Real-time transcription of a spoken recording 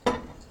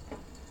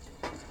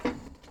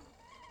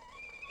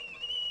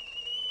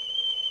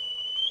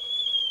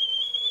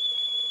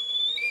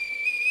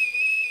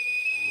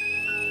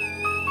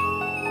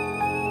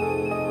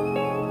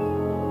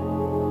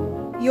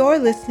You're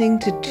listening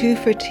to Two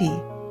for Tea.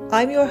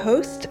 I'm your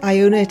host,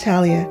 Iona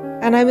Italia,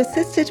 and I'm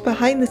assisted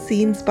behind the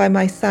scenes by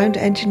my sound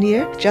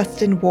engineer,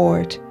 Justin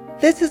Ward.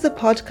 This is a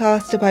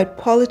podcast about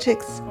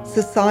politics,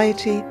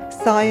 society,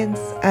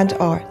 science, and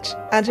art,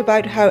 and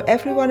about how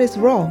everyone is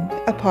wrong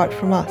apart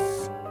from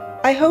us.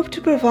 I hope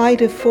to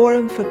provide a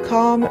forum for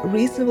calm,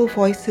 reasonable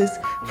voices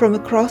from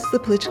across the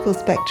political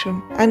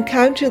spectrum and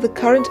counter the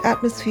current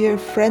atmosphere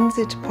of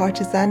frenzied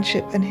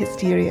partisanship and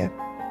hysteria.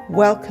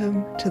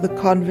 Welcome to the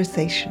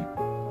conversation.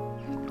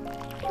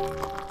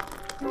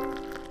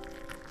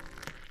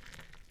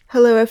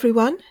 Hello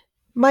everyone.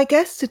 My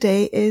guest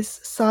today is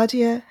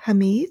Sadia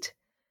Hamid.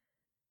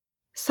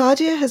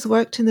 Sadia has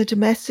worked in the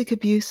domestic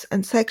abuse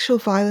and sexual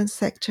violence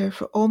sector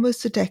for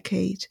almost a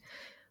decade,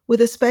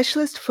 with a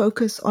specialist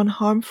focus on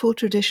harmful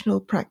traditional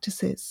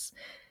practices.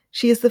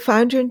 She is the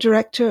founder and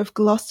director of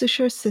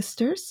Gloucestershire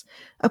Sisters,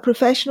 a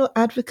professional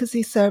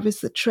advocacy service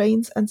that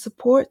trains and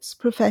supports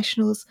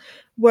professionals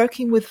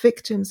working with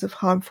victims of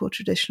harmful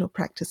traditional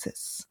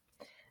practices.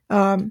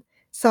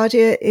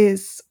 Sadia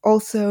is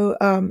also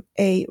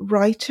a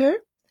writer,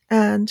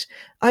 and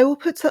I will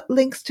put some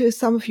links to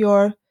some of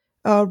your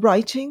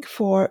writing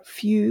for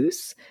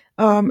Fuse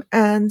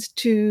and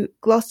to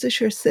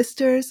Gloucestershire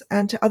Sisters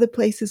and to other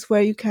places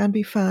where you can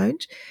be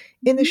found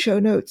in the show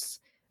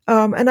notes.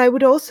 And I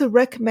would also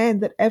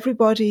recommend that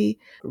everybody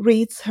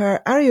reads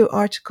her Areo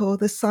article,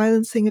 The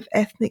Silencing of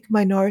Ethnic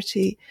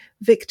Minority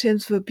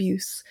Victims of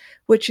Abuse,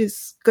 which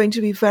is going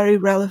to be very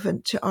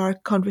relevant to our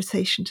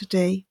conversation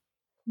today.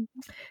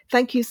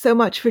 Thank you so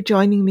much for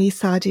joining me,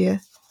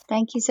 Sadia.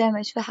 Thank you so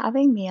much for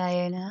having me,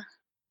 Iona.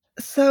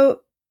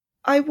 So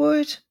I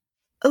would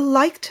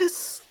like to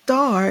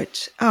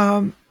start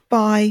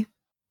by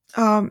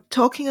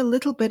talking a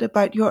little bit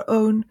about your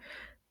own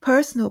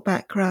personal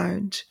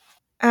background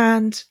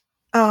and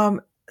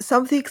some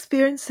of the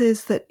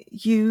experiences that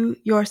you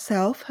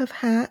yourself have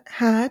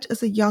had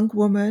as a young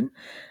woman.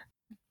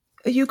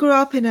 You grew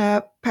up in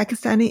a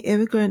Pakistani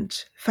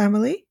immigrant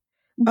family,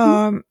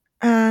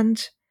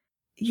 and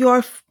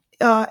you're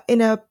in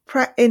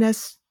a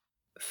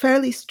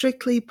fairly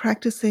strictly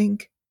practicing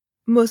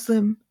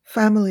Muslim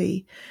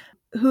family,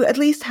 who at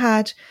least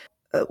had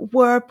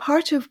were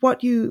part of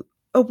what you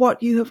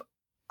have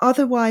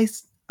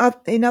otherwise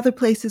in other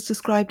places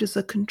described as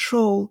a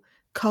control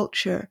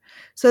culture.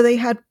 So they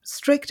had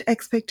strict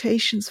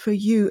expectations for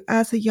you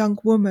as a young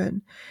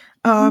woman,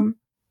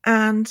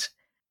 and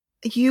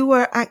you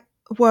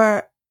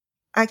were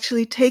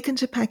actually taken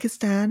to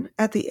Pakistan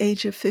at the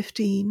age of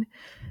 15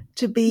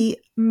 to be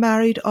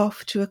married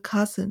off to a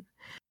cousin.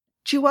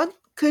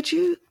 Could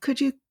you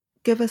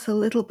give us a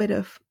little bit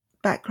of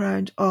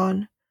background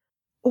on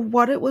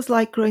what it was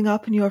like growing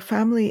up in your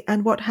family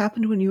and what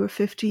happened when you were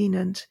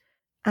 15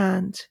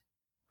 and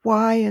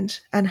why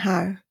and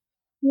how?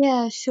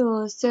 Yeah,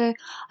 sure. So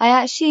I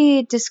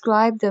actually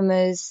describe them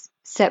as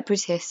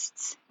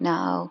separatists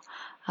now,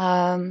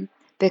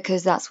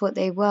 because that's what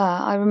they were.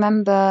 I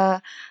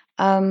remember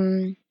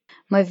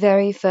my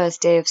very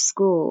first day of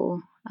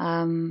school,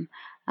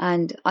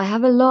 and I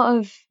have a lot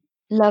of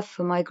love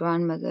for my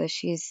grandmother.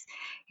 She's,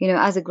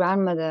 as a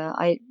grandmother,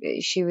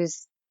 she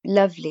was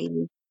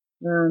lovely,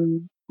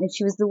 and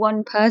she was the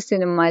one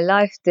person in my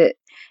life that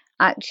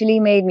actually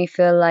made me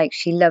feel like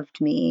she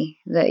loved me.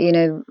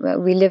 That,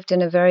 we lived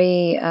in a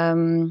very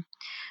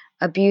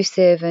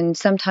abusive and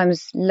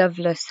sometimes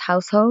loveless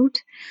household,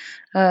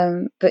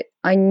 but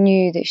I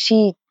knew that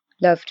she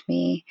loved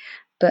me.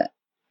 But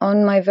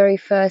on my very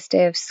first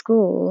day of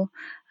school,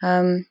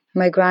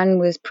 my gran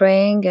was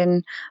praying,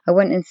 and I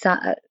went and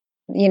sat at,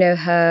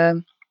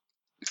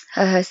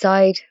 her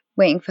side,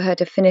 waiting for her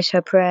to finish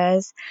her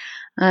prayers.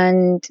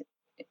 And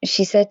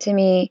she said to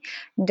me,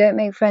 don't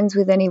make friends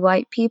with any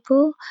white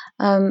people,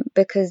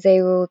 because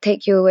they will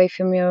take you away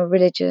from your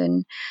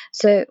religion.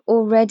 So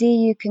already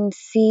you can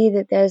see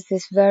that there's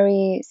this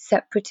very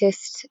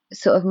separatist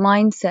sort of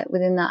mindset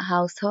within that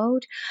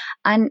household.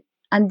 And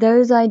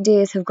those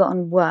ideas have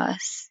gotten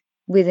worse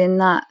within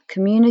that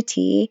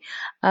community.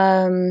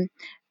 My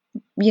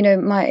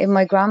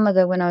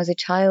grandmother, when I was a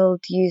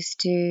child, used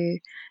to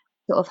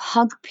sort of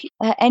hug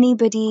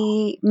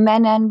anybody,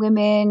 men and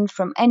women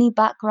from any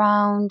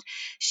background.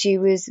 She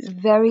was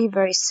very,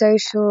 very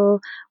social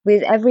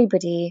with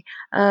everybody.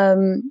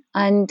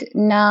 And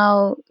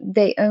now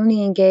they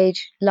only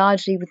engage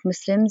largely with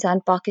Muslims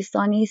and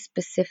Pakistanis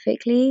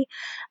specifically.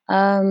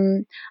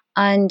 And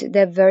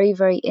they're very,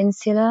 very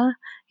insular.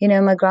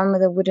 My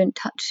grandmother wouldn't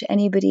touch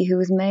anybody who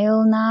was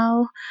male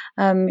now.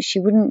 She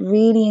wouldn't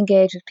really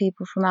engage with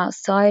people from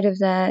outside of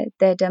their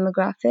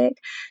demographic.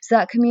 So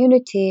that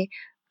community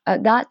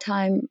at that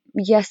time,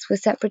 yes, were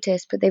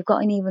separatists, but they've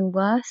gotten even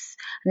worse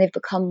and they've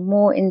become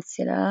more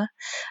insular.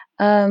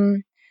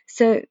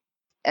 So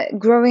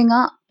growing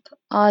up,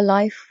 our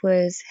life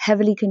was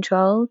heavily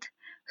controlled.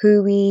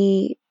 Who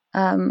we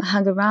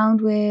hang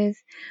around with.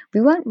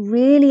 We weren't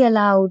really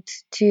allowed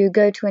to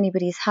go to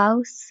anybody's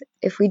house.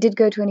 If we did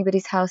go to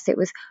anybody's house, it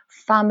was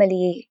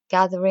family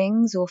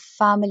gatherings or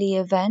family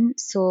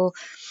events, or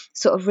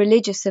sort of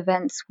religious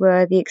events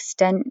were the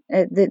extent,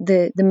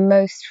 the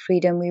most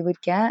freedom we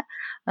would get.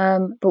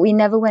 But we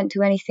never went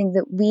to anything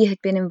that we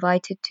had been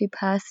invited to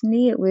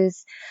personally. It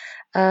was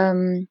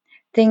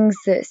things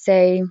that,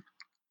 say,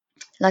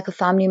 like a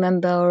family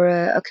member or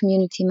a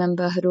community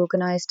member had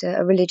organized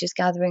a religious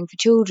gathering for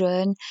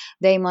children,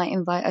 they might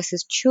invite us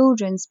as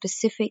children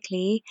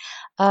specifically,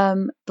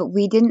 but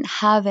we didn't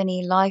have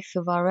any life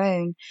of our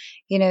own.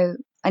 You know,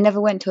 I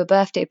never went to a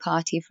birthday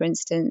party, for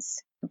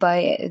instance,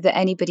 that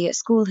anybody at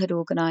school had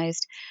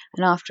organized,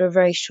 and after a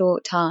very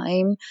short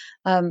time,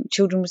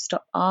 children would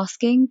stop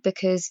asking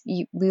because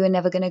we were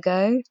never going to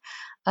go.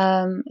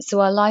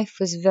 So our life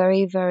was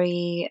very,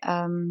 very,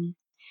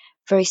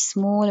 very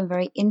small and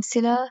very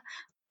insular.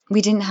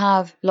 We didn't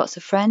have lots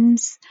of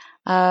friends.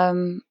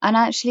 And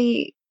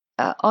actually,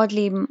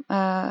 oddly,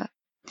 I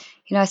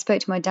spoke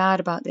to my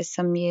dad about this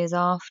some years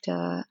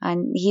after,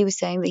 and he was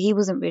saying that he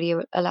wasn't really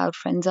allowed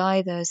friends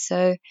either.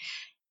 So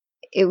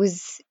it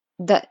was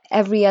that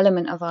every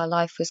element of our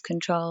life was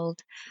controlled.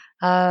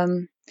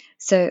 Um,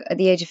 so at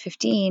the age of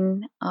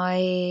 15,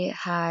 I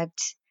had,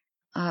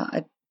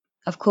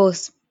 of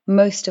course,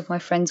 most of my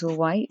friends were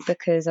white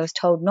because I was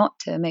told not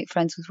to make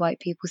friends with white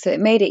people. So it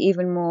made it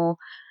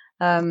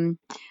um,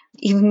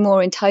 even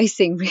more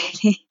enticing,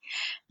 really.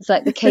 It's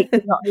like the cake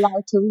you're not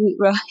allowed to eat,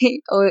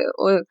 right?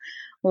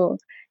 Or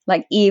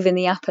like Eve and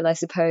the apple, I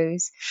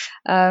suppose.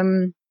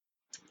 So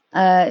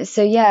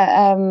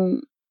yeah,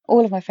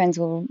 all of my friends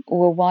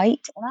were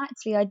white, and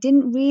actually, I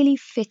didn't really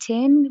fit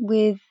in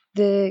with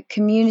the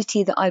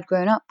community that I'd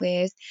grown up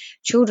with.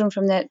 Children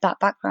from that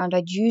background,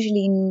 I'd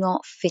usually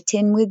not fit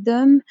in with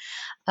them.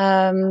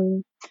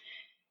 Um,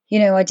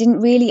 I didn't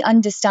really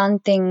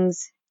understand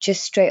things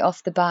just straight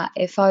off the bat.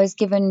 If I was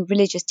given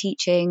religious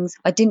teachings,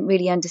 I didn't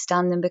really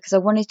understand them because I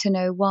wanted to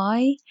know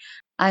why.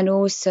 And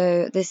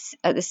also, this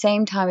at the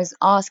same time as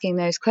asking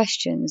those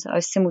questions, I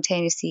was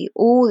simultaneously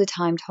all the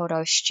time told I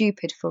was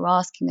stupid for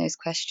asking those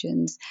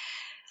questions,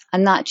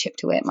 and that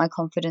chipped away at my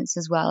confidence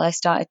as well. I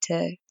started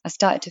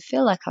to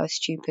feel like I was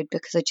stupid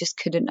because I just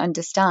couldn't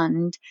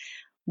understand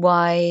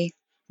why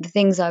the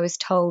things I was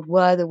told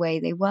were the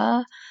way they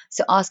were.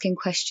 So asking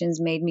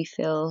questions made me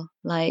feel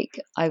like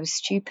I was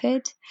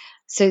stupid.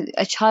 So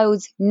a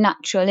child's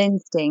natural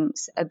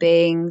instincts are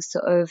being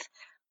sort of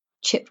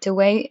chipped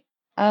away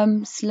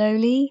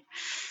slowly.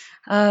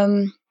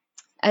 Um,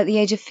 at the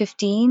age of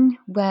 15,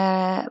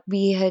 where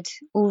we had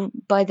all,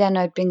 by then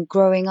I'd been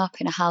growing up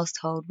in a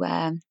household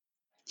where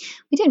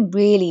we didn't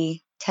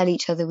really tell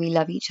each other we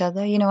love each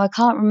other. I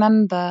can't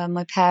remember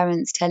my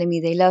parents telling me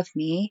they love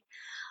me,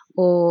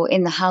 or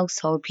in the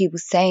household people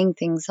saying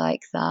things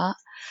like that.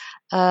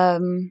 I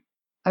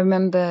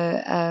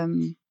remember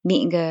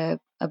meeting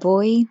a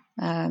boy.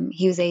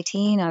 He was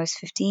 18, I was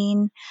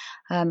 15.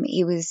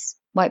 He was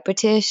white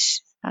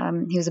British.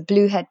 He was a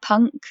bluehead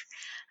punk.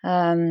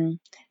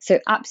 So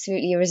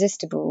absolutely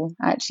irresistible,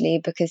 actually,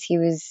 because he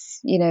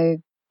was,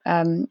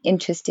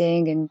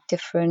 interesting and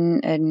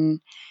different.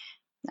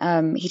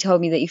 And he told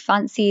me that he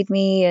fancied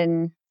me,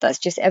 and that's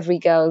just every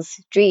girl's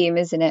dream,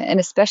 isn't it? And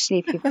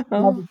especially if you've never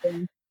Oh.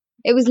 been.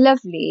 It was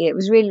lovely. It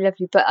was really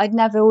lovely. But I'd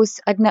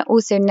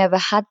also never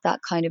had that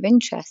kind of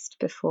interest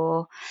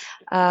before.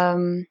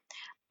 Um,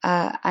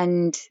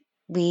 and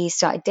we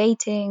started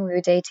dating. We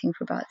were dating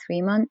for about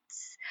 3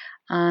 months,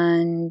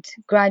 and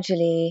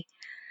gradually,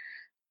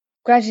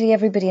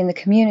 everybody in the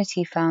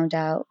community found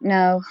out.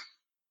 Now,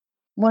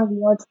 one of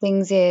the odd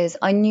things is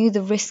I knew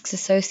the risks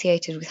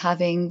associated with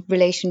having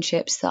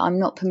relationships that I'm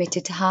not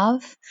permitted to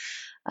have.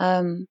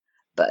 Um,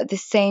 but at the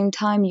same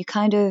time, you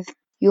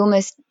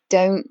almost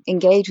don't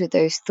engage with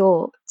those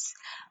thoughts.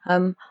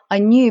 I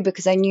knew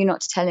because I knew not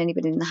to tell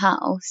anybody in the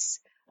house,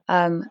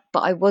 but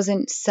I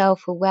wasn't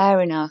self-aware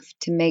enough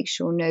to make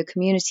sure no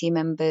community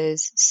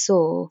members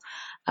saw.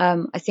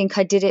 I think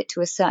I did it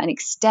to a certain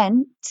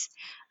extent,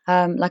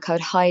 like I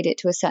would hide it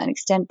to a certain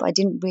extent, but I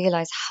didn't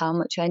realize how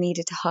much I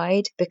needed to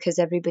hide because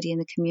everybody in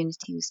the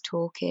community was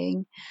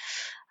talking.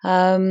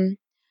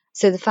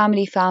 So the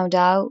family found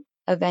out.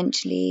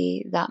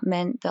 Eventually, that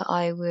meant that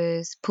I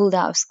was pulled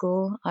out of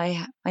school.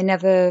 I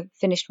never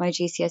finished my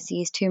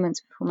GCSEs. 2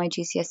 months before my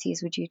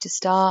GCSEs were due to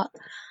start,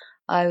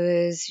 I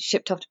was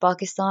shipped off to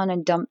Pakistan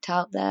and dumped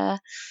out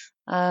there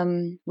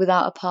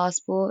without a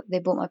passport. They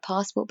brought my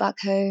passport back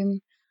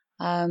home,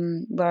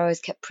 where I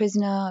was kept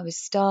prisoner. I was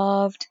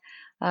starved.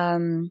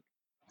 Um,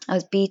 I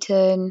was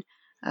beaten.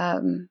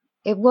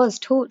 It was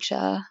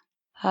torture.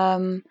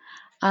 Um,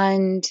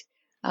 and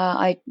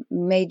I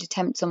made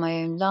attempts on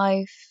my own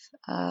life.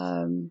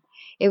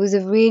 It was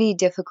a really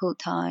difficult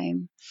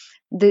time.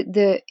 At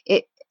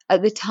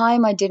the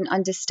time, I didn't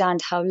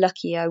understand how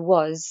lucky I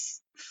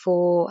was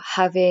for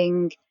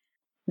having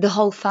the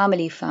whole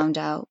family found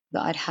out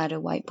that I'd had a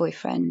white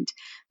boyfriend.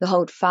 The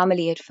whole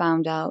family had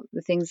found out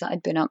the things that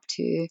I'd been up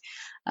to.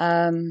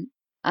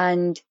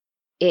 And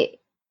it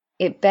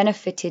it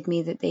benefited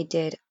me that they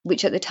did,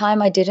 which at the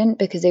time I didn't,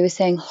 because they were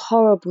saying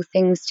horrible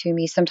things to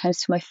me,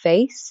 sometimes to my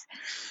face.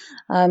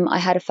 I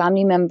had a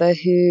family member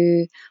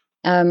who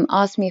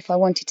asked me if I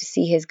wanted to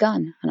see his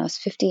gun, and I was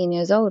 15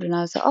 years old, and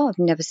I was like, "Oh, I've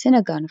never seen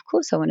a gun. Of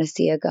course, I want to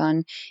see a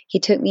gun." He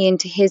took me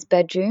into his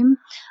bedroom,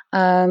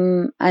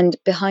 and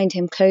behind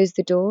him closed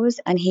the doors,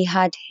 and he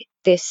had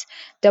this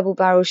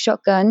double-barrel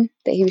shotgun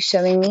that he was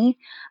showing me,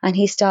 and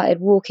he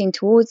started walking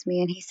towards me,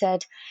 and he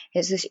said,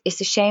 it's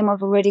a shame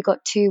I've already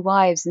got 2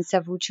 wives and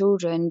several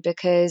children,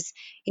 because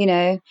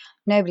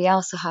nobody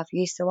else will have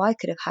you, so I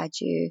could have had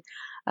you.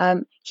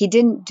 He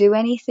didn't do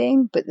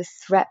anything, but the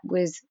threat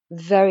was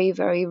very,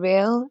 very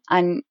real.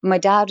 And my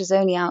dad was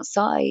only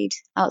outside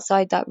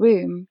that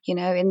room,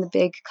 in the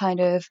big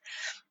kind of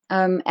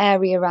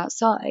area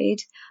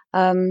outside.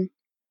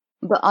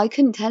 But I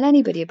couldn't tell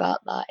anybody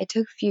about that. It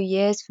took a few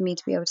years for me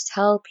to be able to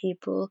tell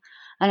people,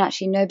 and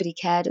actually nobody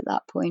cared at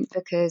that point,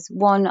 because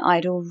one,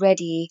 I'd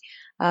already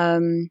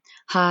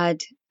had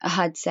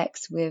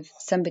sex with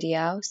somebody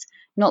else.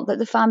 Not that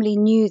the family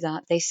knew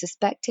that, they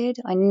suspected.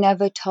 I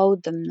never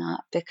told them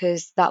that,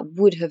 because that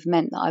would have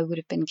meant that I would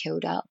have been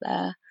killed out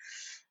there.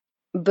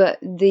 But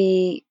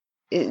they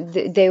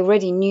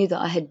already knew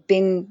that I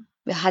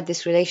had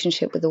this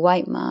relationship with a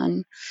white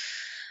man.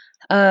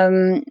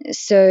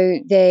 So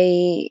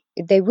they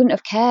wouldn't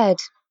have cared,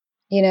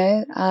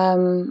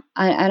 and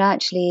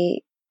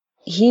actually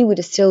he would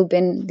have still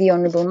been the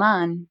honourable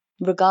man,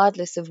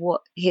 regardless of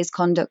what his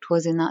conduct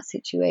was in that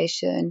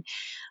situation.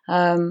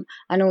 And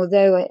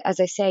although, as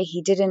I say,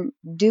 he didn't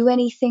do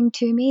anything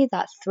to me,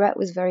 that threat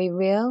was very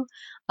real.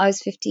 I was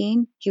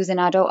 15. He was an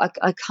adult.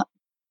 I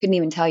couldn't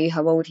even tell you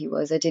how old he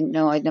was. I didn't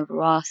know. I'd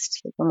never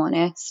asked, if I'm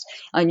honest.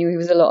 I knew he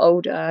was a lot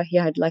older. He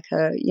had a lot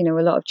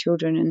of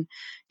children and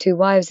 2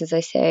 wives, as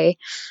I say.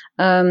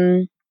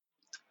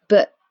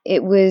 But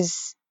it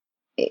was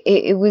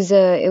a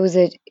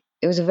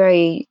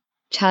very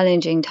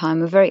challenging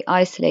time, a very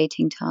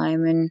isolating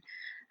time. And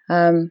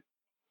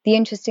the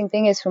interesting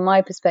thing is, from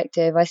my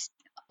perspective,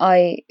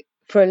 I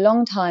for a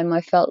long time I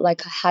felt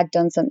like I had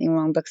done something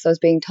wrong, because I was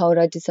being told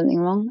I did something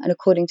wrong, and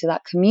according to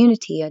that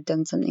community I'd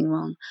done something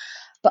wrong.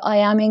 But I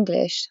am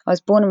English. I was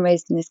born and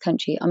raised in this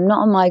country. I'm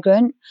not a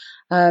migrant.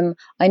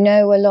 I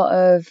know a lot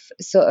of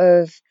sort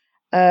of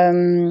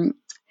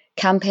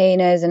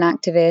campaigners and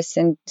activists,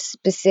 and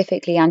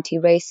specifically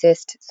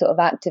anti-racist sort of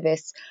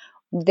activists.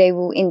 They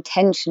will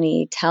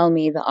intentionally tell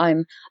me that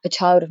I'm a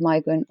child of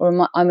migrant,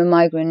 or I'm a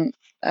migrant.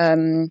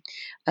 I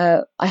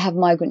have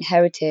migrant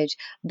heritage.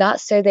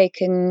 That's so they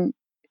can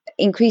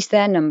increase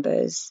their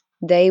numbers.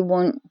 They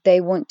want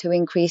to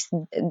increase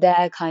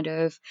their kind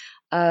of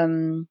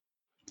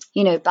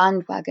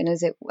bandwagon,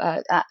 as it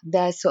at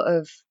their sort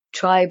of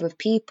tribe of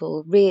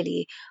people,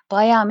 really. But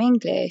I am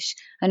English,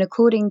 and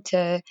according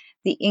to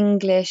the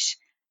English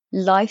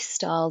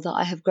lifestyle that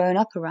I have grown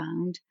up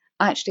around,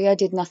 actually I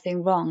did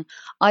nothing wrong.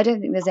 I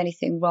don't think there's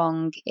anything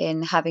wrong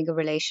in having a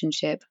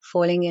relationship,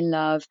 falling in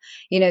love.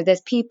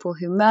 There's people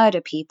who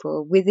murder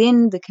people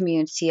within the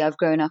community I've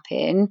grown up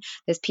in.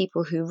 There's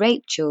people who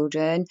rape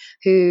children,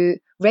 who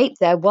rape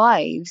their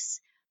wives.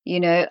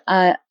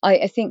 I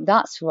think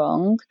that's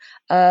wrong.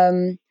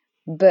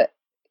 But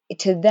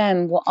to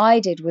them, what I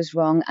did was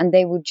wrong, and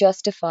they would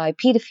justify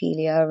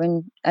paedophilia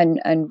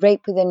and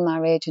rape within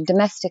marriage and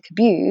domestic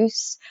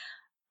abuse,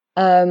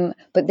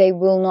 but they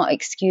will not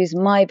excuse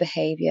my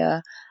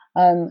behaviour,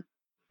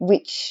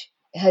 which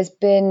has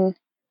been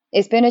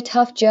it's been a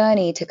tough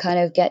journey to kind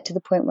of get to the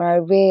point where I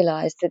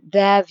realised that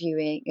their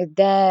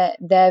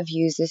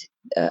views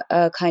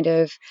are kind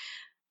of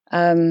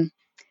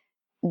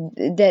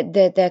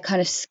they're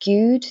kind of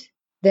skewed.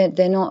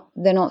 They're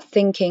not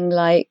thinking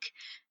like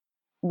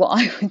what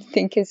I would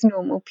think is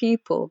normal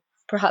people.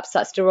 Perhaps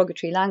that's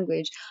derogatory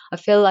language. I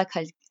feel like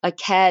I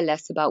care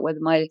less about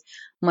whether my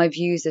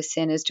views are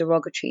seen as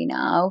derogatory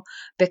now,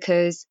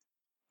 because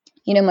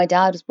my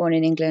dad was born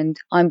in England.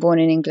 I'm born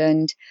in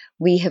England.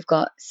 We have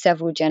got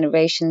several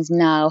generations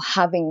now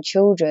having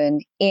children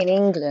in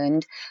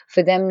England.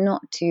 For them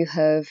not to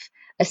have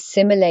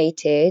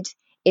assimilated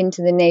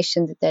into the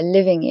nation that they're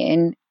living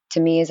in,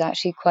 to me, is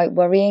actually quite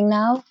worrying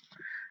now.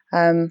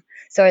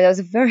 Sorry, that was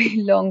a very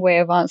long way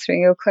of answering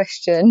your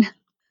question.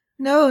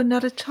 No,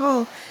 not at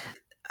all.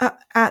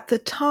 At the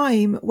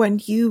time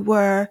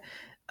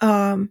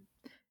um,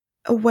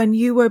 when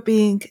you were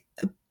being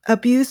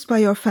abused by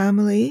your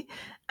family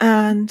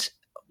and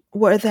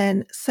were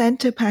then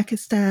sent to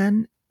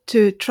Pakistan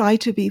to try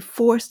to be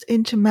forced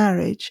into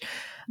marriage,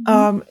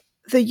 the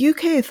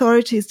UK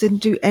authorities didn't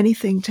do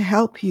anything to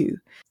help you.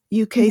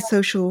 UK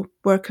social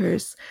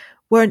workers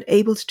weren't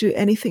able to do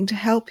anything to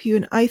help you.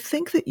 And I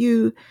think that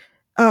you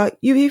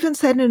even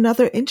said in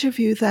another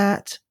interview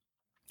that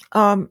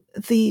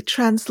the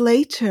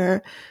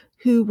translator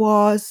who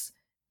was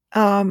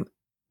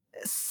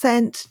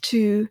sent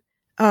to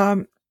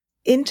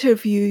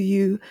interview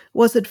you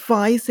was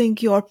advising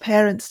your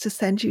parents to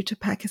send you to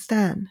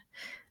Pakistan.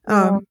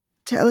 Yeah.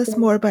 Tell us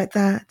more about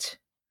that.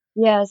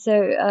 Yeah,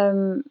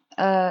 so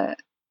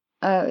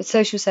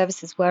social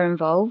services were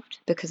involved,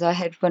 because I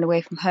had run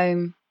away from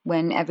home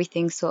when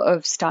everything sort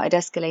of started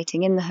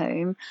escalating in the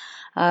home.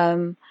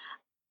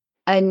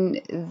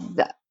 And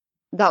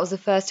that was the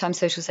first time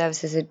social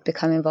services had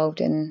become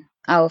involved in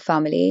our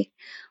family.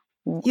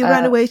 You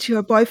ran away to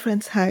your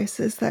boyfriend's house,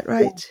 is that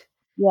right?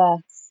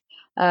 Yes.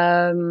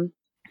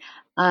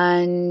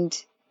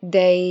 And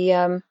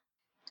they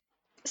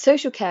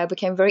social care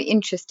became very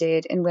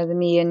interested in whether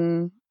me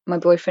and my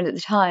boyfriend at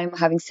the time were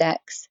having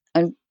sex,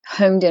 and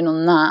homed in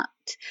on that,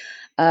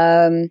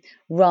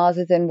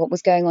 rather than what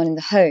was going on in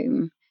the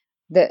home.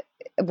 That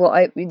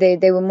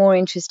they were more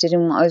interested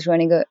in what I was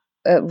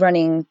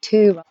running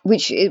to,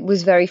 which it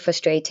was very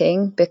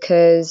frustrating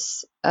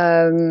because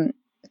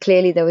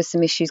clearly there was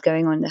some issues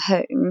going on in the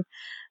home.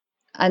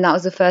 And that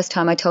was the first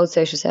time I told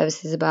social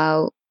services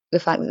about the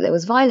fact that there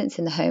was violence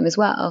in the home as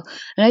well.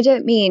 And I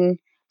don't mean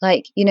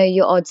like,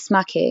 your odd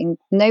smacking.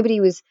 Nobody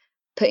was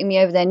putting me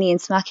over their knee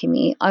and smacking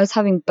me. I was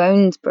having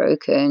bones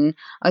broken.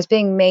 I was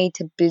being made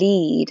to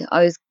bleed.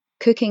 I was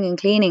cooking and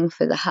cleaning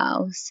for the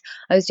house.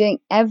 I was doing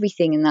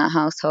everything in that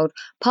household.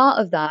 Part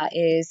of that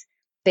is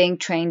being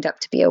trained up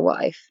to be a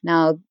wife.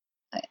 Now,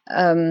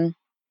 there's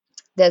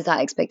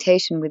that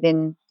expectation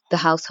within the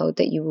household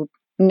that you will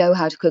know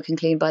how to cook and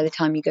clean by the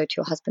time you go to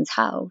your husband's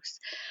house.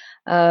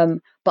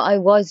 But I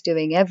was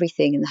doing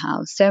everything in the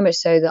house, so much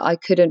so that I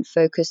couldn't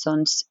focus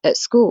at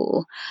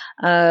school.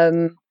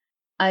 And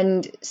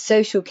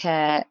social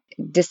care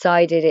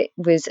decided it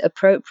was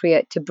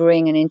appropriate to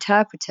bring an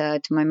interpreter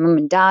to my mum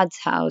and dad's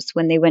house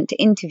when they went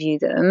to interview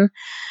them.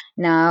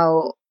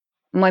 Now,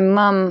 my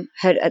mum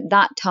had at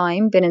that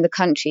time been in the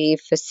country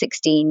for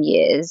 16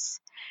 years.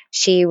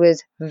 She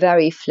was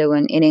very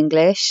fluent in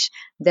English.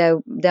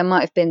 There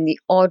might have been the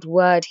odd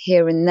word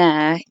here and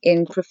there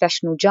in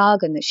professional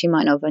jargon that she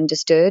might not have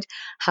understood.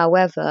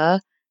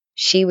 However,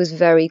 she was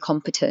very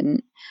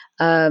competent.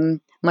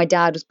 My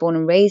dad was born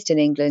and raised in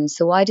England,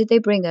 so why did they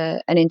bring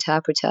an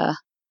interpreter?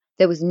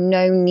 There was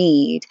no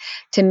need.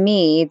 To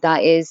me,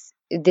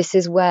 this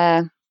is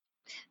where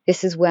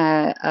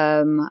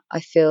I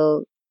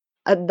feel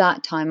at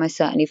that time I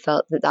certainly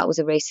felt that that was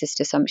a racist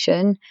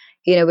assumption.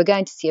 We're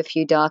going to see a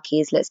few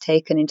darkies, let's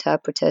take an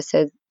interpreter.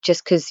 So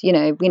just because, we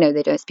know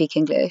they don't speak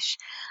English.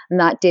 And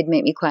that did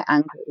make me quite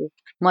angry.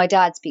 My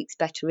dad speaks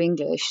better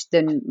English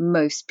than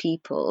most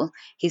people.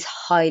 He's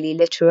highly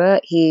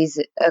literate. He's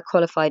a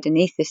qualified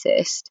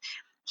anaesthetist.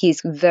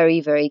 He's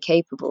very, very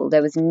capable.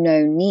 There was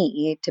no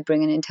need to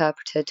bring an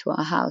interpreter to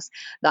our house.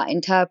 That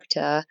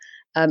interpreter,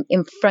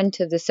 in front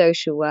of the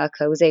social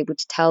worker, was able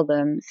to tell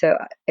them. So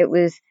it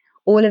was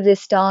all of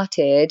this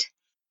started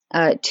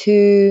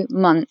 2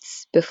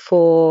 months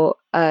before,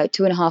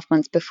 2.5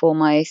 months before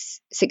my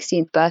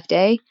 16th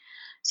birthday.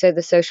 So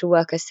the social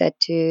worker said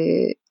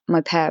to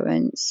my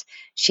parents,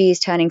 she's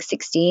turning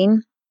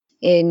 16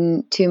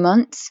 in 2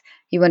 months.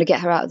 You want to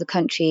get her out of the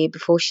country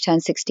before she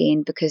turns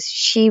 16 because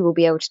she will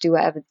be able to do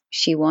whatever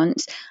she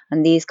wants,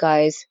 and these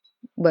guys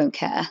won't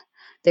care.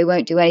 They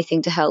won't do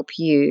anything to help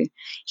you.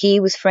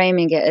 He was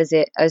framing it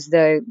as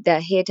though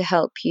they're here to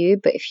help you,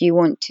 but if you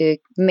want to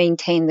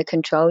maintain the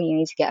control, you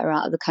need to get her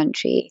out of the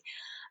country.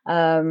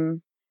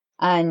 And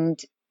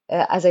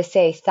as I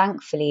say,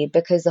 thankfully,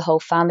 because the whole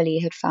family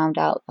had found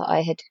out that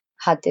I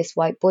had this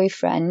white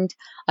boyfriend,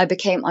 I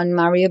became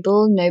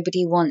unmarriable.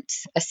 Nobody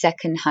wants a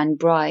second-hand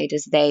bride,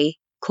 as they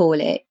call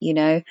it.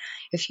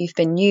 If you've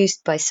been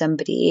used by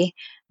somebody,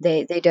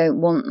 they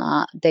don't want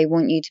that. They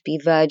want you to be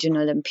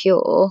virginal and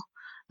pure,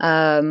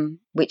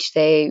 which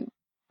they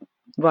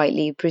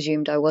rightly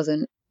presumed I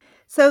wasn't.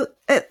 So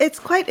it's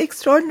quite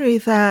extraordinary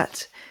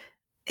that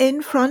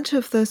in front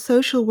of the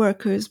social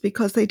workers,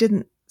 because they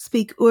didn't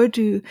speak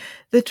Urdu,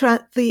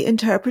 the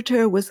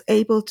interpreter was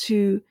able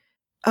to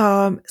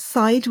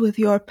side with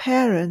your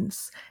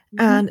parents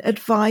and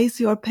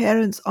advise your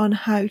parents on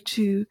how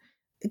to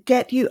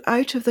get you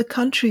out of the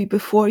country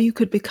before you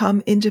could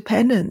become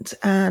independent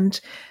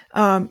and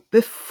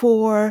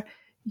before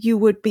you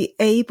would be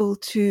able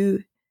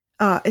to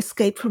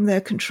escape from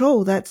their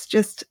control. That's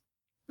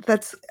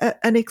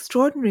an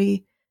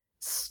extraordinary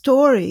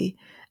story.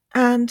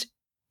 And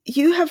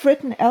you have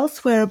written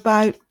elsewhere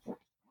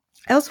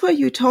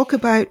you talk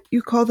about,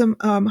 you call them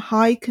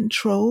high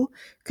control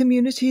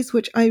communities,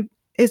 which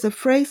is a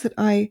phrase that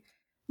I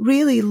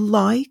really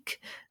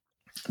like,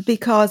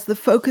 because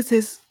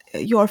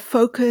your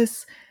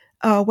focus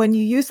when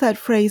you use that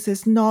phrase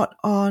is not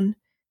on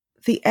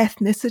the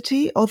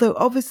ethnicity, although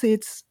obviously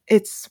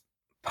it's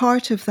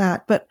part of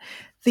that, but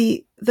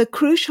the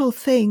crucial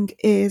thing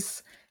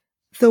is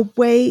the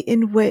way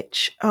in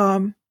which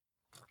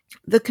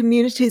the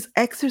communities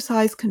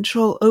exercise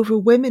control over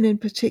women in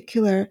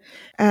particular,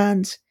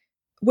 and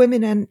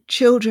women and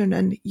children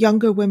and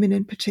younger women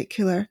in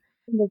particular.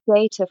 The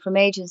data from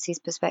agencies'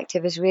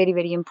 perspective is really,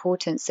 really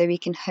important, so we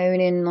can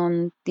hone in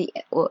on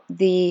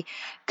the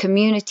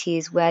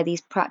communities where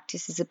these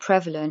practices are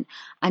prevalent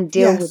and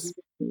deal with Yes.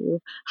 them.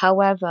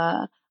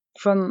 However,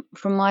 from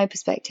my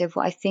perspective,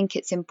 what I think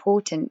it's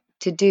important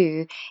to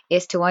do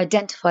is to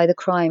identify the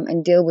crime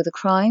and deal with the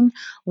crime.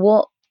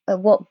 What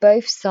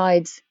both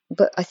sides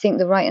but I think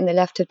the right and the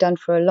left have done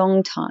for a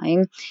long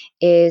time,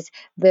 is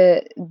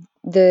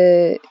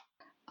the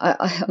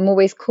I'm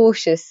always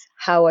cautious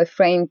how I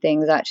frame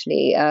things,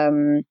 actually.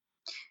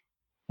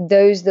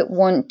 Those that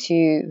want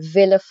to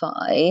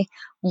vilify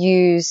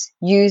use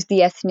the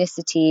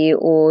ethnicity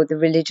or the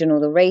religion or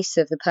the race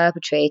of the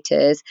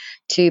perpetrators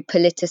to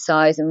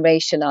politicize and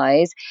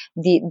racialize.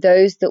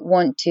 Those that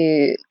want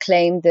to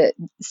claim that,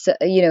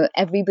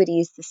 everybody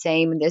is the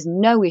same and there's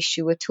no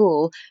issue at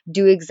all,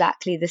 do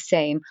exactly the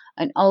same,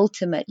 and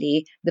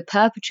ultimately the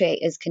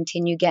perpetrators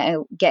continue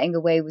getting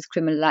away with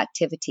criminal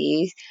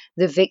activities.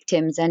 The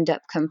victims end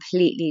up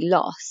completely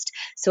lost.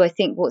 So I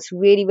think what's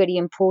really, really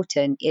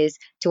important is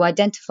to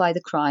identify the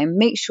crime,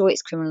 make sure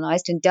it's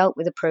criminalized and dealt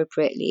with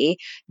appropriately.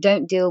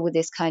 Don't deal with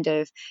this kind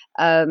of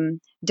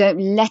don't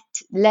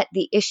let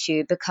the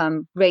issue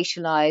become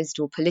racialized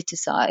or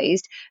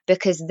politicized,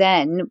 because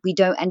then we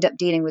don't end up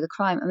dealing with a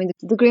crime. I mean,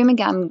 the grooming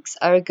gangs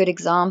are a good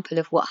example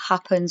of what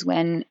happens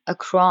when a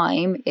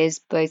crime is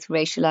both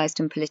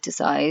racialized and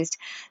politicized.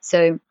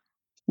 So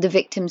the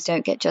victims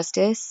don't get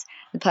justice,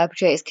 the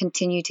perpetrators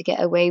continue to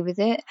get away with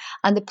it,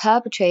 and the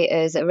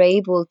perpetrators are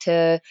able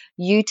to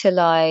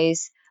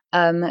utilize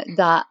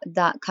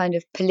that kind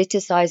of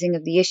politicizing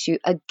of the issue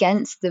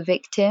against the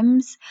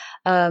victims,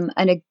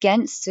 and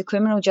against the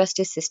criminal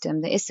justice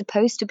system that is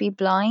supposed to be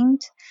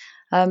blind.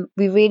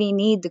 We really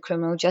need the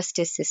criminal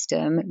justice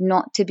system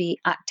not to be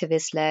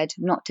activist led,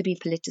 not to be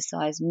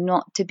politicized,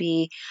 not to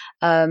be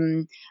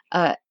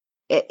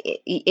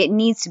it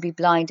needs to be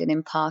blind and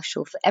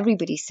impartial for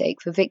everybody's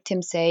sake, for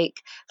victims'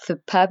 sake, for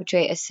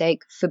perpetrators'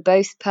 sake, for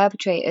both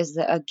perpetrators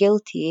that are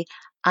guilty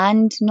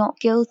and not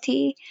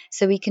guilty,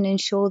 so we can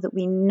ensure that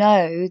we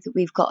know that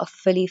we've got a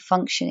fully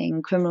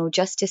functioning criminal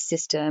justice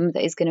system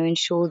that is going to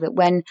ensure that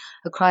when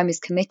a crime is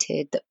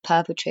committed, that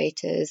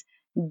perpetrators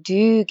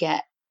do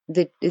get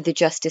the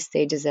justice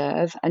they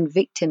deserve, and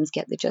victims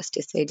get the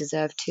justice they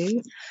deserve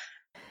too.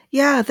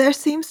 Yeah, there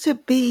seems to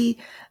be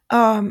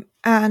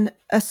an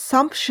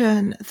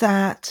assumption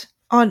that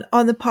on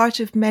the part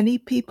of many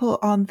people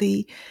on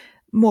the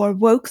more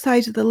woke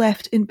side of the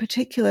left in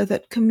particular,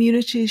 that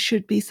communities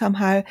should be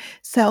somehow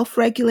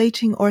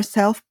self-regulating or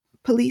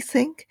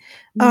self-policing.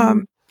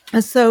 Mm.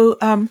 And so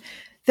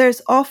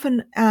there's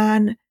often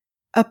an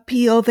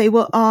appeal. They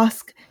will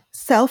ask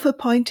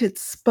self-appointed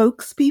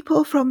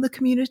spokespeople from the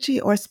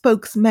community, or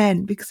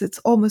spokesmen, because it's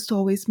almost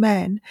always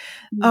men,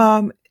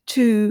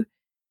 to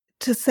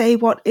say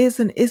what is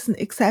and isn't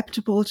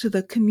acceptable to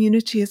the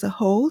community as a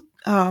whole.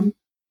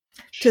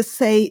 To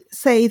say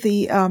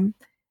the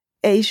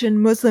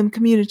Asian Muslim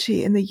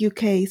community in the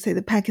UK, say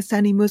the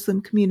Pakistani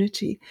Muslim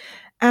community.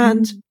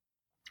 And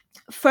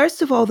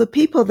first of all, the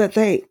people that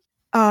they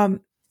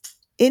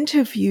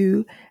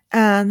interview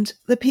and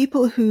the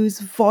people whose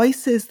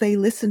voices they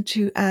listen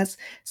to as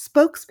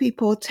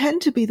spokespeople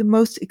tend to be the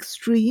most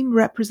extreme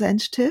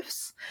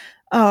representatives,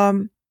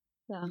 the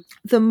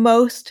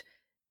most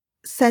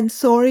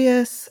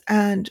censorious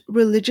and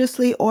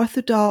religiously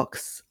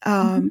orthodox,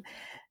 and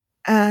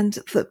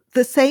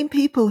the same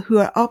people who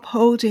are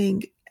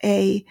upholding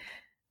a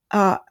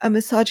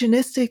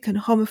misogynistic and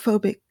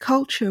homophobic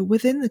culture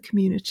within the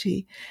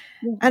community.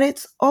 And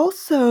it's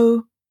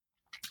also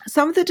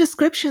some of the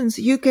descriptions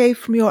you gave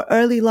from your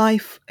early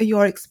life,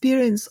 your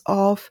experience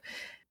of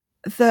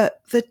the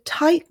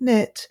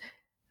tight-knit,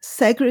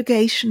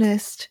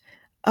 segregationist,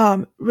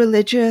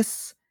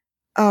 religious,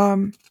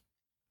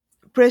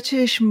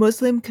 British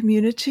Muslim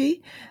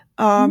community,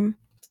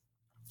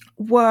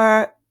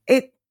 where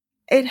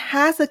it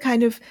has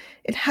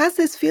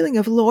this feeling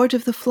of Lord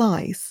of the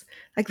Flies.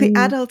 Like the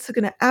adults are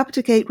going to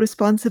abdicate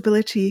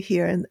responsibility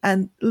here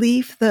and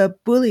leave the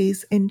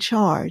bullies in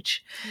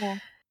charge. Yeah.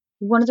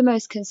 One of the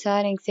most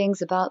concerning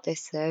things about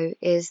this, though,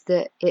 is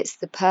that it's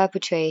the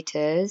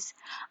perpetrators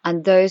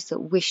and those that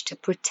wish to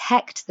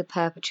protect the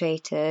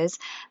perpetrators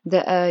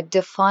that are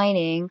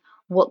defining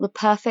what the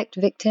perfect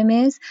victim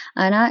is.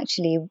 And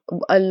actually,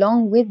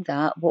 along with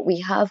that, what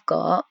we have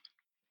got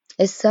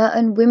is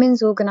certain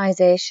women's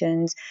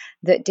organizations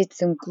that did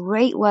some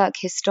great work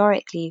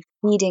historically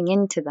feeding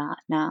into that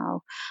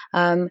now.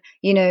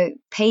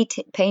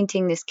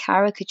 Painting this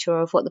caricature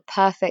of what the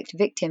perfect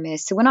victim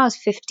is. So when I was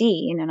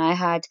 15 when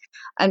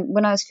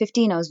I was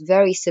 15, I was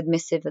very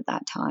submissive at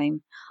that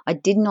time. I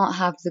did not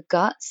have the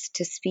guts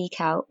to speak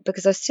out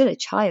because I was still a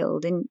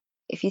child. And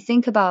if you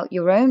think about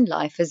your own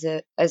life as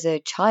a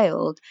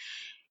child,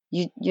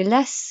 you're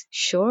less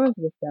sure of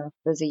yourself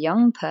as a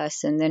young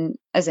person than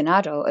as an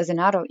adult. As an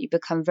adult, you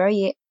become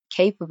very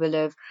capable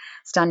of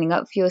standing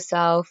up for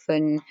yourself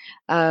and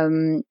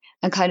kind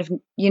of,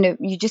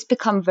 you just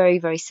become very,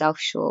 very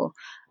self-sure.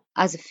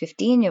 As a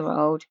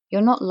 15-year-old,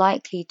 you're not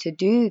likely to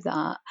do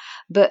that,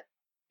 but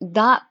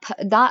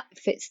that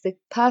fits the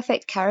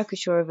perfect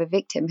caricature of a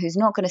victim who's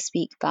not going to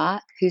speak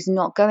back, who's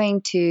not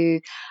going to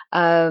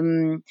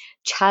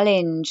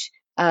challenge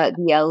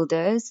the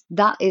elders.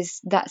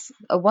 That's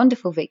a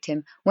wonderful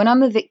victim. When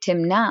I'm a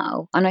victim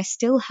now, and I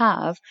still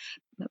have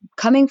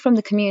coming from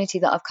the community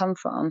that I've come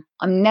from,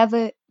 I'm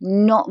never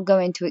not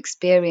going to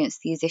experience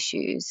these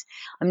issues.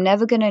 I'm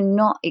never going to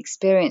not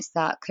experience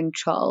that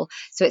control.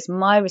 So it's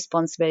my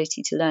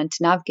responsibility to learn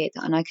to navigate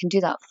that. And I can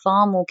do that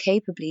far more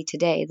capably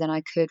today than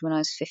I could when I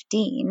was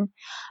 15.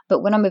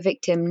 But when I'm a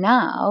victim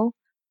now,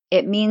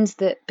 it means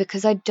that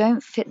because I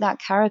don't fit that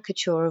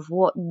caricature of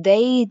what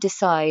they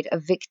decide a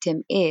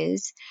victim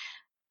is,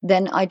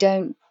 then I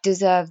don't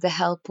deserve the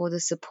help or the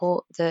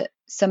support that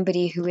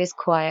somebody who is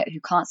quiet,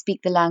 who can't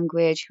speak the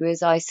language, who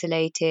is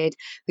isolated,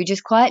 who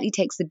just quietly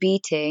takes the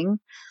beating.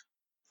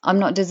 I'm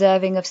not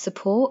deserving of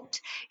support.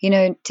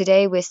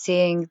 Today we're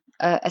seeing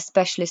a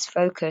specialist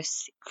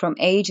focus from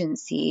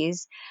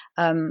agencies.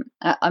 I'm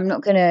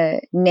not going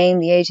to name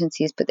the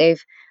agencies, but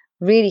they've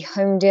really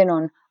honed in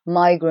on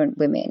migrant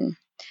women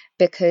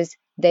because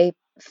they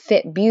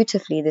fit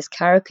beautifully this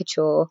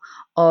caricature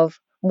of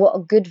what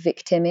a good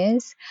victim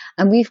is.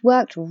 And we've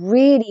worked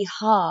really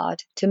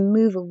hard to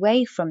move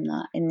away from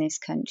that in this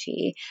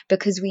country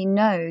because we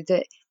know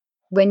that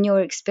when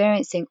you're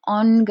experiencing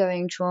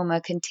ongoing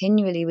trauma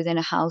continually within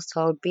a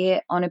household, be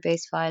it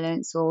honor-based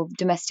violence or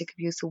domestic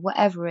abuse or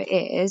whatever it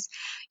is,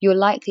 you're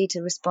likely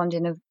to respond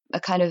in a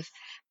kind of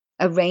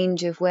a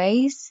range of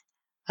ways.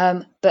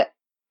 But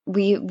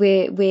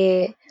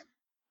we're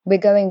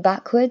going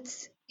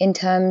backwards in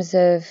terms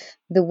of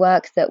the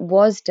work that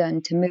was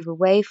done to move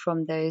away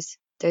from those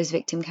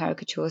victim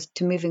caricatures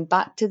to moving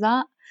back to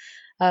that.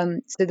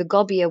 So the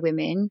Gobia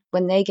women,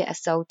 when they get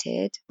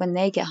assaulted, when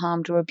they get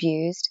harmed or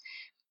abused,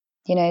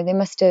 they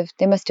must have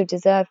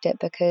deserved it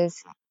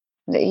because,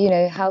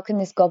 how can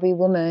this Gobi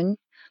woman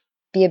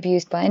be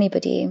abused by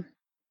anybody?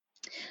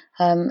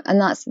 And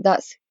that's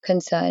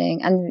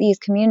concerning. And these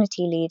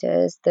community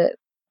leaders that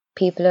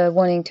people are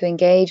wanting to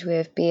engage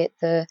with, be it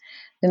the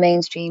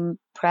mainstream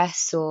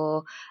press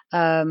or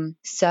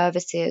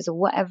services or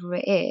whatever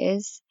it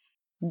is,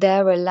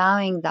 they're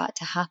allowing that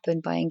to happen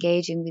by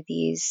engaging with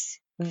these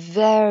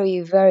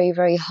very, very,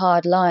 very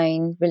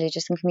hardline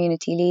religious and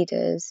community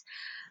leaders.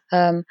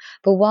 But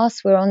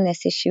whilst we're on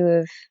this issue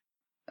of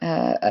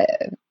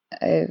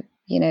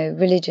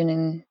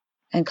religion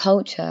and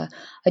culture,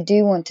 I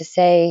do want to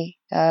say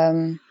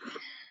I've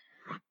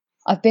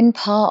been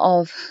part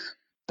of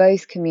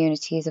both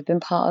communities. I've been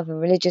part of a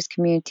religious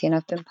community and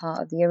I've been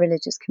part of the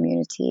irreligious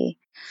community.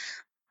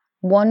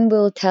 One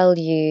will tell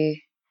you,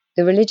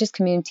 the religious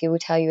community will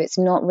tell you it's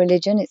not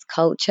religion, it's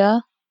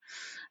culture.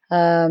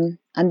 And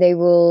they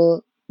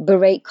will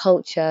berate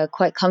culture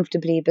quite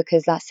comfortably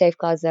because that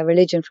safeguards their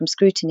religion from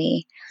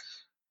scrutiny.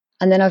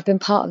 And then I've been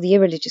part of the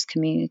irreligious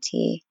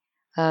community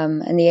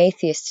and the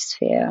atheist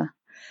sphere.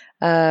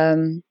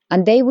 And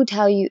they will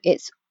tell you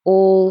it's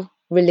all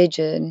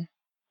religion.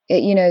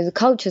 The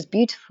culture is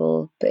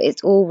beautiful, but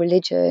it's all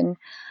religion.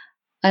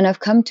 And I've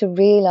come to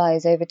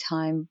realize over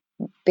time,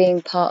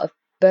 being part of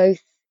both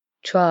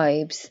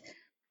tribes,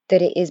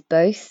 that it is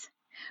both.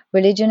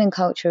 Religion and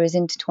culture is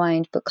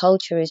intertwined, but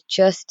culture is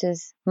just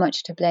as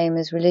much to blame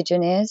as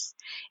religion is.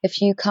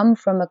 If you come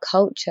from a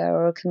culture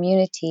or a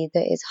community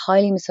that is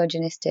highly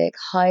misogynistic,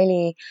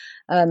 highly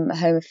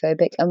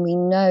homophobic, and we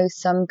know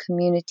some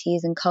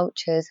communities and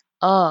cultures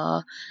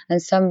are,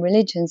 and some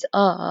religions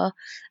are,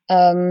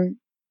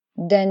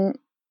 then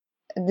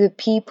the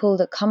people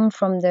that come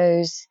from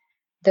those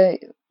the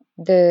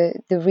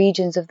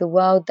regions of the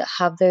world that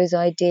have those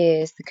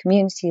ideas, the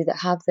communities that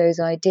have those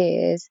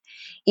ideas,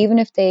 even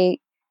if they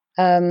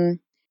even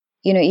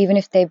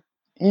if they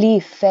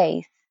leave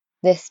faith,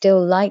 they're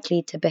still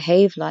likely to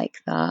behave like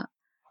that.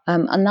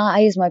 And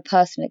that is my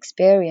personal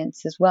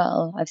experience as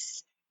well. I've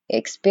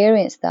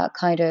experienced that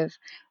kind of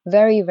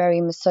very,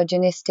 very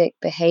misogynistic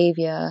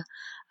behavior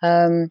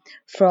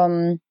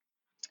from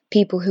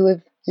people who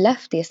have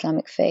left the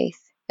Islamic faith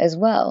as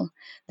well.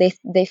 They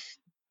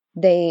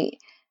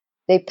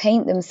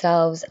paint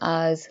themselves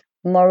as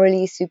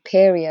morally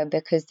superior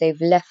because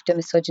they've left a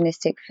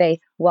misogynistic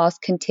faith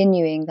whilst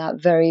continuing that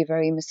very,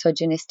 very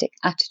misogynistic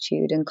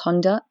attitude and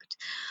conduct.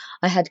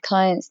 I had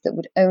clients that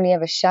would only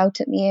ever shout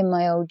at me in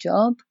my old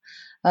job,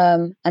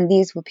 and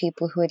these were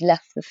people who had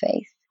left the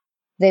faith.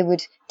 They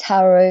would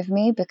tower over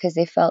me because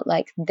they felt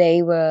like they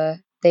had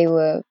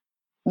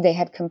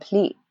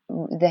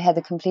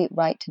the complete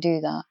right to do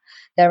that.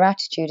 Their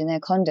attitude and their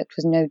conduct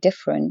was no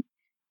different,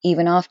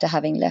 even after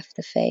having left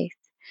the faith.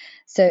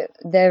 So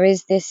there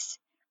is this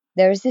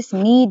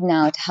need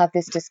now to have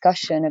this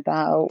discussion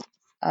about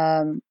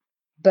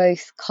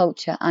both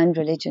culture and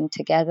religion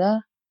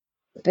together,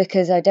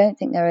 because I don't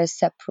think they're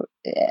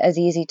as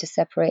easy to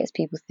separate as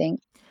people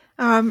think.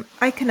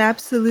 I can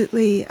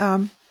absolutely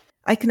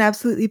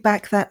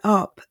back that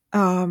up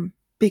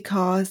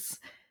because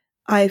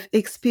I've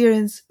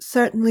experienced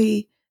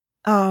certainly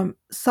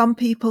some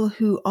people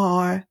who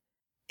are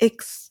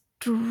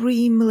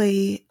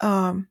extremely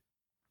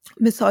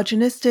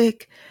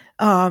misogynistic,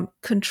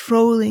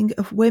 controlling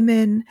of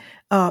women,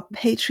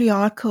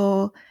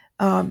 patriarchal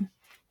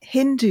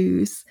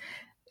Hindus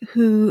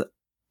who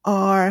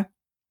are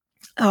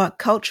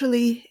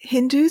culturally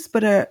Hindus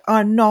but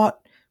are not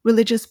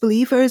religious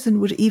believers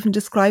and would even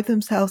describe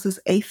themselves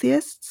as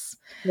atheists.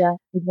 Yeah,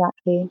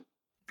 exactly.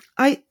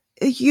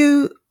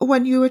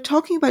 When you were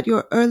talking about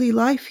your early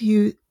life,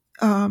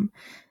 um,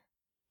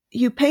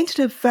 you painted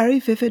a very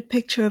vivid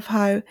picture of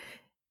how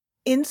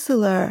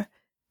insular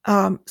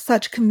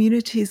such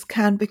communities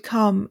can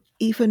become,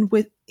 even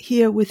with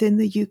here within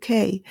the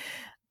UK.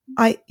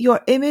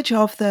 Your image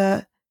of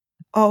that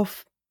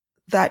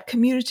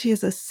community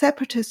as a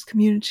separatist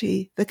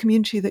community, the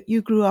community that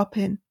you grew up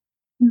in,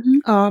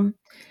 Mm-hmm.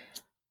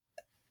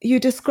 you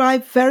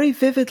describe very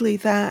vividly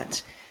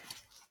that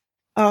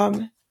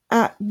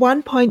at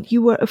one point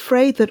you were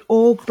afraid that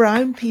all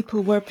brown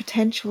people were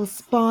potential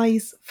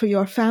spies for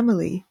your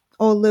family,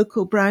 all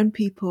local brown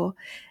people.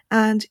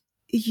 And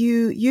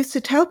you used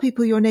to tell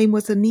people your name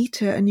was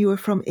Anita and you were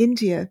from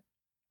India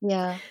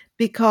Yeah.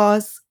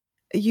 because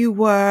you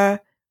were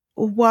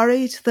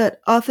worried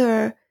that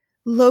other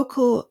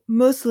local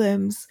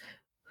Muslims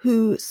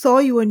who saw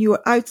you when you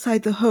were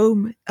outside the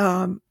home,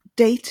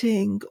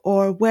 dating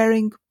or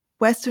wearing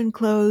Western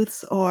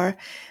clothes or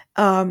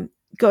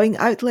going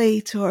out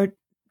late or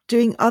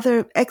doing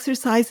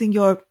exercising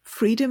your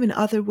freedom in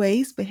other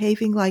ways,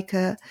 behaving like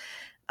a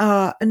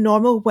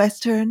normal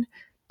Western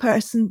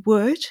person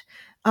would,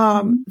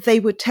 Mm-hmm. they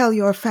would tell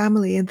your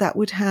family and that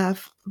would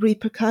have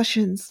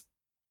repercussions.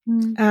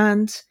 Mm.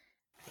 And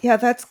yeah,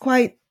 that's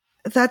quite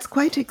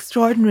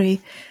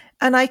extraordinary.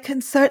 And I can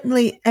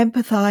certainly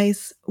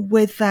empathize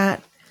with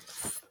that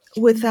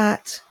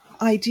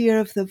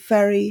idea of the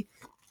very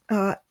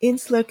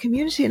insular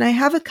community. And I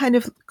have a kind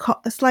of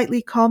a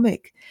slightly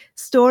comic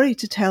story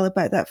to tell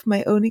about that from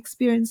my own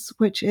experience,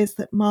 which is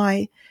that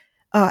my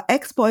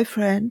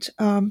ex-boyfriend,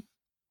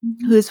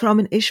 Mm-hmm. who is from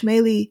an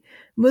Ismaili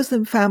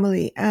Muslim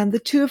family, and the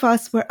two of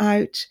us were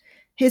out.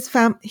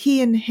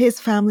 He and his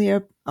family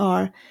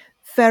are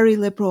very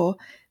liberal,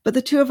 but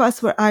the two of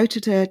us were out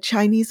at a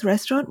Chinese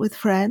restaurant with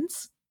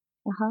friends,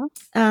 Uh-huh.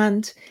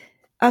 and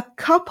a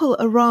couple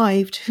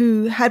arrived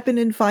who had been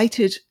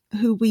invited,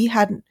 who we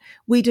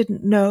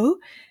didn't know,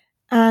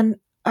 and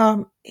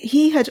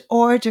he had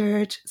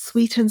ordered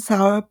sweet and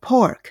sour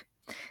pork.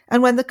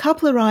 And when the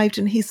couple arrived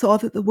and he saw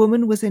that the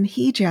woman was in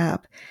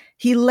hijab,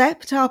 he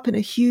leapt up in a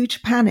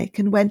huge panic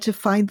and went to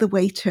find the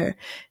waiter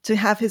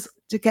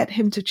to get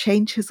him to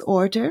change his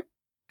order.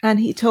 And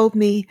he told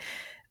me,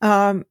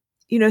 um,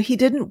 he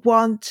didn't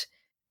want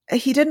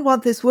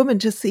this woman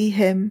to see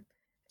him.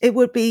 It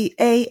would be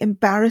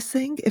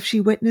embarrassing if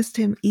she witnessed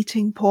him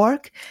eating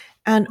pork,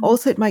 and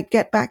also it might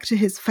get back to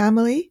his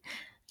family,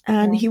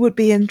 and Yeah. he would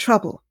be in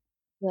trouble.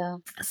 Yeah.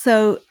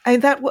 So,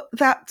 and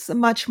that's a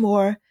much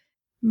more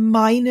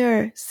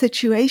minor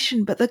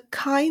situation, but the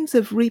kinds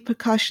of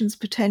repercussions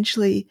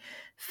potentially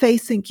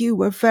facing you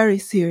were very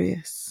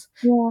serious.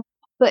 Yeah.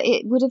 But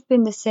it would have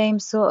been the same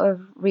sort of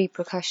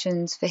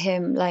repercussions for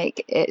him,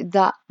 like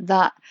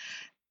that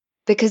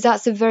because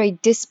that's a very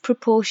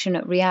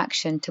disproportionate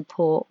reaction to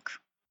pork,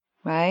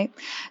 right?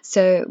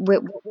 So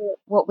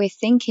what we're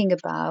thinking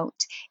about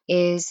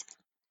is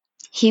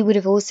he would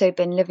have also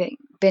been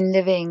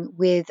living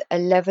with a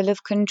level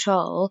of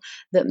control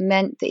that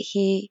meant that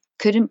he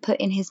couldn't put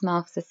in his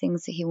mouth the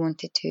things that he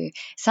wanted to.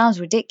 Sounds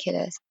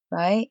ridiculous,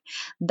 right?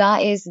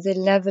 That is the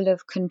level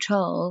of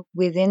control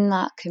within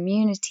that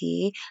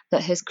community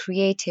that has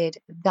created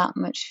that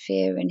much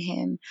fear in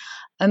him.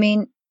 I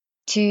mean,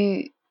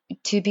 to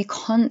be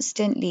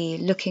constantly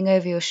looking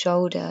over your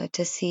shoulder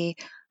to see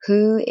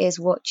who is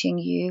watching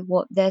you,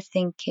 what they're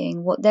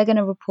thinking, what they're going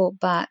to report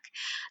back.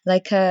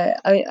 Like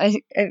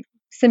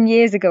some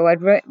years ago,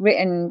 I'd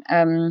written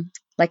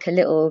like a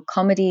little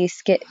comedy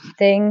skit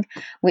thing,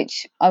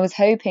 which I was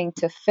hoping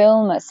to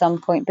film at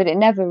some point, but it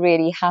never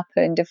really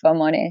happened, if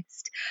I'm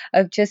honest.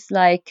 Of just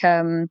like,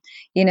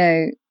 you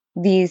know,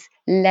 these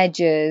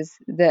ledgers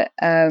that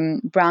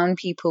brown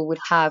people would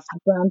have,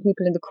 brown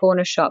people in the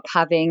corner shop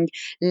having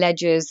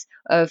ledgers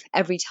of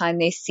every time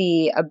they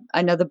see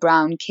another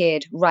brown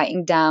kid,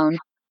 writing down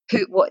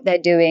what they're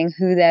doing,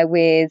 who they're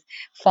with,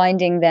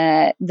 finding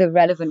the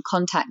relevant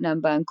contact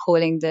number and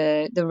calling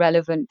the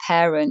relevant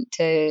parent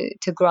to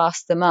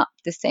grass them up.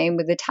 The same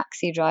with the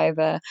taxi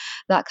driver,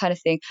 that kind of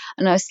thing.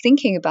 And I was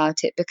thinking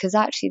about it because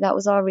actually that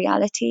was our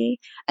reality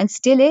and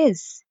still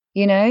is.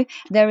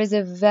 There is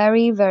a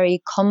very,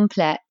 very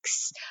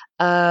complex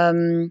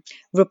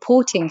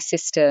reporting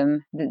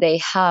system that they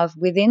have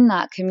within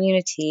that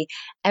community.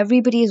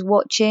 Everybody is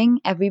watching,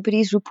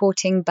 everybody's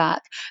reporting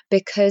back,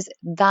 because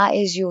that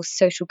is your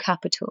social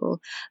capital.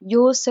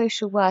 Your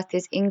social worth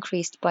is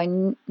increased by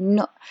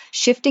not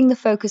shifting the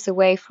focus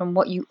away from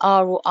what you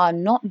are or are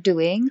not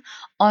doing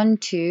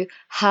onto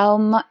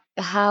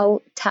how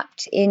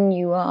tapped in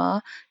you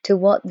are to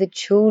what the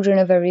children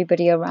of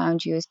everybody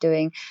around you is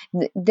doing.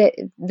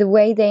 The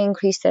way they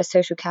increase their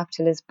social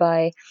capital is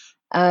by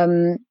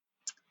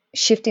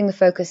shifting the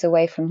focus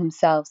away from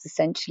themselves.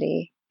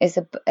 Essentially,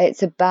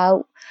 it's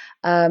about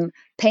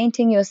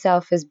painting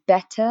yourself as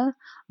better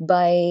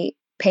by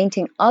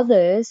painting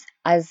others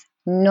as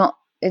not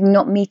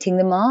meeting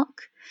the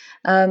mark.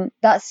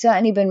 That's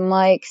certainly been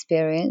my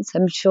experience.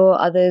 I'm sure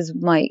others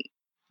might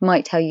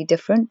might tell you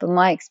different, but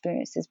my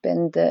experience has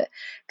been that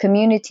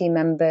community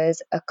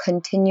members are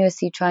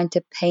continuously trying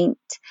to paint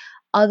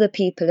other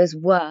people as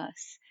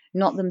worse,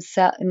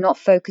 not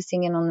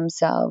focusing in on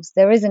themselves.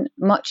 There isn't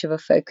much of a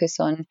focus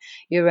on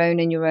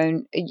yourself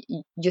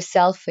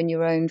and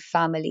your own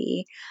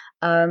family.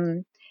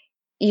 The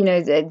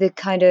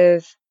kind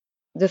of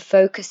the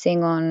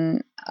focusing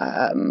on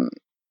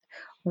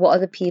what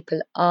other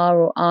people are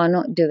or are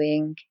not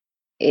doing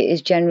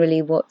is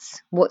generally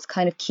what's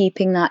kind of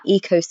keeping that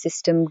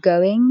ecosystem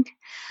going.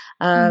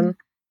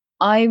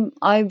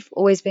 I've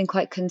always been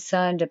quite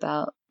concerned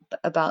about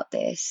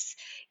this.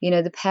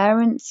 The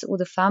parents or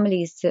the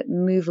families that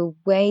move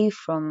away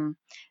from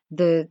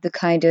the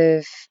kind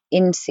of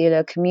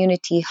insular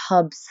community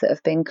hubs that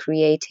have been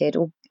created,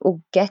 or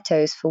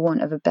ghettos, for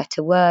want of a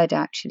better word,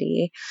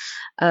 actually,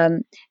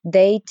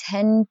 they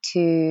tend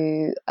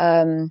to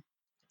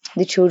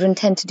the children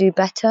tend to do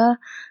better.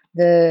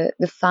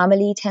 The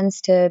family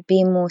tends to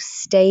be more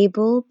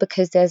stable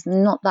because there's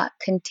not that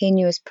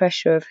continuous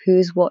pressure of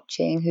who's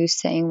watching, who's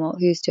saying what,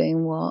 who's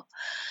doing what.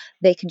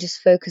 They can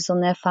just focus on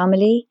their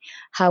family.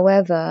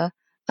 However,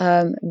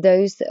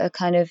 those that are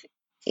kind of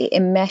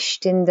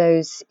enmeshed in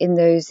those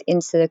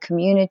insular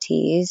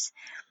communities,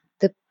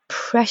 the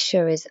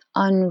pressure is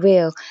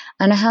unreal.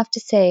 And I have to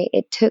say,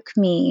 it took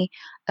me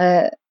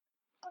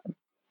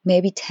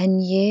maybe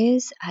 10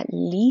 years at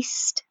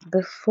least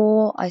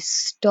before I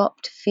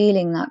stopped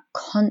feeling that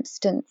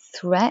constant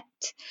threat.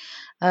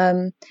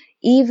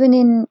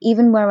 Even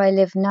where I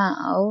live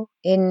now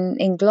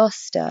in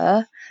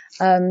Gloucester,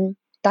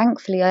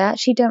 thankfully I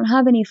actually don't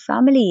have any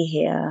family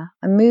here.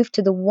 I moved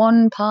to the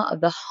one part of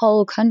the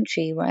whole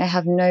country where I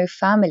have no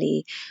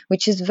family,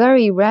 which is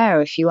very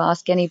rare if you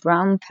ask any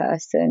brown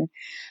person.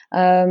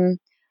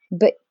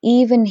 But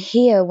even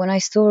here, when I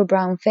saw a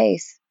brown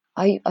face,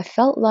 I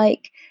felt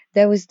like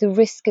there was the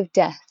risk of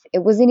death. It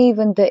wasn't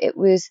even that it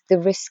was the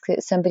risk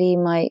that somebody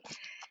might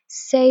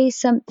say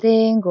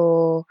something,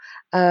 or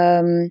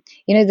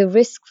the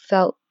risk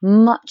felt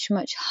much,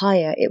 much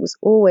higher. It was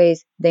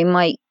always, they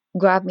might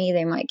grab me,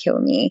 they might kill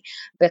me,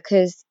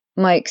 because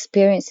my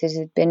experiences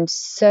had been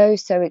so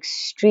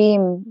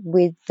extreme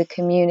with the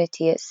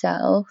community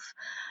itself.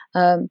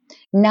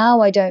 Now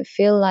I don't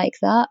feel like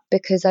that,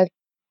 because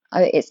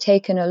it's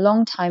taken a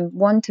long time,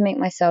 one, to make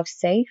myself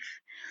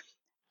safe,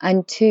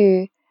 and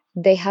two,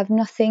 they have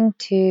nothing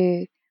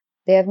to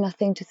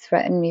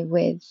threaten me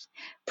with.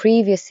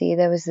 Previously,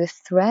 there was this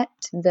threat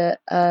that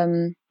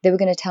they were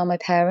going to tell my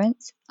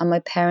parents, and my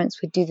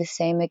parents would do the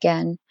same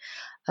again.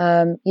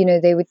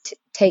 They would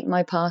take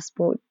my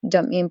passport,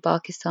 dump me in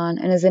Pakistan,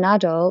 and as an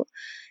adult,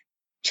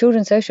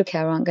 children's social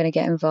care aren't going to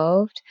get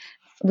involved.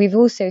 We've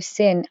also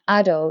seen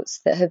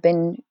adults that have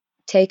been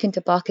taken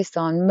to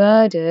Pakistan,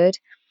 murdered,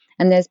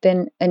 and there's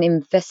been an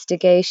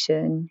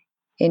investigation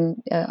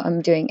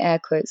I'm doing air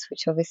quotes,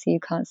 which obviously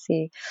you can't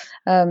see,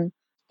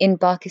 in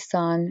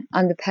Pakistan,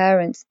 and the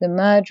parents, the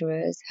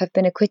murderers, have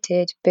been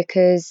acquitted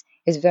because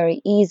it's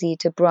very easy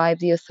to bribe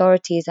the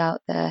authorities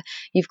out there.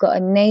 You've got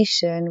a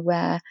nation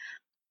where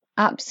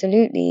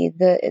absolutely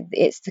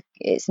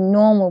it's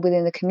normal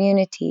within the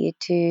community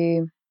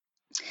to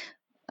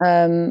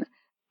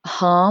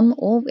harm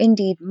or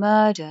indeed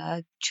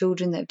murder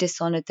children that have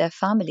dishonored their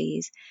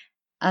families,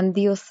 and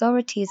the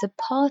authorities are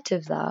part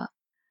of that.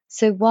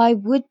 So why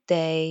would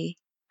they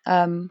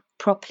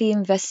properly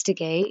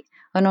investigate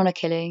an honour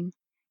killing?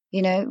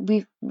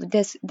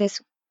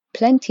 There's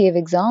plenty of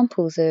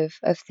examples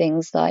of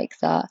things like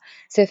that.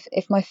 So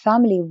if my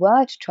family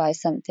were to try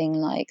something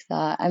like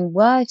that and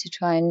were to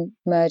try and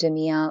murder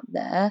me out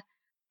there,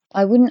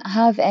 I wouldn't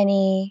have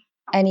any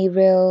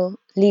real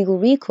legal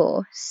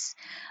recourse.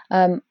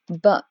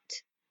 But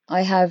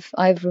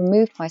I've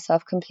removed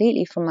myself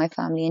completely from my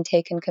family and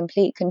taken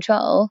complete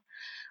control,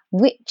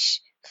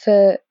 which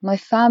for my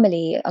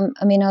family,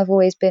 I've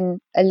always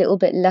been a little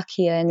bit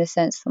luckier in the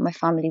sense that my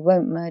family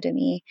won't murder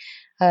me.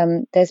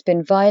 There's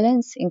been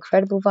violence,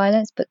 incredible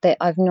violence, but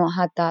I've not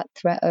had that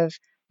threat of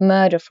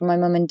murder from my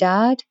mum and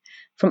dad.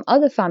 From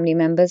other family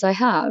members, I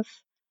have.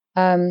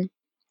 I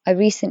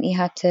recently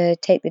had to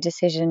take the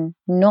decision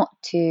not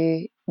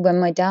to, when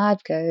my dad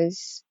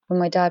passes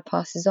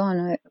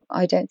on,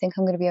 I don't think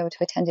I'm going to be able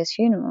to attend his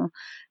funeral,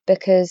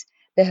 because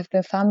there have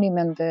been family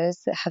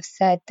members that have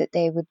said that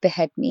they would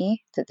behead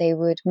me, that they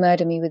would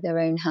murder me with their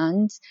own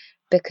hands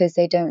because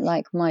they don't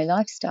like my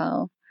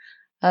lifestyle.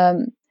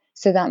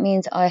 So that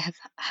means I have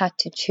had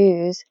to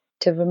choose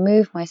to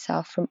remove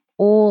myself from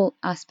all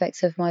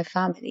aspects of my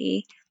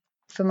family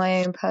for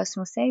my own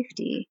personal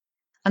safety.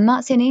 And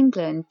that's in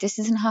England. This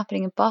isn't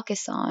happening in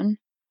Pakistan.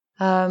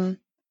 And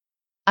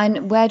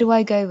where do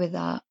I go with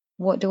that?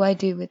 What do I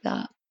do with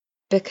that?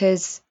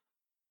 Because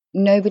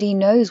nobody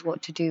knows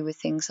what to do with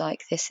things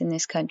like this in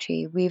this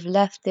country. We've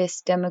left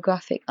this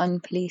demographic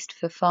unpoliced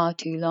for far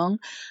too long,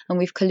 and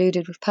we've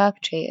colluded with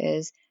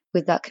perpetrators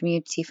with that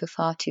community for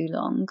far too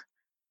long.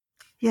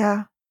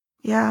 Yeah.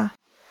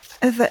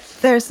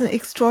 There's an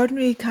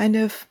extraordinary kind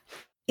of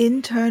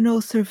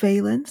internal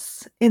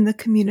surveillance in the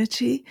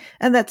community,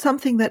 and that's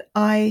something that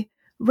I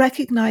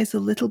recognize a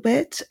little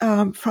bit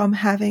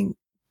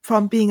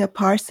from being a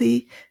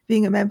Parsi,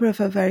 being a member of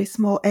a very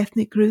small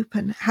ethnic group,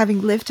 and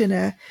having lived in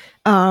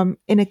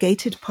a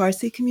gated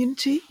Parsi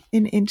community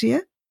in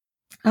India.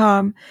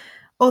 Um,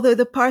 Although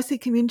the Parsi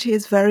community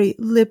is very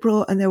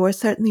liberal, and there were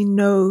certainly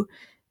no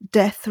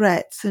death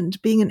threats,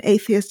 and being an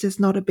atheist is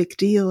not a big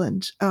deal,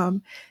 and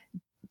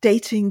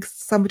dating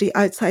somebody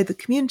outside the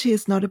community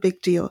is not a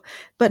big deal.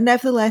 But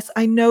nevertheless,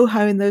 I know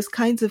how in those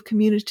kinds of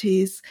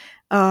communities,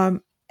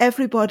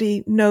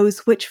 everybody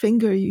knows which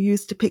finger you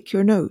use to pick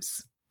your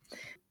nose.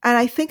 And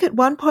I think at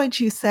one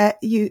point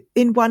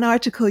in one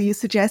article you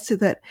suggested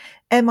that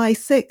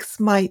MI6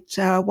 might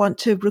want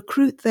to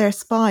recruit their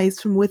spies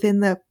from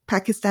within the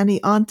Pakistani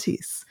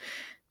aunties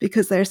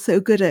because they're so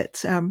good at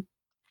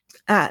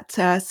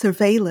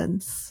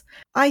surveillance.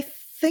 I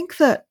think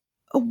that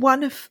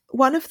one of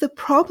the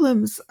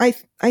problems, I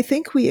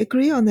think we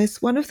agree on this.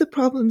 One of the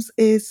problems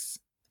is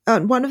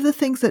one of the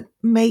things that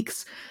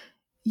makes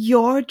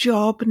your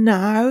job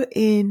now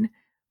in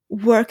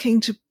working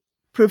to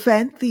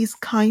prevent these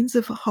kinds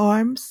of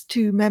harms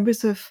to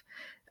members of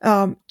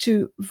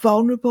to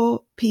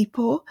vulnerable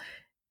people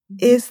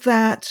is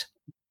that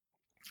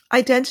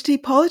identity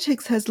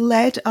politics has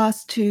led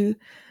us to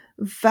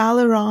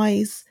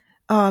valorize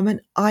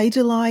and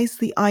idolize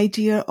the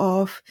idea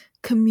of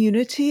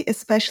community,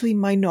 especially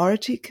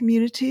minority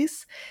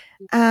communities,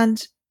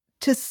 and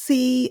to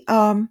see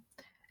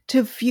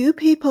to view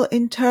people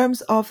in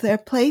terms of their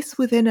place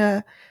within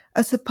a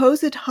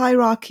supposed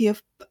hierarchy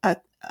of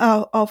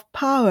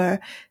power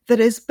that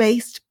is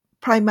based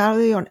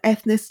primarily on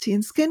ethnicity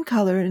and skin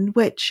color, in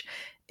which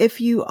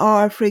if you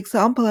are, for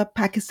example, a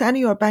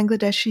Pakistani or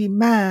Bangladeshi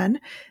man,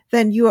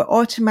 then you are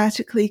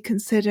automatically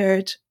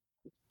considered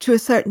to a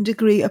certain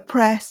degree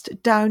oppressed,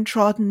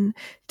 downtrodden,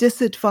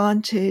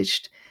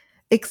 disadvantaged,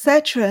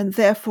 etc. And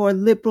therefore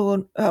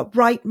liberal,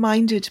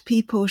 right-minded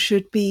people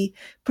should be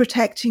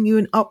protecting you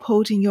and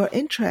upholding your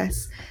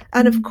interests.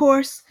 And of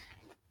course,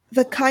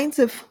 the kinds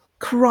of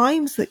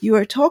crimes that you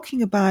are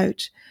talking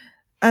about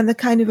and the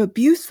kind of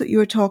abuse that you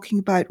are talking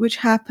about, which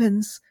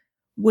happens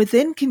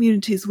within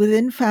communities,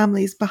 within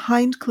families,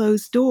 behind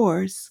closed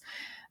doors,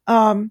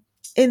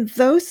 in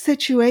those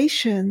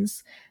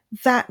situations,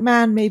 that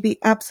man may be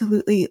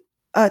absolutely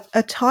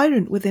a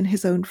tyrant within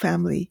his own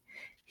family.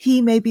 He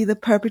may be the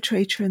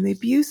perpetrator and the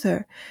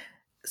abuser.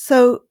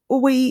 So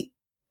we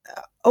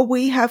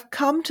have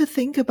come to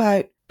think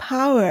about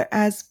power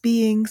as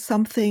being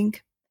something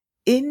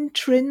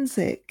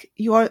intrinsic.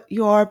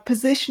 Your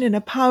position in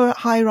a power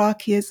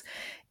hierarchy is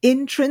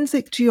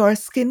intrinsic to your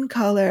skin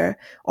color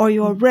or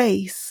your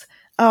race,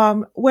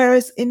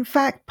 whereas in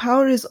fact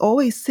power is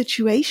always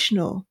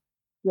situational.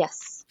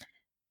 Yes,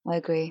 I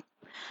agree.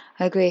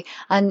 I agree,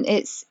 and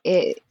it's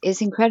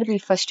incredibly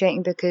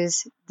frustrating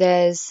because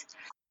there's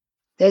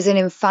an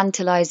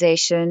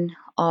infantilization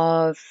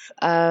of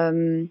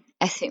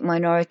ethnic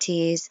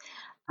minorities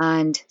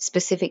and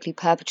specifically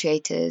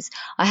perpetrators.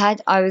 I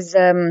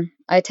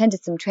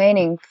attended some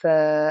training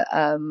for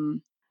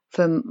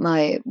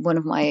my one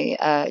of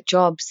my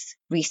jobs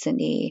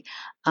recently,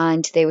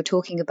 and they were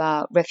talking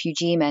about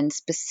refugee men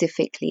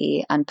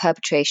specifically and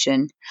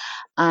perpetration.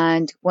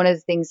 And one of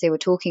the things they were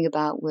talking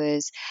about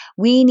was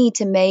we need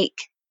to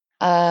make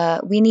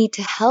we need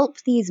to help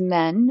these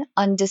men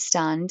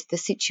understand the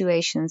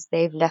situations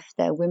they've left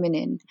their women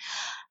in.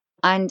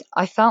 And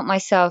I felt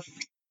myself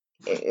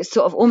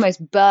sort of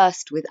almost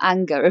burst with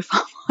anger, if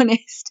I'm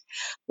honest,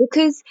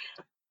 because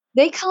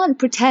they can't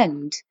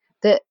pretend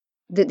that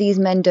these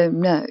men don't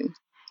know.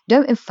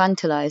 Don't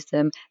infantilize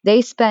them.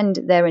 They spend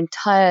their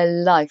entire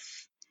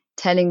life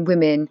telling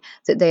women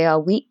that they are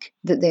weak,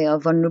 that they are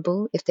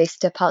vulnerable. If they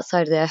step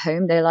outside of their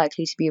home, they're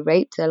likely to be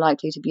raped, they're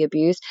likely to be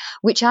abused,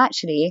 which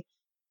actually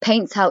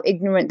paints how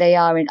ignorant they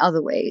are in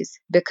other ways,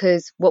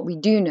 because what we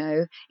do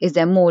know is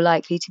they're more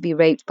likely to be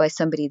raped by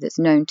somebody that's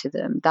known to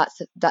them.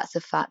 That's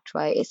a fact,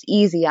 right? It's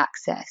easy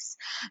access.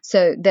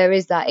 So there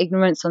is that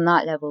ignorance on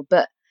that level,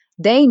 but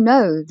they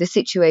know the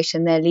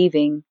situation they're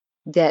leaving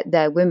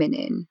their women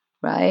in,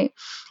 right?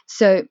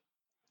 So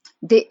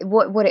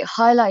what it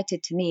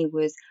highlighted to me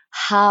was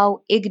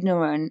how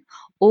ignorant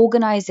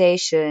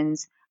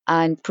organizations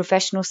and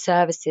professional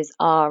services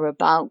are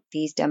about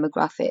these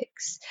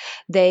demographics.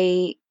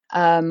 They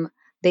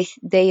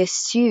they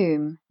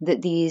assume that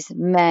these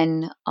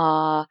men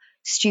are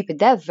stupid.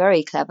 They're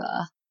very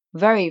clever,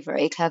 very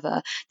very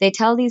clever. They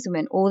tell these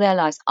women all their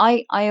lives.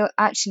 I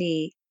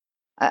actually,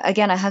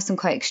 again, I have some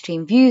quite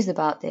extreme views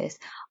about this.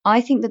 I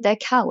think that they're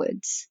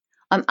cowards.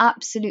 I'm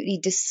absolutely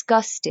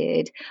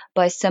disgusted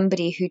by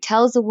somebody who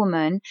tells a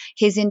woman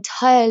his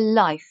entire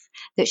life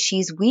that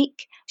she's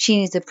weak, she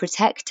needs a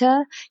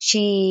protector,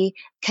 she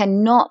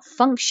cannot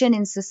function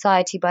in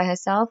society by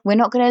herself. We're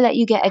not going to let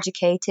you get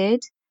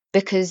educated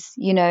because,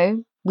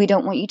 we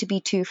don't want you to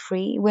be too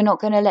free. We're not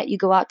going to let you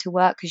go out to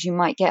work because you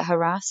might get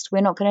harassed.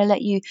 We're not going to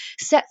let you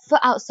set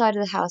foot outside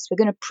of the house. We're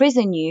going to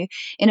prison you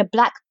in a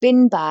black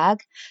bin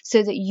bag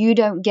so that you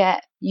don't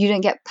get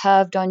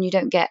perved on, you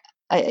don't get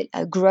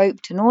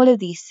groped and all of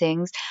these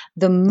things,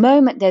 the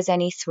moment there's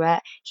any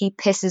threat, he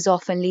pisses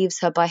off and leaves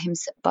her by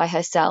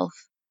herself.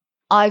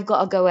 I've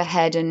got to go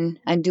ahead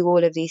and do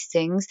all of these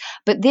things.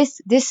 But this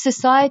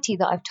society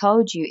that I've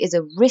told you is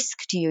a risk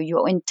to you.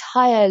 Your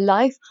entire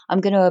life,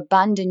 I'm going to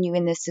abandon you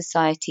in this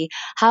society.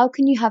 How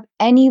can you have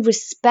any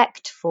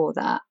respect for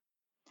that?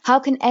 How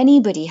can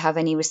anybody have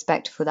any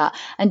respect for that?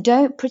 And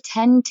don't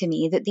pretend to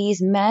me that these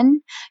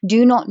men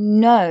do not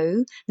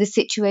know the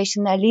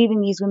situation they're leaving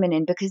these women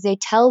in, because they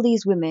tell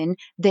these women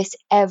this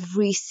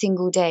every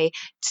single day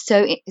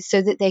so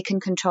that they can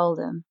control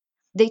them.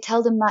 They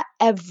tell them that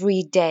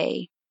every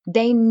day.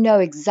 They know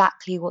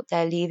exactly what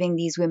they're leaving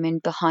these women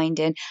behind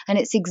in. And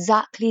it's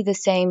exactly the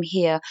same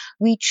here.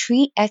 We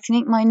treat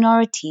ethnic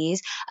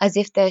minorities as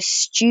if they're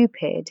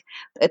stupid,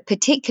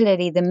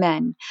 particularly the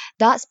men.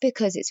 That's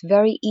because it's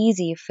very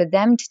easy for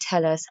them to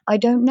tell us, I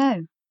don't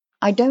know.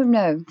 I don't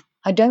know.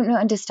 I don't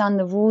understand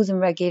the rules and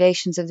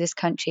regulations of this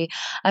country.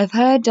 I've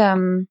heard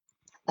the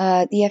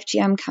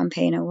FGM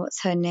campaigner,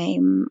 what's her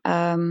name?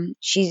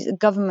 She's a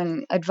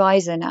government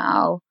advisor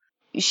now.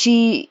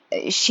 She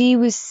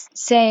was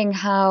saying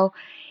how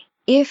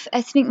if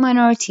ethnic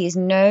minorities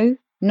know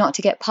not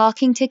to get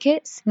parking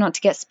tickets, not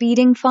to get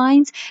speeding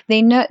fines,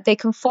 they know they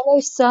can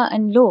follow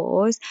certain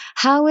laws.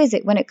 How is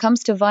it when it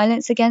comes to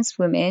violence against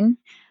women,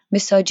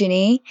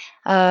 misogyny,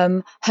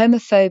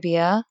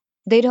 homophobia,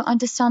 they don't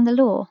understand the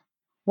law?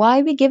 Why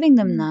are we giving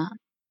them that?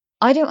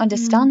 I don't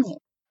understand it.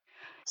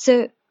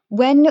 So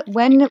when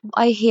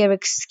I hear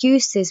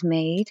excuses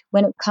made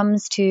when it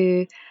comes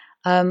to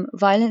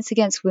violence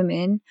against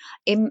women,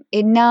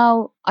 it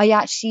now I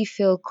actually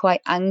feel quite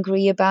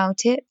angry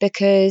about it,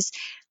 because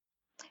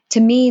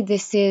to me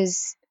this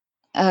is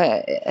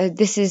I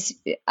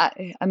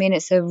mean,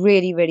 it's a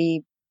really,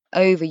 really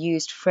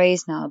overused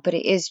phrase now, but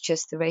it is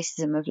just the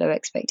racism of low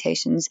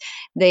expectations.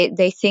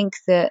 They think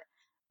that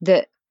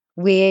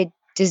we're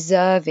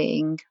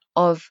deserving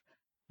of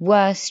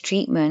worse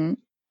treatment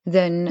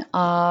than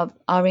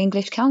our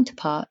English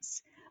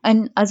counterparts.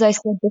 And as I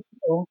said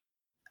before,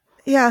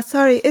 Yeah,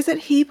 sorry. Is it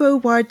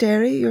Hebo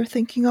Warderi you're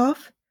thinking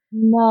of?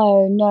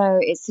 no,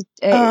 it's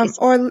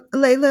Or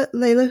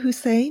Layla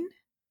Hussein?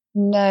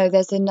 no,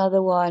 there's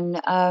another one.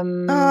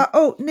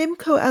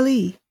 Nimco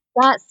Ali.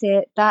 That's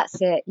it.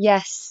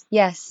 Yes,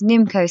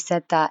 Nimco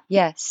said that.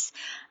 Yes.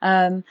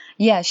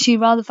 Yeah, she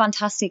rather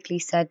fantastically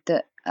said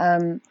that,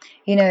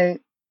 you know,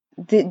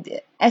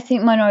 the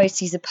ethnic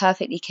minorities are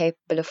perfectly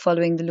capable of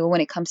following the law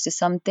when it comes to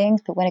some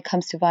things, but when it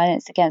comes to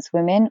violence against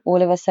women,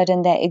 all of a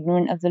sudden they're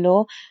ignorant of the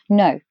law.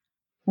 No,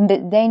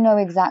 they know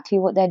exactly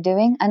what they're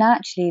doing. And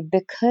actually,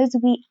 because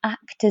we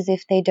act as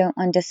if they don't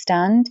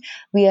understand,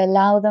 we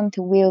allow them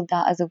to wield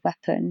that as a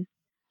weapon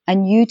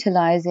and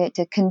utilize it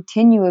to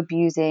continue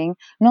abusing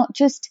not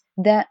just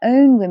their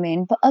own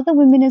women, but other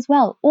women as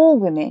well, all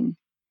women.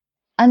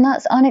 And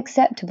that's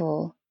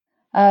unacceptable.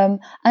 And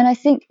I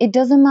think it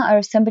doesn't matter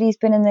if somebody's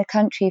been in the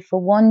country for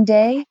one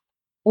day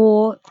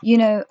or,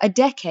 a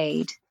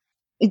decade.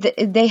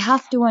 They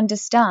have to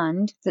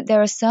understand that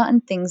there are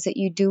certain things that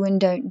you do and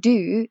don't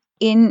do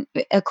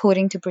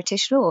according to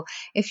British law.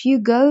 If you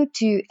go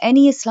to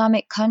any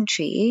Islamic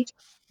country,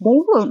 they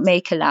won't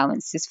make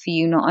allowances for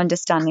you not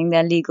understanding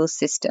their legal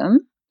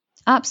system.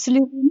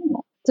 Absolutely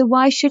not. So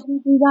why should we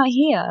do that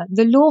here?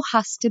 The law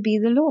has to be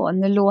the law,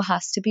 and the law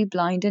has to be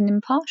blind and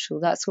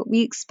impartial. That's what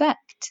we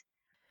expect.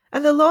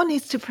 And the law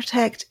needs to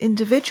protect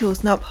individuals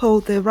and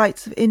uphold the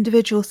rights of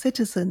individual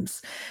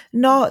citizens,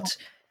 not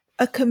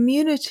a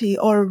community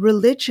or a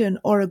religion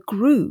or a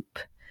group.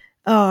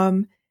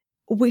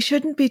 We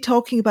shouldn't be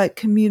talking about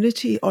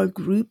community or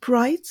group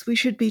rights. We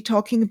should be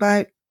talking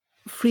about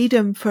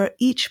freedom for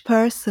each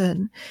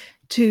person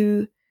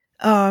to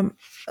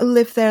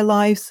live their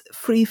lives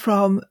free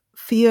from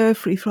fear,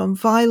 free from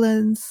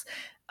violence,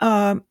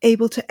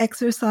 able to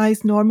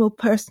exercise normal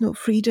personal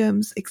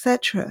freedoms,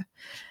 etc.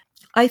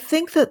 I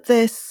think that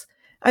this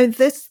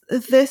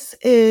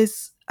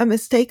is a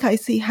mistake I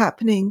see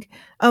happening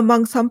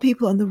among some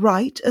people on the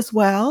right as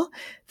well,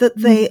 that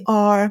they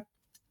are,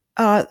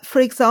 for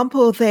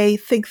example, they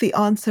think the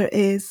answer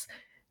is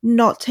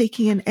not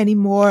taking in any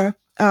more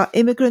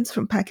immigrants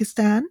from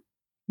Pakistan.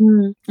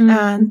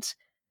 And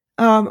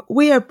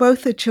we are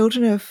both the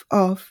children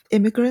of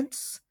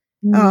immigrants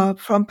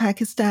from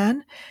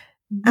Pakistan.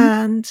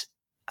 And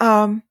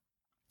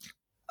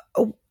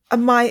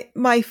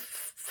my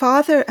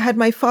father, had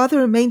my father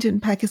remained in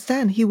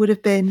Pakistan, he would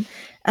have been,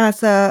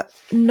 as a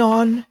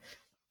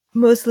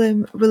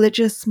non-Muslim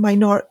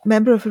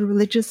member of a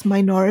religious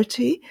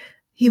minority,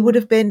 he would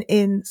have been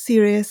in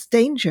serious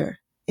danger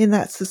in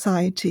that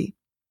society.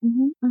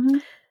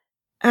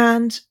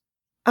 And,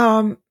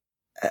 what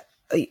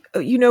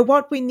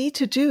we need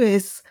to do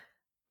is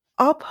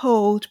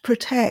uphold,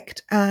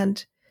 protect,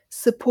 and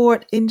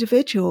support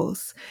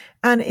individuals.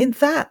 And in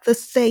that, the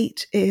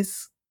state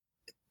is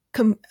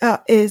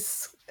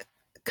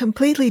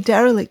completely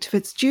derelict of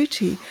its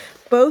duty,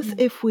 both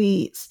if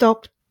we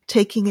stop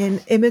taking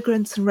in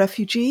immigrants and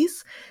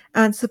refugees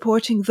and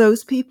supporting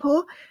those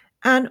people,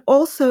 And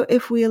also,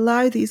 if we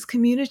allow these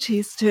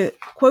communities to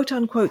quote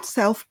unquote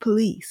self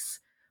police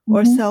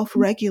or Mhm. self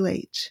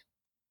regulate.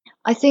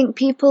 I think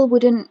people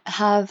wouldn't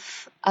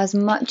have as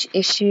much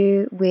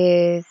issue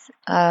with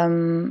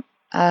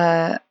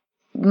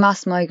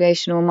mass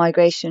migration or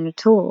migration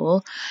at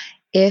all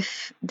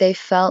if they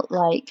felt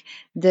like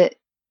that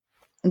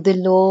the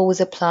law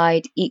was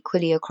applied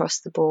equally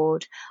across the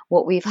board.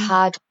 What we've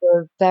had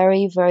for a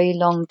very, very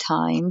long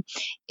time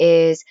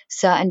is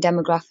certain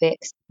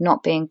demographics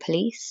not being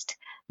policed,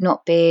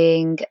 not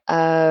being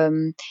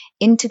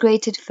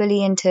integrated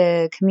fully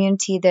into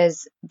community.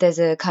 There's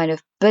a kind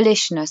of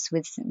bullishness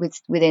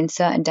within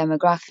certain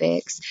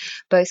demographics,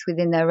 both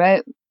within their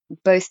own,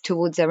 both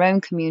towards their own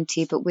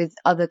community, but with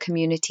other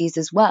communities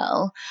as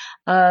well.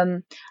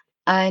 And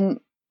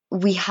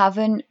we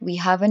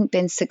haven't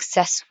been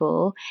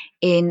successful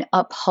in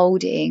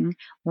upholding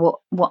what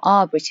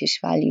are British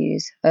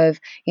values of,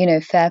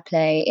 fair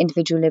play,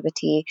 individual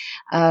liberty,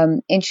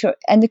 ensure,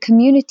 and the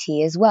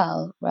community as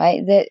well,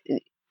 right? That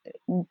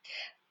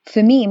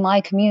for me,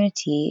 my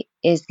community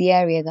is the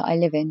area that I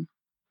live in.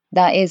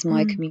 That is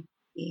my Mm,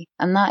 community,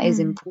 and that is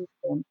mm,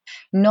 important.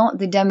 Not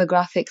the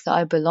demographic that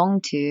I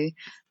belong to,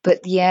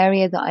 but the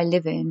area that I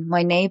live in,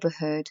 my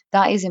neighborhood.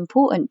 That is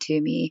important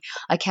to me.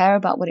 I care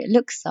about what it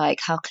looks like,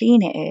 how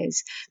clean it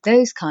is,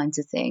 those kinds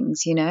of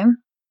things, you know?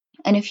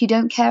 And if you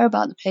don't care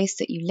about the place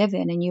that you live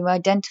in and you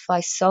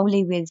identify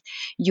solely with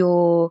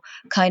your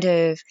kind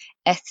of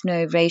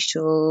ethno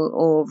racial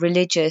or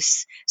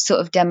religious sort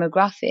of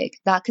demographic,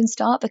 that can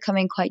start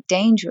becoming quite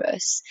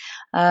dangerous,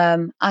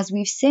 as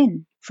we've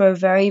seen for a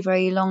very,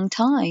 very long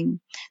time.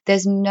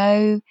 There's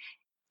no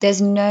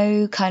there's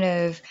no kind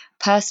of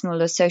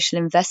personal or social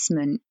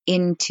investment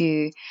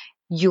into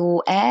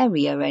your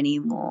area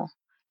anymore.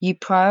 You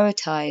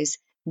prioritize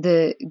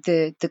the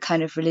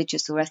kind of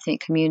religious or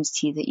ethnic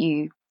community that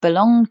you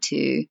belong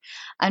to,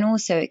 and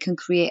also it can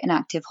create an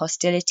active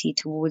hostility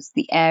towards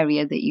the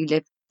area that you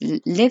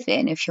live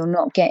in if you're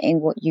not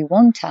getting what you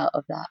want out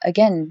of that.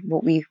 Again,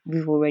 what we've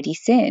already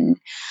seen.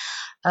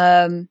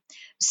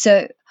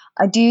 So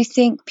I do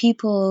think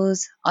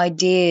people's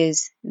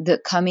ideas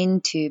that come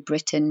into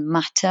Britain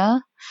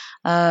matter.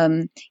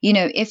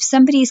 If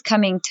somebody's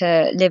coming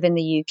to live in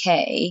the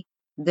UK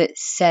that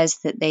says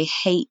that they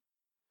hate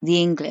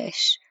the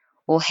English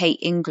or hate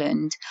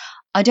England,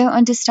 I don't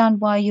understand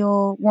why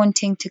you're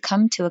wanting to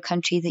come to a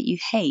country that you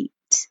hate,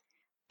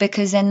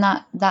 because then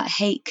that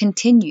hate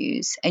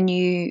continues and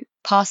you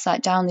pass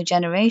that down the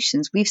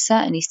generations. We've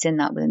certainly seen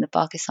that within the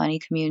Pakistani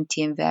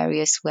community in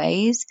various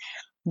ways,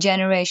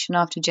 generation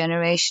after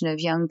generation of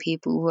young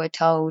people who are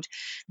told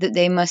that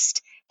they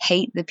must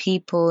hate the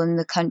people and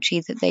the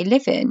country that they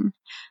live in,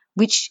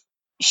 which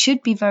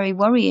should be very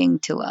worrying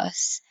to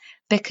us,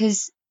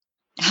 because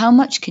how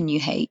much can you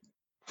hate?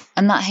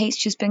 And that hate's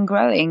just been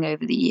growing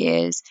over the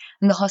years,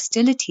 and the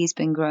hostility's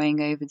been growing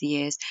over the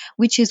years,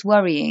 which is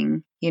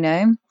worrying, you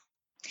know?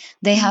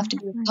 They have mm, to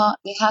be a mm, part.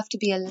 They have to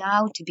be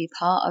allowed to be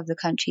part of the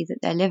country that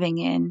they're living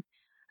in,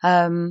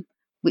 um,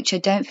 which I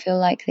don't feel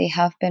like they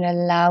have been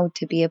allowed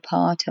to be a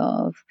part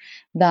of.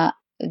 That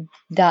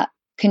that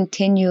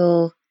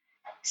continual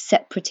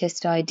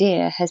separatist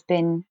idea has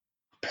been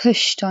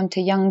pushed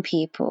onto young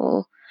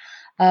people,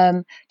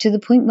 to the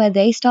point where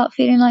they start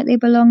feeling like they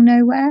belong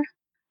nowhere,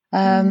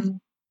 mm,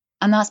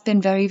 and that's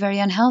been very, very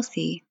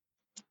unhealthy.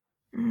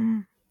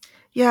 mm.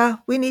 Yeah,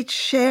 we need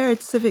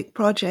shared civic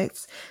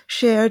projects,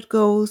 shared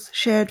goals,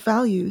 shared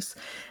values.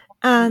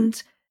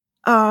 And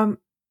um,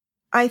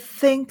 I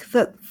think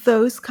that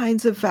those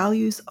kinds of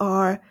values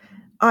are,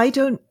 I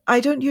don't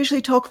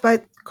usually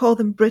call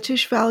them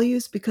British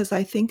values because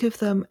I think of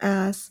them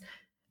as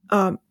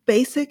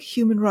basic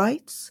human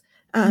rights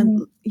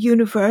and Mm,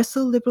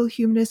 universal liberal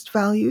humanist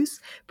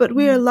values. But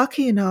we are mm,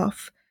 lucky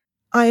enough,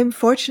 I am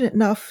fortunate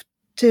enough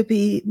to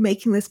be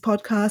making this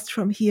podcast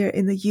from here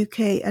in the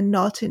UK and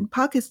not in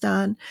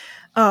Pakistan,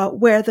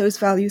 where those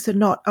values are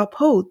not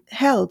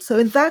held. So,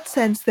 in that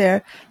sense,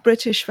 they're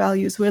British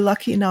values. We're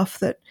lucky enough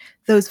that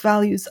those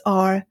values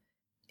are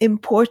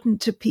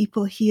important to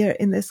people here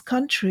in this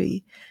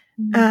country.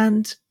 mm,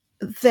 And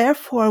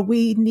therefore,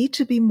 we need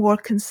to be more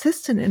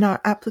consistent in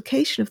our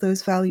application of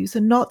those values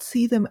and not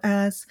see them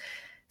as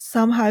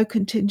somehow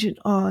contingent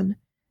on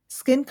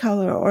skin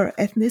color or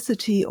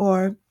ethnicity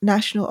or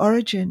national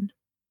origin.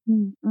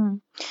 mm,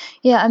 mm.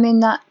 Yeah, I mean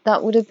that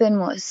would have been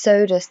what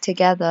sewed us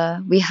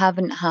together. We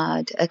haven't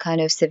had a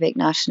kind of civic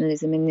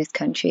nationalism in this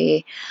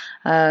country,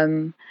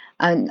 um,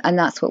 and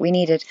that's what we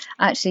needed.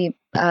 Actually,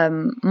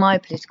 my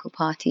political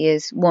party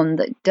is one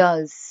that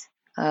does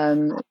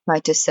try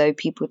to sew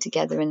people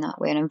together in that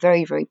way, and I'm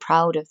very, very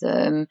proud of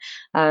them.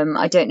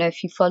 I don't know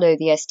if you follow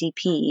the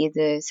SDP,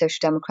 the Social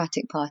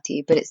Democratic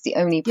Party, but it's the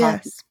only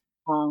party Yes.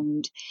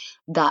 found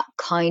that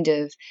kind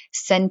of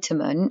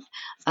sentiment.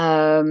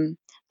 Um,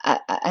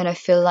 and I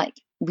feel like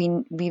we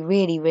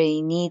really,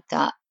 really need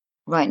that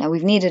right now.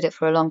 We've needed it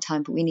for a long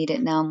time, but we need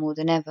it now more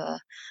than ever.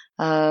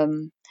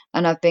 Um,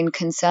 And I've been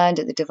concerned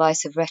at the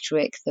divisive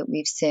rhetoric that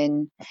we've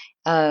seen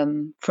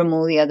from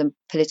all the other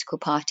political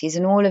parties,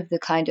 and all of the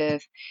kind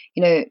of,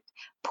 you know,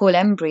 Paul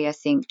Embry, I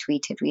think,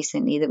 tweeted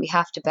recently that we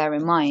have to bear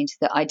in mind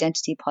that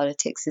identity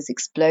politics has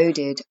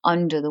exploded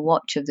under the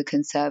watch of the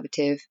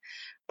Conservative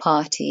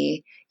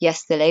Party.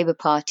 Yes, the Labour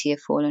Party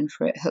have fallen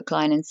for it hook,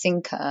 line, and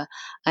sinker,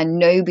 and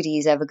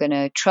nobody's ever going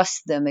to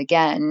trust them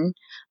again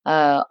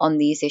on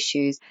these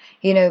issues.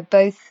 You know,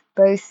 both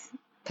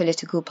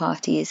political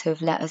parties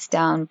have let us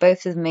down.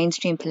 Both of the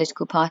mainstream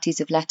political parties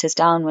have let us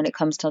down when it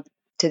comes to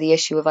the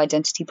issue of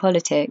identity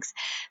politics.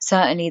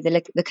 Certainly,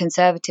 the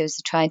Conservatives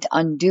are trying to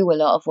undo a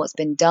lot of what's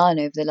been done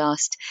over the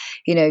last,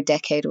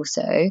 decade or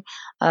so.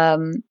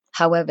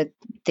 However,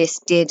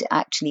 this did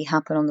actually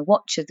happen on the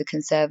watch of the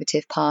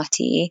Conservative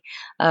Party.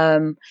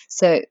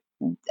 So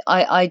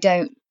I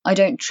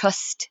don't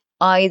trust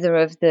either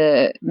of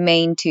the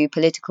main two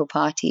political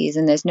parties,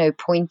 and there's no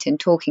point in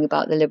talking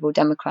about the Liberal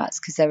Democrats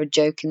because they're a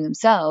joke in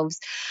themselves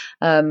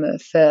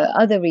for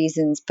other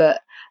reasons. But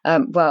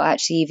well,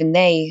 actually, even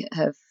they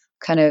have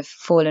kind of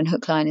fallen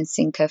hook, line, and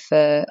sinker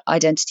for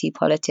identity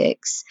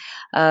politics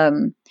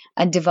and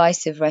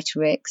divisive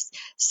rhetorics.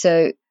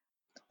 So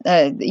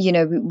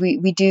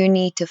we do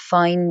need to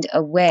find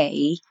a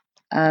way,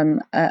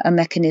 a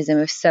mechanism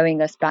of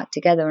sewing us back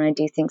together, and I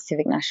do think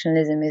civic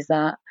nationalism is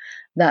that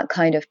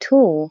kind of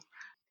tool.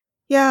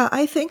 Yeah,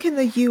 I think in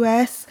the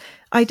US,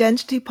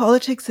 identity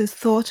politics is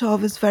thought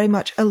of as very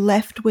much a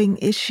left-wing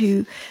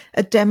issue,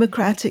 a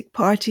Democratic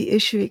Party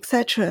issue,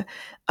 etc.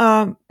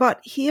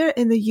 But here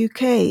in the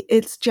UK,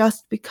 it's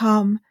just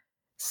become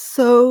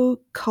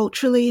so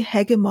culturally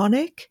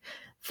hegemonic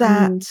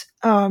that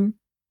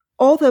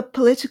all the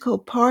political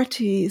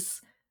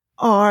parties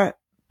are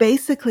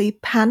basically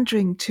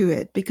pandering to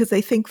it because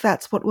they think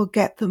that's what will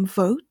get them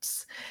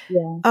votes.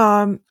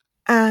 Yeah.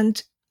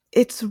 And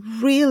it's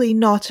really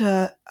not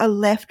a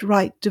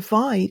left-right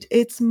divide.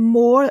 It's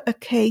more a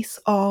case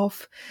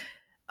of,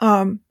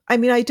 I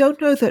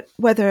don't know that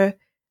whether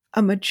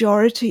a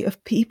majority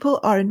of people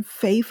are in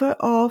favor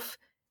of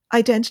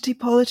identity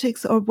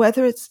politics or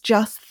whether it's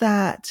just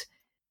that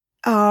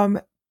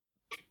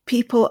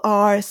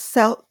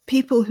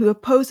people who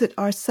oppose it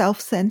are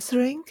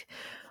self-censoring,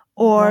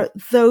 or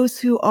those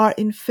who are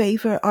in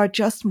favor are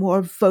just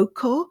more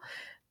vocal.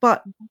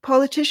 But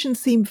politicians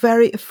seem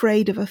very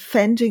afraid of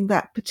offending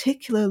that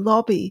particular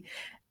lobby,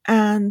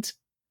 and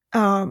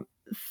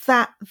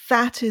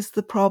that is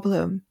the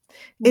problem.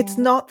 It's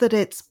not that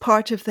it's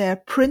part of their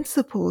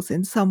principles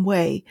in some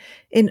way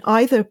in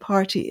either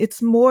party.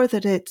 It's more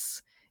that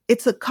it's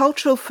a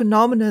cultural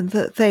phenomenon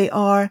that they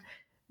are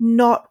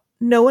not.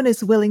 No one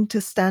is willing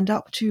to stand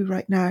up to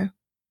right now.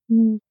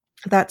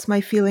 That's my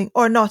feeling.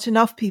 Or not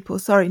enough people.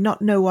 Sorry,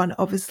 not no one,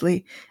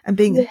 obviously. I'm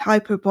being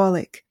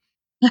hyperbolic.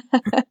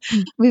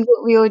 we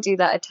all do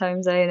that at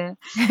times, I know.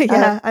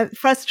 Yeah,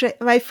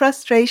 my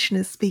frustration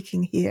is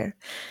speaking here.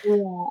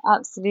 Yeah,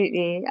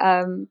 absolutely.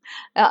 And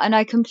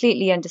I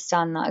completely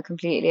understand that. I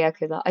completely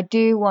echo that. I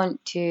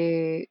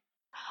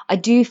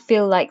do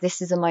feel like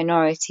this is a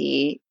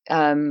minority,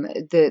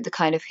 the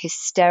kind of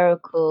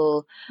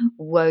hysterical,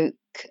 woke,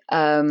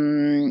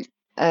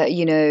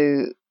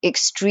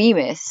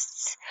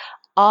 extremists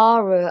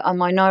are a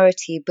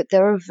minority, but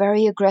they're a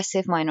very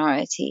aggressive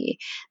minority.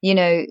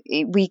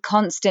 We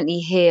constantly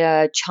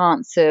hear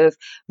chants of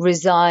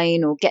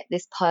resign or get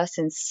this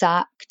person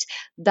sacked.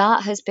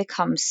 That has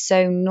become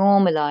so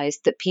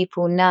normalized that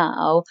people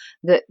now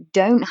that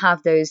don't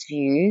have those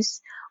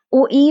views,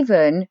 or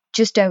even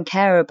just don't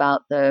care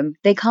about them,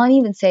 they can't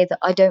even say that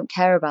I don't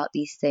care about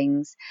these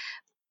things.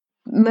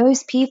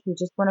 Most people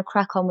just want to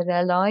crack on with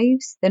their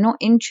lives. They're not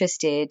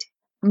interested.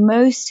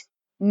 Most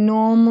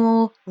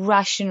normal,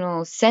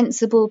 rational,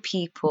 sensible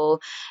people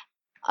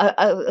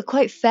are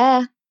quite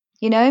fair,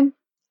 you know?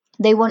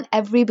 They want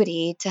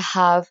everybody to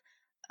have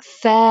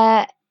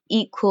fair,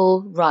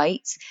 equal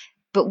rights.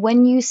 But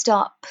when you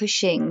start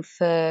pushing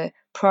for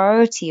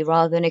priority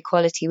rather than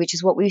equality, which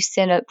is what we've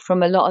seen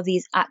from a lot of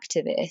these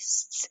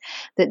activists,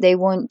 that they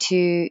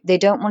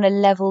don't want to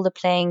level the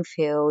playing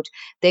field,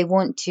 they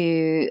want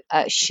to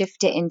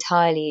shift it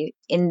entirely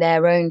in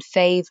their own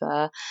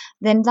favor,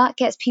 then that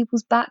gets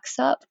people's backs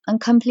up,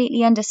 and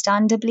completely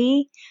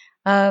understandably.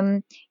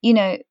 Um, you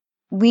know,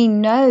 we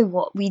know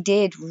what we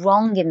did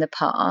wrong in the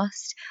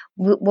past.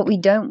 What we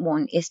don't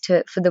want is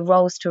for the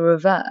roles to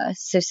reverse,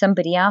 so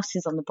somebody else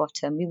is on the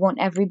bottom. We want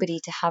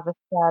everybody to have a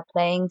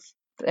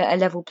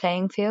level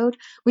playing field,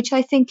 which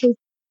I think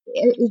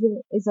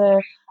is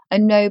a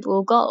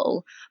noble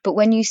goal. But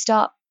when you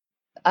start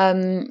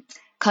kind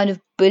of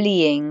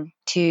bullying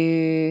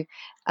to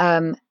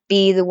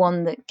be the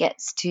one that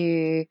gets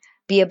to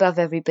be above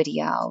everybody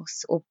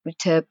else, or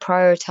to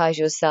prioritize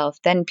yourself,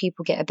 then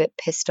people get a bit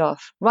pissed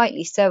off,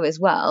 rightly so as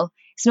well.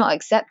 It's not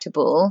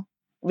acceptable,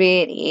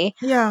 really.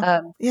 Yeah,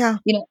 um, yeah.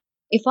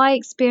 if I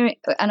experience,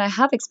 and I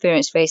have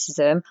experienced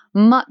racism,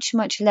 much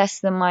less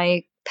than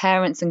my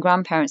parents and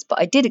grandparents, but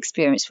I did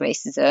experience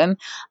racism,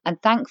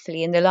 and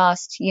thankfully in the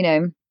last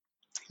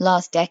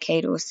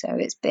decade or so,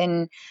 it's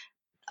been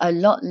a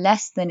lot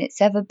less than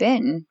it's ever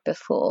been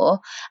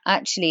before.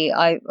 Actually,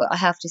 I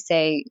have to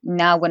say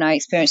now when I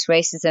experience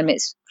racism,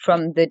 it's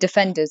from the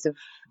defenders of,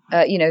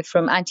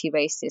 from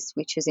anti-racists,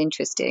 which is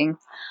interesting.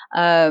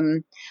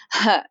 Um,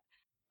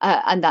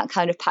 and that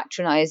kind of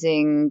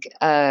patronizing,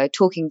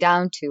 talking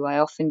down to, I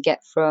often get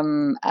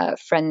from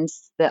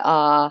friends that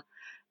are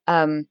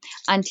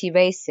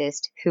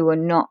anti-racist who are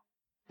not,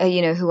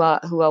 who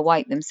are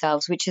white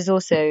themselves, which is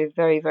also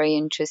very, very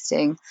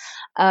interesting.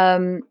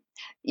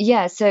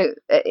 Yeah, so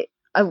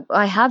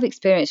I have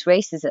experienced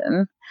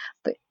racism,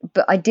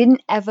 but I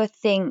didn't ever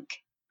think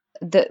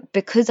that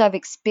because I've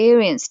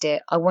experienced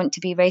it, I want to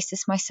be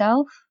racist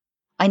myself.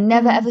 I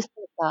never Mm, ever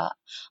thought that.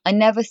 I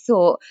never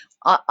thought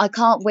I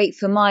can't wait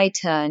for my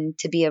turn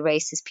to be a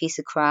racist piece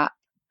of crap.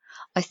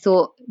 I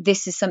thought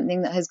this is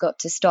something that has got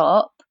to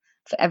stop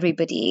for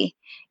everybody.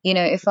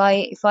 If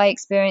I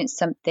experienced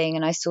something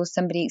and I saw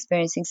somebody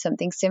experiencing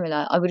something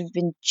similar, I would have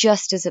been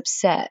just as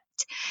upset.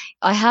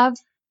 I have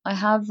I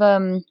have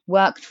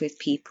worked with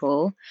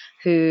people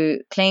who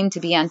claim to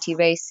be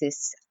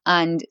anti-racist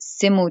and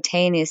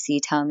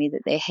simultaneously tell me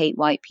that they hate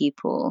white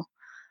people,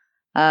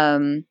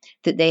 that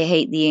they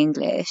hate the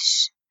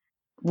English,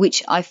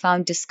 which I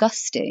found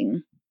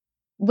disgusting.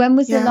 When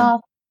was the yeah.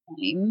 last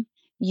time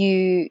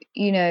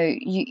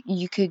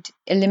you could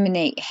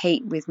eliminate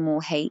hate with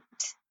more hate?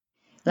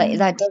 Like Mm,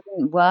 that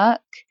doesn't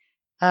work.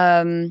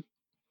 Um,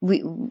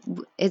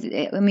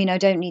 I mean, I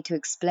don't need to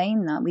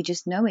explain that. We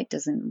just know it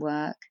doesn't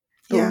work.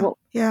 But yeah. what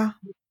Yeah.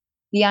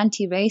 the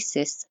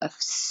anti-racists are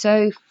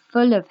so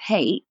full of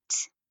hate,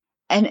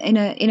 and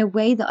in a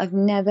way that I've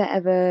never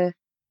ever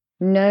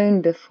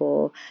known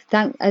before.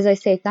 As I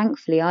say,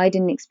 thankfully, I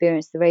didn't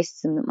experience the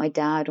racism that my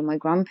dad or my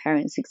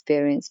grandparents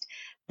experienced.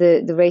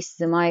 The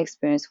racism I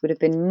experienced would have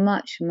been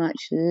much,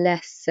 much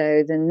less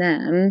so than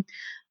them.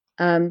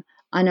 And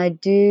I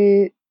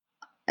do,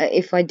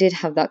 if I did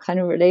have that kind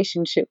of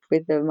relationship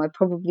with them, I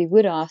probably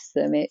would ask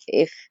them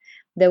if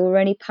there were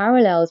any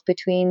parallels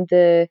between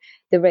the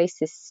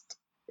racist,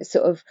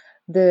 sort of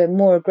the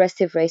more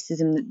aggressive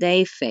racism that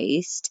they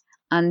faced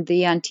and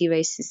the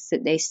anti-racists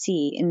that they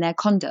see in their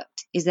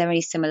conduct. Is there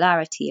any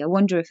similarity? I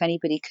wonder if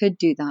anybody could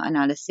do that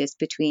analysis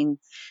between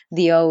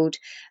the old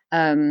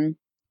um,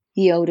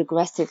 the old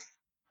aggressive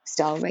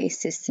style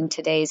racists and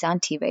today's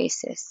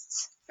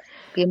anti-racists.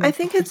 Be I an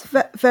think it's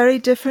very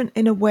different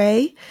in a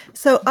way.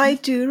 So I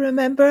do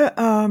remember,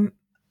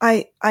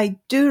 I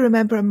do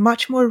remember a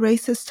much more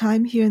racist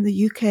time here in the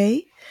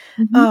UK,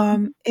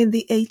 Mhm, in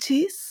the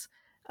 80s,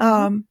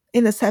 mhm,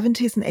 in the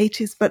 70s and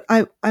 80s. But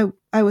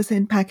I was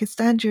in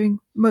Pakistan during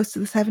most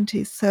of the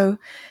 70s. So,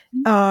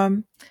 mhm,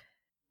 um,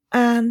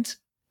 and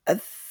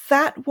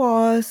that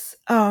was,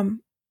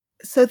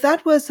 so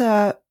that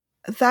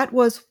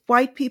was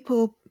white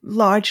people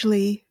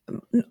largely,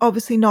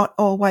 obviously not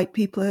all white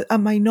people, a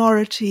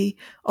minority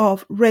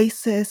of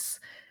racists,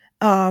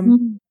 um,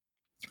 mhm,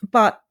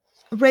 but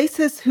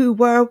racists who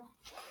were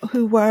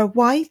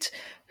white,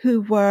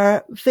 who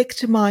were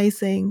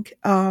victimizing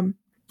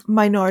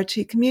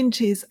minority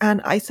communities.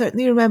 And I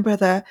certainly remember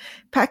the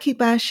Paki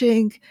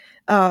bashing,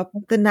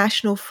 the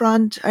National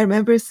Front. I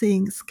remember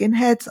seeing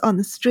skinheads on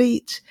the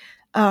street.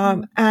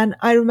 And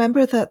I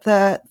remember that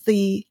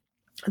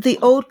the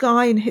old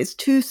guy and his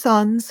two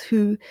sons,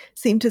 who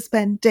seemed to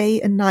spend day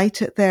and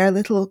night at their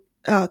little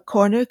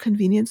corner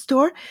convenience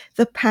store,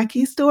 the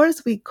Paki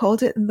stores, we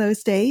called it in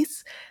those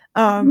days.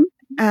 mhm.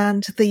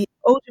 And the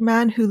older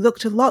man, who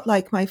looked a lot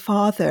like my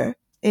father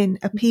in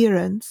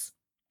appearance,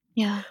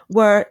 Yeah,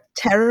 were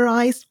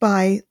terrorized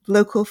by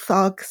local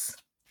thugs.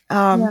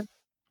 yeah. Um,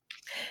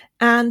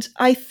 and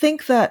I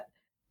think that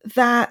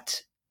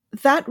that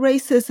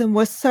racism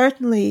was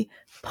certainly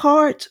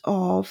part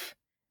of,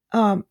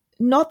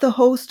 not the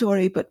whole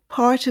story, but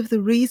part of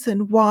the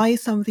reason why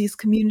some of these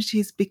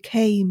communities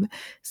became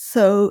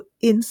so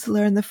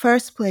insular in the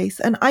first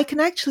place. And I can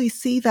actually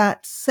see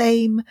that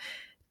same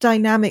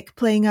dynamic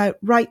playing out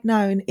right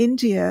now in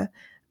India.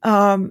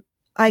 I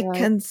Right.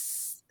 can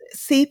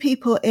see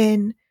people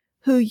in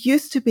who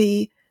used to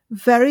be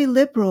very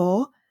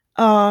liberal,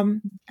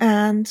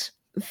 and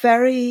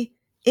very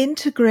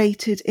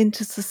integrated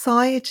into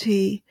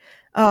society.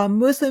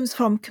 Muslims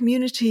from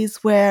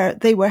communities where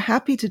they were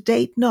happy to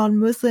date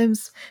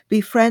non-Muslims, be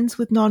friends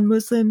with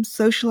non-Muslims,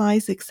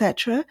 socialize,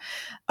 etc.,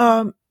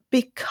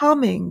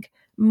 becoming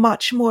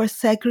much more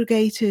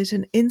segregated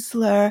and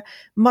insular,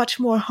 much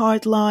more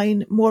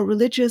hardline, more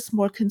religious,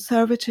 more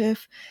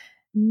conservative,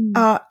 Mm.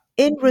 uh,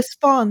 in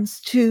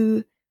response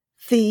to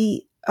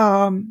the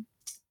um,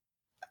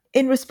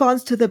 in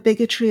response to the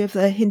bigotry of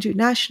the Hindu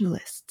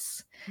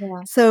nationalists.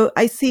 Yeah. So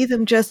I see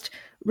them just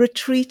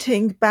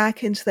retreating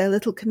back into their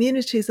little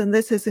communities, and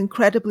this is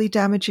incredibly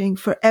damaging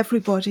for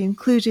everybody,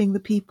 including the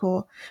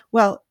people,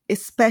 well,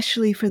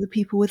 especially for the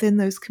people within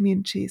those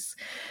communities.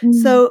 Mm.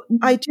 So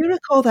I do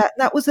recall that.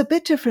 That was a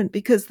bit different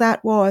because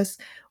that was,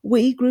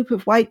 we group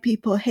of white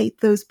people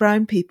hate those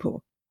brown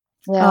people.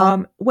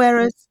 Yeah.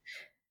 Whereas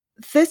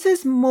this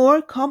is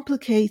more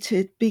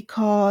complicated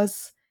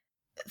because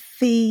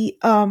the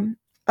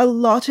a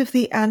lot of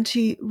the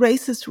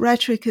anti-racist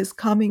rhetoric is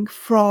coming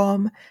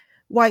from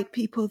white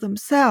people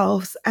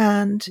themselves,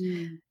 and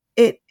Mm.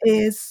 it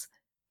is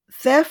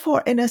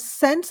therefore, in a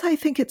sense, I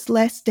think it's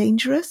less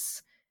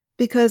dangerous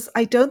because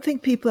I don't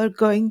think people are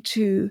going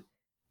to,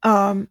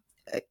 um,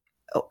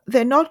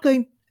 they're not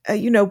going,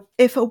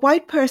 if a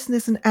white person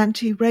is an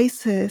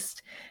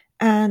anti-racist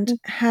and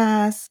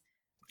has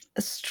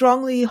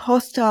strongly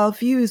hostile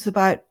views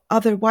about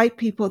other white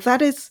people,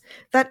 that is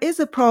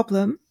a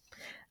problem.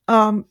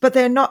 But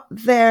they're not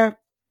there.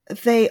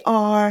 They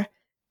are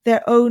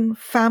their own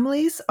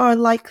families are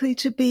likely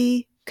to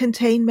be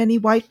contain many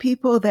white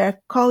people,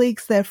 their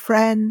colleagues, their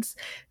friends,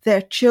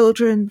 their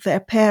children, their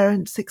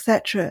parents,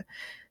 etc.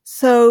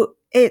 So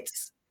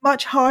it's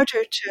much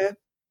harder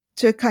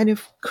to kind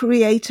of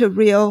create a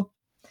real.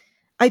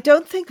 I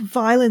don't think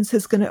violence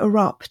is going to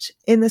erupt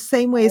in the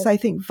same way as I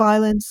think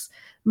violence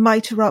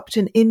might erupt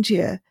in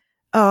India.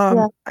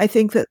 Yeah, I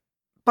think that,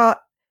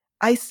 but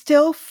I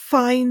still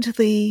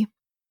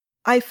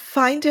I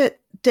find it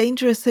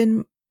dangerous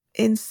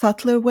in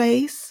subtler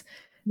ways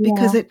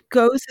because yeah, it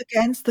goes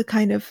against the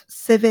kind of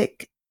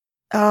civic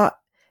uh,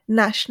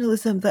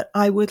 nationalism that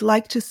I would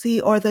like to see,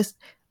 or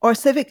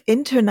civic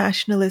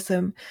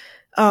internationalism,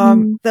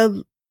 mm,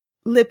 the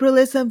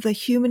liberalism, the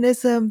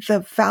humanism, the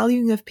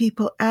valuing of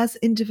people as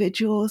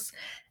individuals,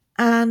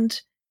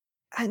 and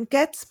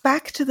gets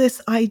back to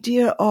this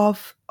idea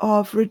of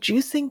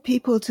reducing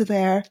people to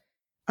their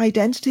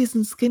identities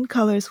and skin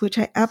colors, which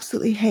I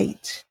absolutely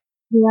hate.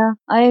 yeah.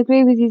 I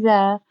agree with you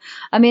there.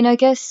 I mean, I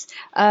guess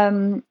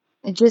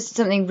just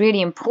something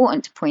really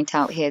important to point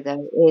out here,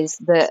 though, is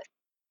that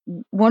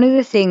one of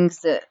the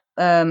things that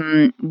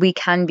we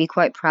can be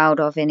quite proud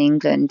of in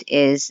England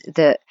is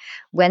that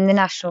when the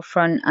National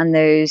Front and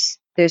those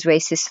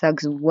racist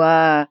thugs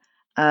were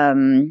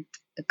um,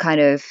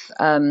 kind of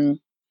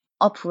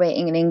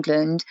operating in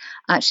England,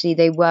 actually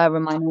they were a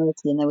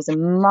minority, and there was a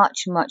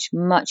much, much,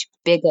 much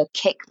bigger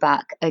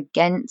kickback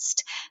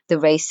against the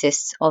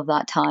racists of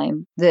that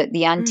time.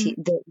 Mm.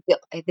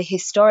 The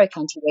historic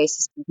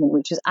anti-racist movement,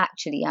 which was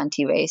actually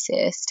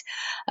anti-racist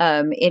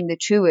in the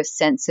truest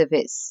sense of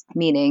its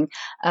meaning,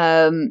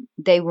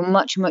 they were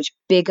much, much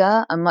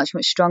bigger and much,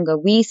 much stronger.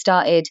 We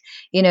started,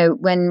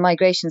 when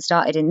migration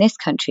started in this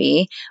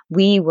country,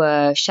 we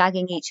were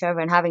shagging each other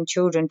and having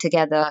children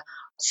together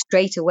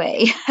straight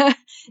away.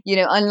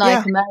 Unlike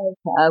Yeah.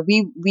 America,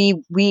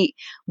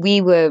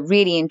 we were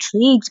really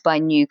intrigued by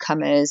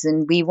newcomers,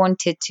 and we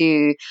wanted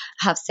to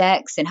have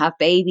sex and have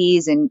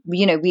babies, and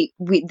we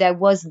there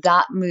was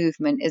that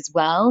movement as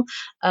well.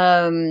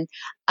 And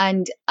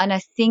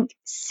I think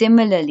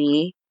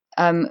similarly,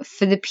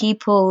 for the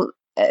people,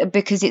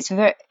 because it's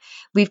very,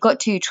 we've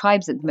got two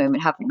tribes at the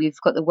moment, haven't we?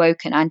 We've got the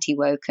woke and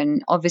anti-woke,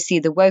 and obviously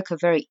the woke are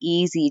very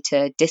easy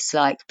to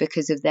dislike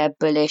because of their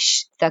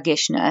bullish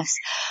thuggishness.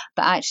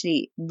 But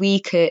actually,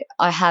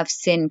 I have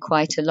seen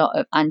quite a lot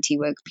of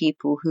anti-woke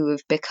people who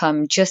have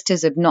become just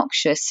as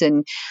obnoxious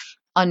and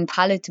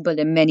unpalatable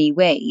in many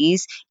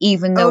ways,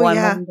 even Oh, though I'm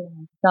yeah. on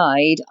their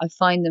side. I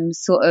find them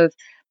sort of,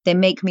 they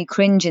make me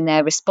cringe in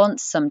their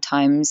response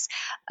sometimes.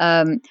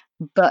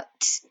 But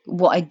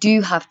what I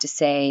do have to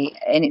say,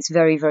 and it's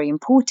very, very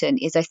important,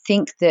 is I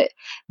think that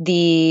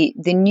the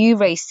new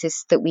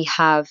racists that we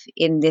have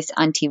in this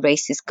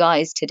anti-racist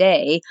guise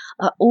today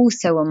are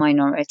also a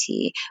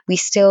minority. We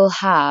still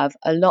have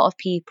a lot of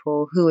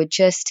people who are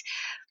just,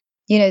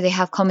 they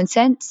have common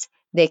sense.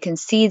 They can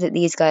see that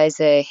these guys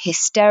are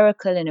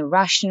hysterical and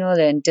irrational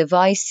and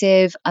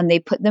divisive, and they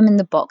put them in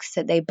the box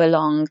that they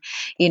belong.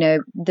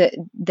 That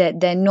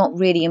they're not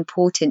really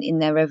important in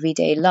their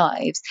everyday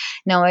lives.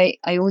 Now,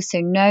 I also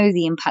know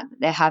the impact that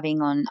they're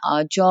having on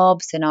our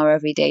jobs and our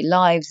everyday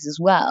lives as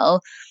well.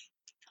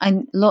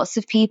 And lots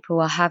of people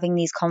are having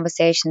these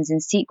conversations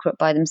in secret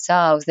by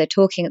themselves. They're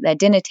talking at their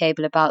dinner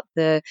table about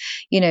the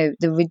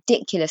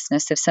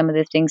ridiculousness of some of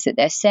the things that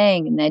they're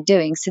saying and they're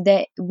doing. So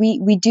that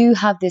we do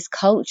have this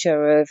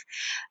culture of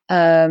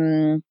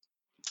um,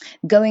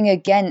 going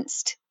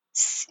against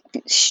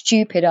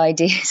stupid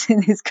ideas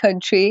in this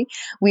country.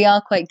 We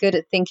are quite good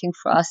at thinking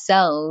for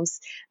ourselves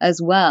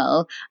as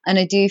well. And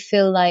I do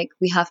feel like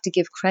we have to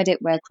give credit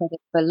where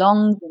credit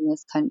belongs in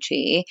this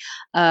country,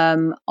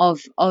 of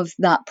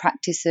that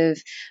practice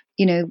of,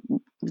 you know,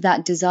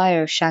 that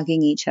desire of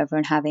shagging each other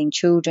and having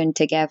children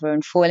together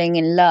and falling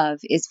in love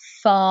is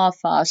far,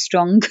 far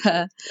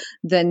stronger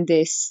than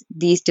these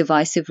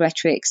divisive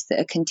rhetorics that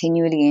are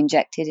continually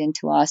injected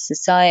into our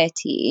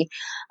society.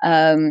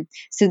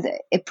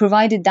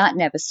 Provided that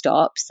never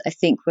stops, I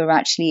think we're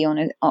actually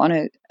on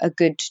a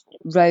good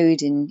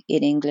road in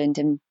England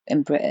and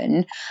in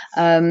Britain.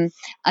 And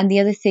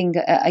the other thing,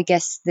 I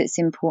guess, that's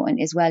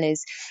important as well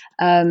is,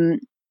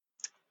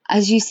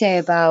 as you say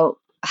about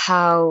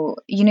how,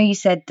 you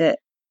said that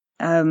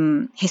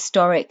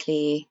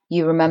historically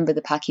you remember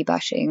the Paki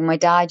bashing. My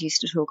dad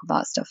used to talk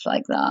about stuff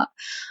like that.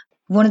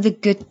 One of the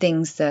good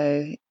things,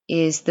 though,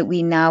 is that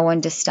we now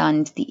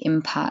understand the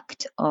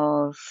impact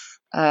of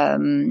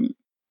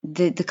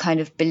the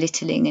kind of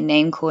belittling and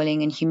name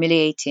calling and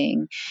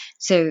humiliating.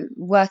 So,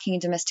 working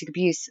in domestic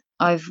abuse,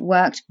 I've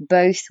worked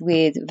both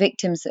with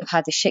victims that have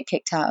had the shit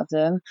kicked out of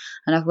them,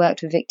 and I've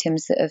worked with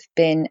victims that have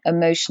been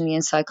emotionally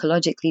and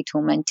psychologically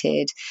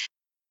tormented.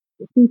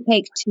 If we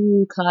take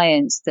two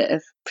clients that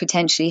have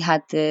potentially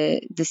had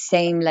the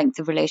same length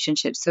of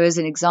relationship, so as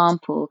an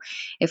example,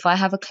 if I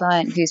have a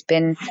client who's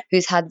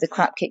had the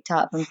crap kicked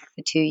out of them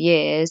for 2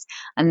 years,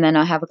 and then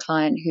I have a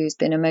client who's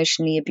been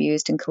emotionally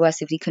abused and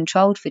coercively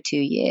controlled for 2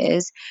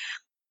 years,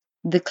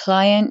 the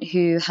client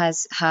who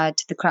has had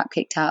the crap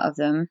kicked out of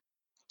them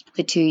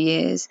for 2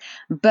 years,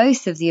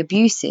 both of the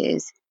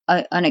abuses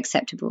are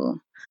unacceptable.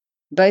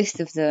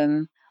 Both of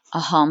them are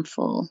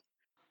harmful.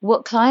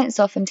 What clients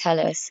often tell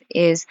us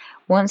is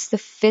once the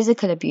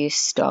physical abuse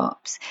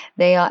stops,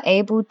 they are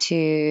able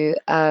to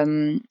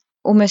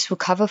almost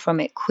recover from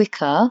it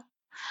quicker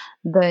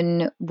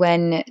than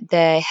when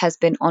there has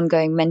been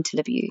ongoing mental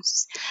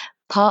abuse.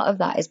 Part of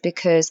that is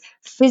because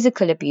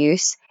physical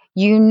abuse,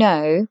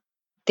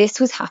 this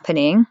was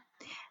happening.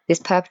 This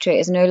perpetrator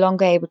is no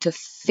longer able to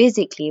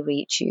physically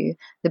reach you.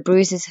 The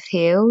bruises have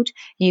healed.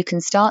 You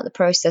can start the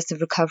process of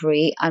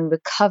recovery and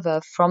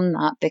recover from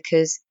that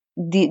because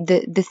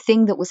the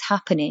thing that was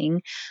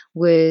happening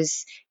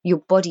was your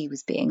body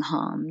was being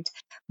harmed.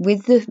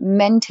 With the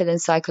mental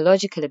and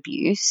psychological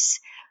abuse,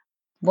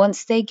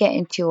 once they get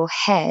into your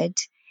head,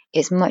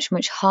 it's much,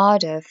 much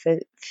harder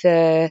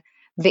for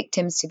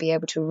victims to be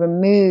able to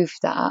remove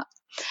that.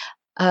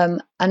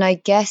 And I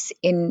guess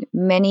in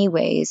many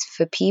ways,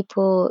 for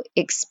people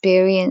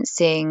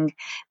experiencing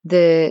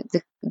the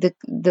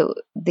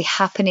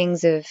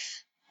happenings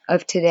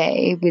of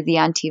today with the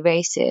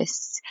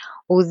anti-racists,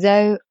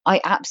 although I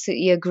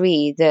absolutely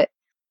agree that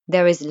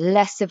there is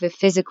less of a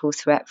physical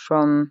threat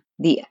from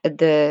the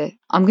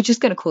I'm just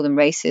going to call them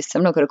racists.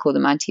 I'm not going to call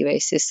them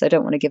anti-racists. I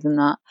don't want to give them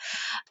that.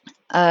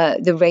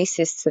 The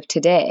racists of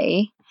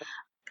today,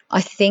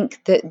 I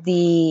think that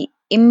the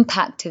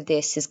impact of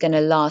this is going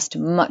to last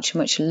much,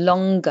 much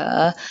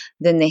longer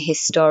than the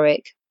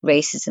historic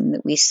racism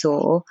that we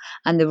saw,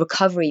 and the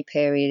recovery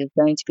period is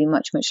going to be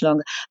much, much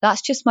longer.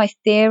 That's just my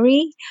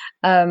theory.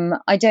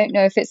 I don't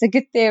know if it's a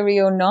good theory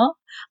or not.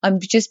 I'm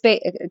just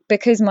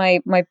because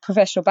my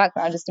professional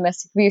background is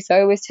domestic abuse, so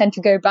I always tend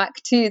to go back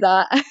to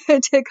that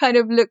to kind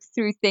of look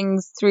through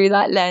things through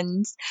that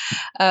lens.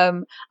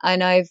 And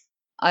I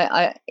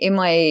in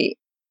my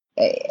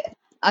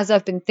as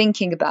I've been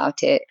thinking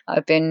about it,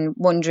 I've been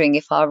wondering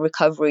if our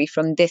recovery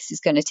from this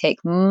is going to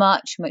take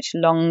much, much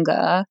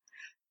longer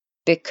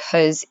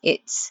because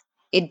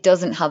it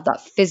doesn't have that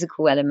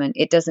physical element.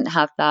 It doesn't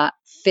have that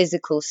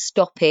physical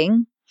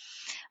stopping.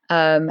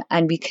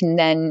 And we can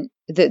then,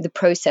 the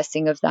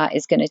processing of that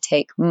is going to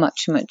take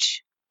much,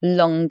 much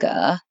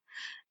longer.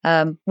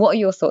 What are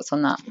your thoughts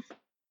on that?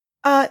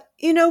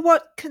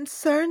 What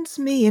concerns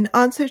me in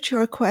answer to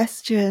your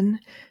question,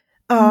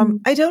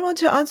 I don't want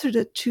to answer it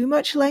at too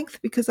much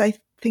length because I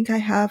think I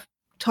have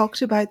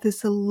talked about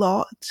this a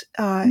lot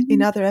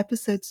in other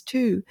episodes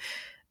too,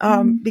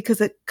 because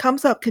it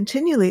comes up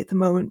continually at the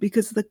moment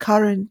because of the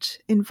current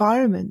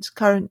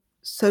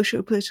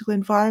socio-political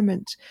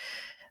environment.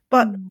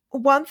 But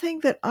one thing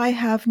that I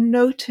have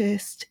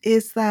noticed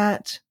is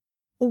that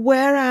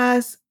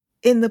whereas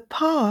in the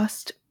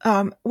past,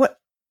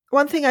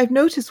 one thing I've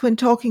noticed when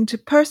talking to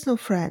personal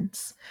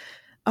friends,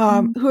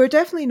 who are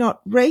definitely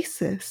not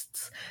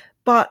racists,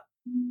 but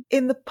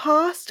in the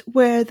past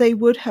where they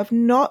would have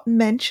not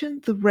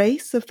mentioned the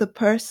race of the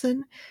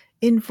person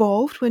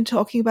involved when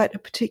talking about a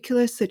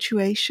particular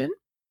situation.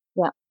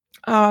 Yeah.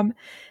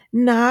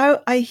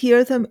 Now I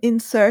hear them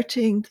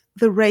inserting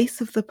the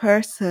race of the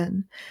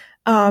person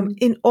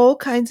in all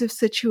kinds of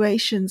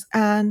situations.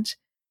 And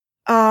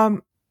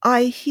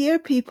I hear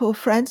people,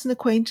 friends and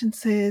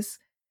acquaintances,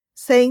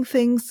 saying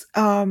things,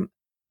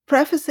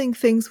 prefacing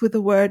things with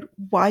the word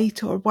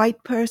white or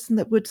white person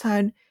that would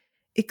sound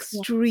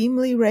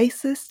extremely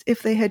racist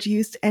if they had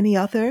used any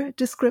other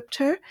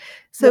descriptor.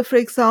 So, for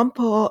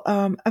example,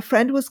 a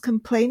friend was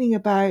complaining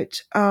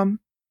about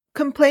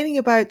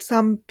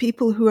some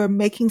people who are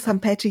making some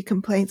petty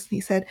complaints, and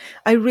he said,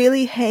 "I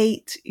really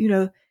hate,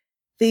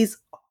 these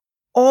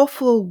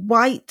awful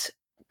white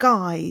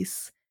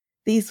guys."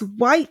 These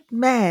white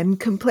men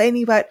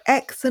complaining about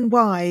X and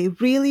Y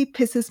really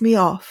pisses me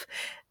off.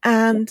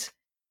 And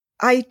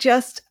I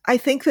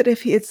think that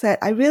if he had said,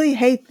 "I really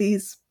hate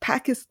these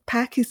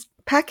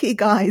Paki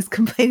guys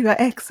complaining about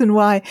X and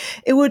Y,"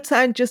 it would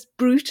sound just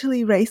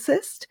brutally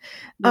racist.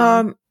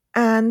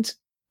 And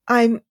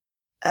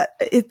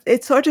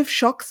it sort of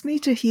shocks me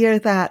to hear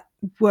that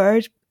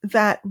word,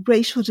 that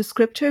racial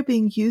descriptor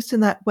being used in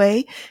that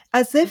way,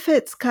 as if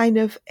it's kind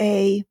of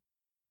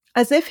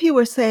as if he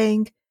were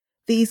saying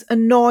these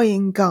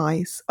annoying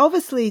guys.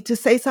 Obviously, to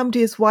say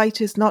somebody is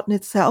white is not in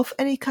itself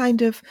any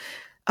kind of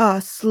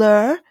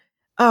slur,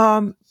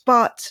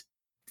 but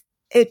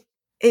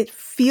it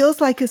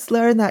feels like a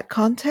slur in that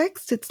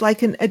context. It's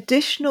like an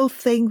additional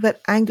thing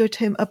that angered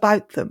him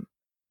about them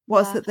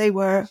was that they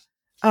were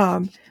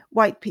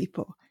white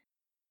people.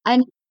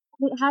 And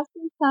it has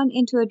been turned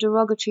into a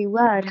derogatory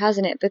word,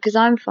 hasn't it? Because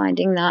I'm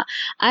finding that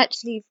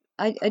actually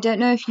I don't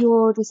know if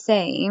you're the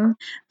same,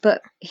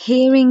 but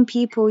hearing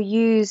people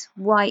use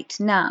white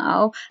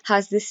now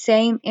has the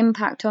same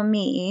impact on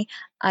me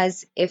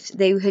as if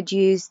they had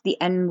used the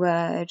N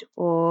word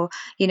or,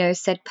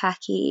 said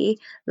packy.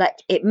 Like,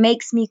 it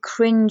makes me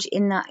cringe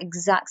in that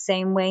exact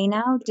same way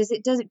now. Does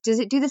it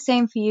do the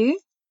same for you?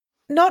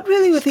 Not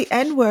really with the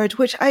N word,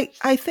 which I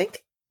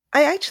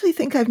actually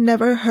think I've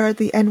never heard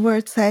the N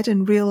word said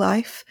in real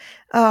life.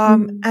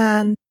 Mm.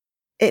 And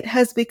it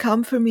has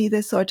become for me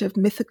this sort of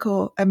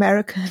mythical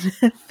American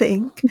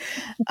thing.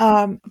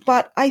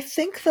 But I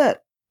think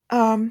that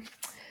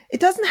it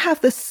doesn't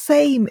have the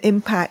same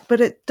impact, but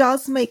it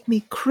does make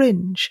me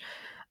cringe.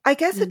 I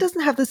guess it Mm.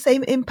 doesn't have the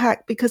same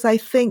impact because I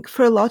think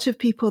for a lot of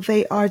people,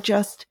 they are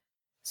just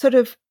sort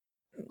of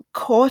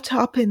caught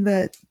up in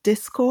the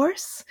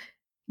discourse,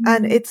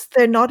 and Mm.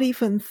 they're not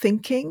even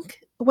thinking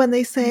when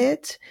they say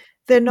it.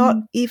 They're not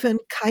Mm. even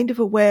kind of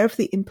aware of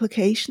the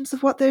implications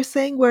of what they're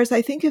saying. Whereas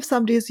I think if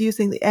somebody is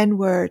using the N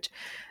word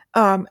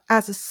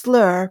as a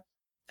slur,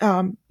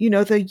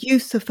 the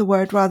use of the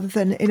word rather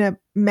than in a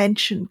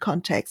mention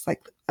context,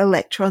 like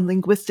electron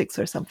linguistics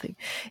or something.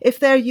 If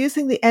they're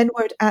using the N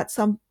word at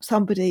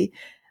somebody,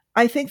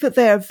 I think that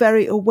they are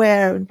very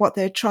aware, and what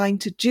they're trying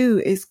to do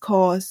is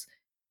cause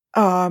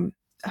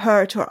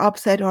hurt or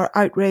upset or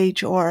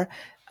outrage or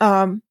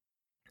um,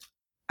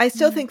 I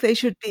still think they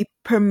should be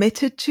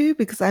permitted to,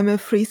 because I'm a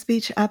free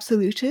speech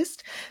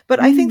absolutist, but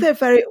I think Mm. they're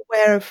very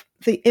aware of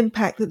the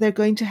impact that they're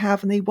going to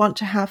have and they want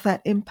to have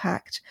that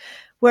impact.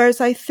 Whereas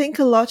I think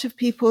a lot of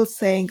people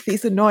saying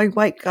these annoying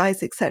white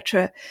guys,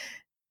 etc.,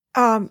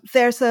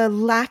 there's a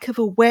lack of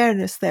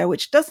awareness there,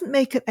 which doesn't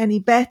make it any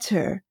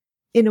better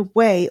in a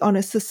way on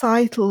a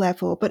societal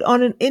level, but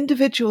on an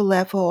individual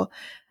level,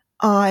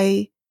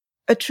 I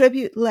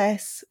attribute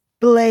less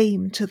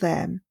blame to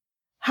them.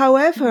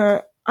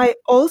 However, I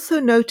also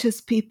notice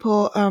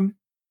people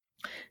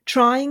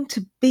trying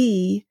to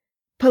be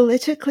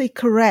politically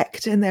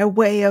correct in their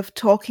way of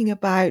talking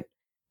about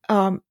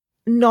um,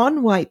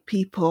 non-white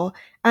people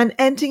and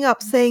ending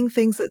up saying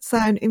things that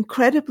sound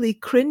incredibly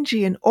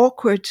cringy and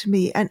awkward to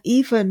me and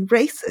even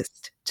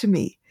racist to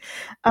me.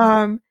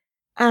 Um,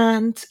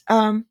 and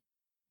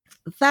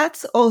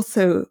that's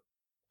also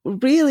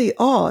really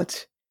odd.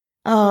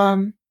 Yeah.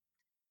 Um,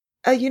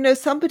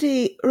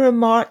 somebody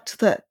remarked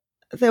that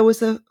there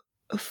was a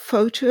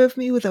photo of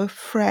me with a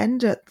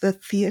friend at the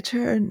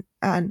theater,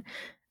 and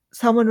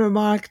someone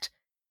remarked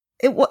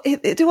it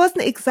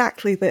wasn't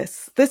exactly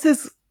this. This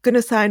is going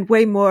to sound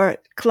way more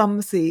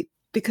clumsy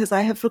because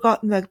I have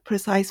forgotten the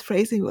precise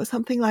phrasing. It was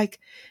something like,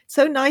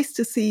 "So nice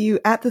to see you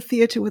at the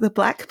theater with a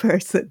black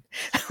person,"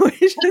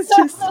 which is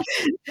just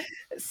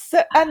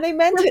so. And they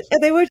meant it.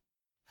 They were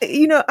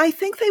I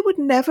think they would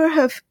never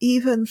have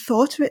even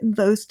thought of it in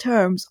those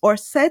terms or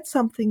said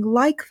something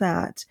like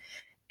that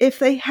if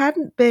they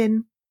hadn't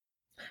been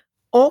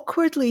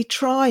awkwardly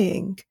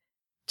trying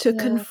to Yeah.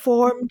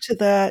 conform to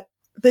the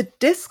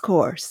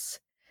discourse.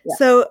 Yeah.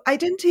 So I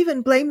didn't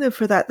even blame them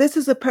for that. This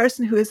is a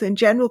person who is in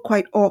general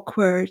quite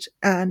awkward,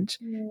 and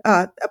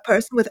Yeah. a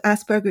person with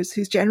Asperger's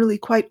who's generally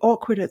quite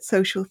awkward at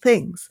social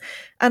things.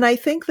 And I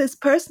think this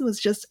person was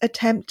just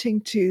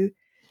attempting to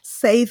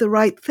say the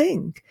right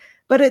thing.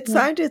 But it Yeah.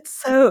 sounded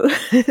so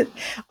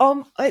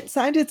it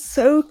sounded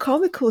so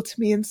comical to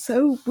me and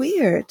so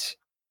weird.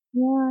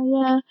 Yeah,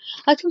 yeah.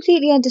 I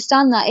completely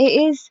understand that. It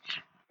is,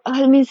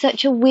 I mean,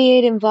 such a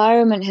weird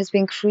environment has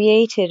been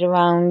created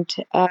around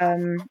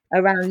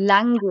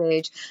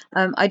language.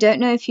 I don't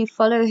know if you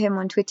follow him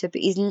on Twitter,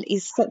 but he's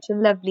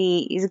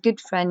a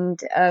good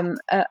friend.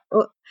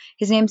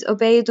 His name's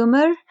Obeid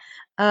Umar.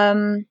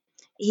 Um,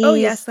 Oh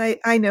he's yes,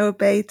 I know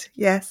Bait,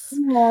 yes.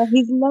 Yeah,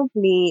 he's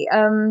lovely.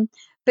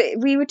 But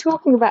we were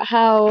talking about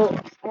how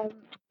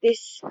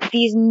this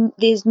these n-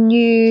 this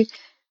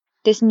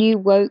new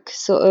woke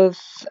sort of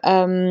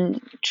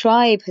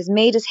tribe has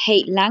made us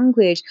hate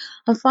language.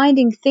 I'm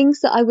finding things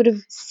that I would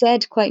have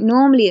said quite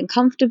normally and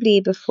comfortably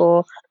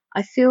before.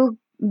 I feel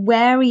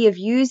wary of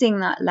using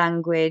that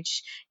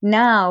language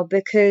now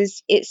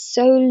because it's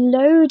so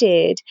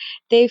loaded.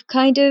 They've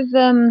kind of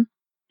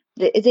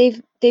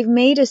they've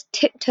made us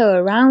tiptoe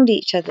around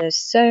each other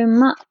so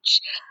much.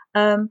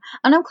 And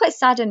I'm quite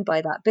saddened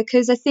by that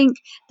because I think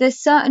there's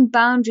certain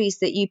boundaries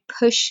that you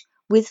push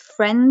with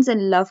friends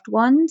and loved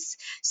ones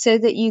so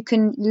that you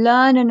can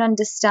learn and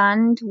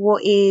understand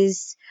what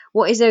is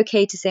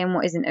okay to say and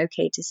what isn't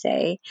okay to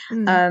say.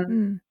 Mm, Um,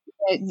 mm.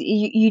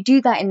 you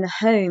do that in the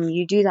home,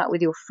 you do that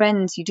with your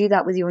friends, you do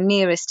that with your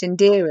nearest and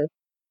dearest.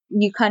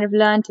 You kind of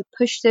learn to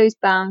push those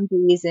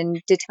boundaries and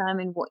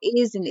determine what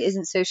is and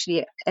isn't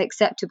socially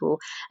acceptable.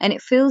 And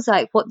it feels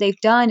like what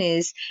they've done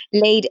is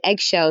laid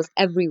eggshells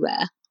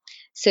everywhere.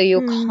 So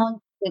you're Mm.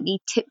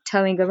 constantly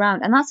tiptoeing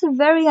around, and that's a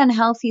very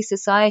unhealthy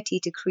society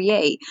to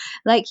create.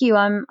 Like you,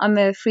 I'm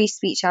a free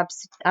speech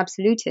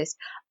absolutist.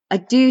 I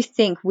do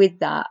think with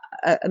that,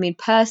 I mean,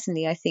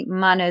 personally, I think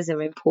manners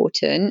are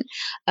important,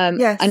 and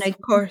Yes,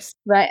 of course.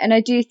 and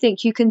I do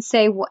think you can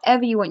say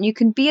whatever you want. You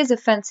can be as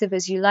offensive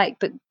as you like,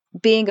 but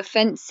being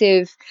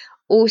offensive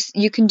also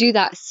you can do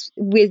that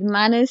with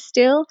manners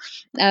still.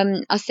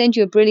 I'll send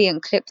you a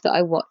brilliant clip that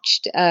I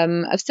watched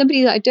of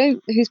somebody that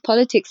whose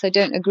politics I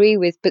don't agree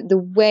with, but the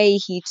way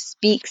he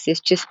speaks is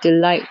just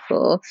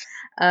delightful.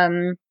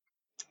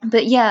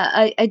 But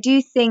yeah, I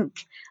do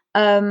think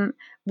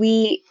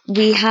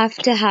we have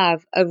to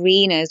have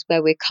arenas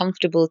where we're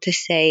comfortable to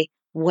say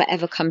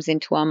whatever comes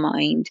into our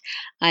mind,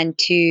 and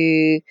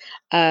to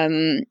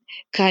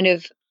kind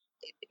of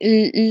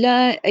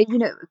learn,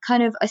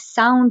 kind of a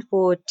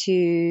soundboard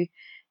to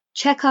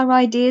check our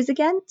ideas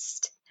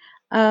against.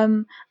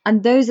 Um,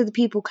 and those are the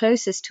people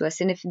closest to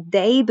us. And if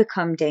they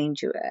become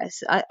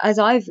dangerous, as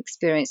I've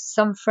experienced,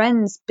 some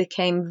friends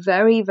became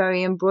very,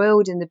 very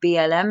embroiled in the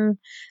BLM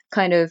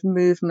kind of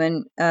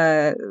movement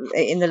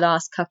in the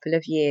last couple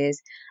of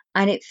years.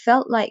 And it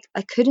felt like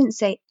I couldn't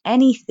say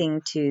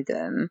anything to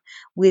them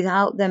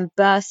without them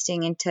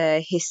bursting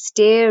into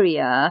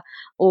hysteria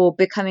or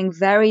becoming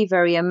very,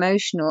 very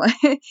emotional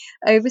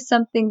over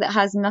something that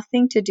has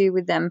nothing to do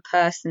with them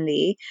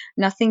personally,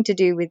 nothing to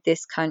do with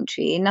this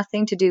country,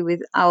 nothing to do with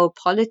our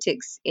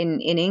politics in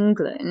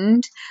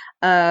England.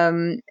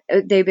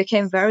 They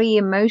became very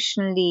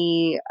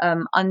emotionally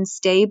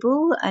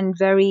unstable and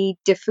very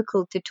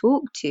difficult to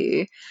talk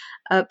to.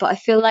 But I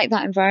feel like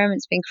that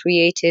environment's been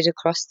created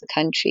across the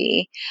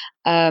country.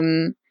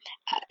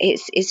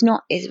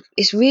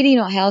 It's really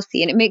not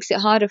healthy, and it makes it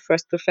harder for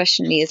us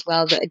professionally as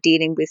well, that are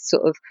dealing with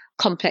sort of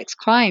complex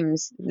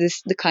crimes,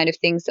 the kind of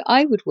things that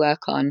I would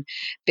work on,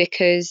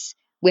 because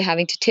we're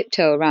having to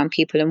tiptoe around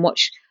people and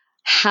watch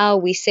how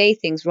we say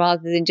things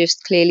rather than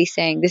just clearly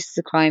saying this is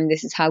a crime,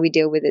 this is how we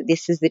deal with it,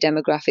 this is the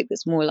demographic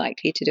that's more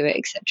likely to do it,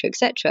 etc.,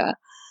 etc.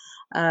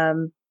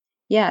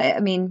 Yeah, I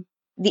mean,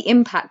 the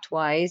impact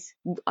wise,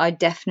 I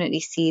definitely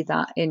see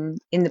that in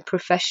the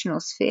professional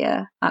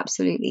sphere.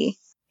 Absolutely.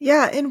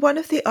 Yeah, in one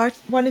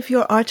of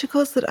your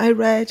articles that I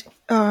read,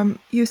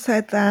 you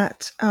said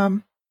that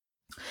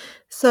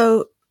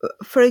so,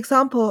 for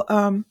example,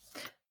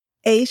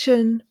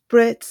 Asian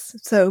Brits.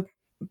 So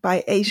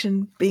by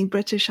Asian being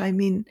British, I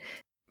mean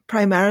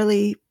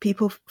primarily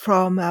people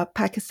from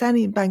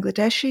Pakistani and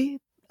Bangladeshi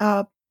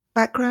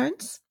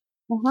backgrounds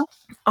Uh-huh.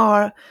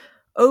 are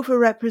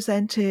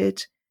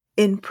overrepresented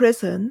in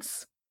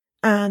prisons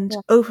and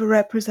Yeah.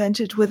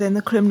 overrepresented within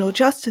the criminal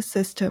justice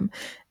system.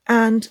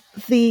 And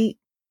the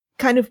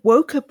kind of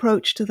woke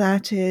approach to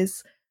that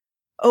is,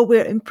 oh,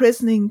 we're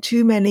imprisoning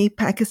too many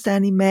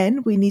Pakistani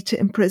men. We need to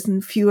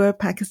imprison fewer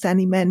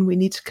Pakistani men. We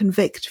need to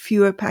convict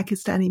fewer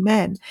Pakistani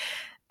men.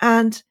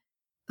 And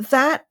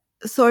that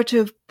sort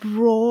of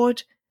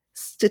broad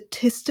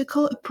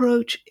statistical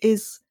approach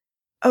is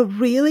a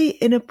really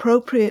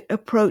inappropriate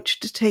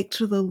approach to take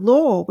to the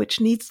law, which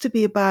needs to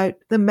be about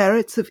the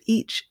merits of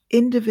each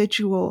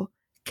individual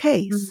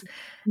case.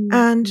 Mm-hmm.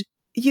 And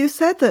you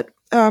said that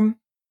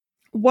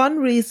one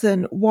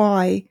reason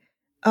why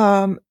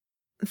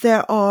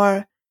there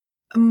are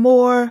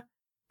more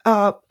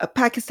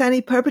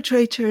Pakistani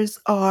perpetrators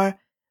are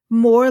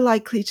more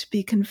likely to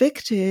be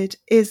convicted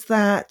is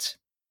that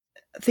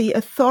the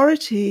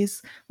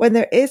authorities, when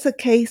there is a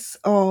case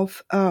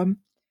of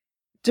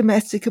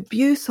domestic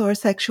abuse or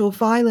sexual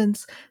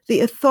violence, the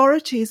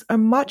authorities are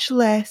much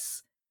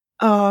less,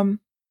 are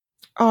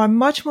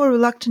much more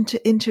reluctant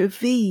to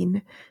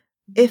intervene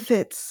if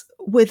it's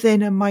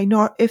within a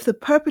if the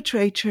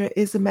perpetrator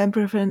is a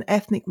member of an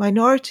ethnic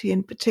minority,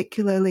 and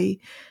particularly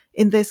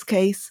in this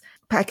case,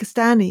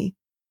 Pakistani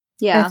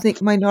Yeah.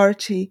 ethnic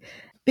minority,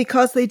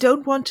 because they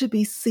don't want to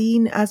be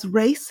seen as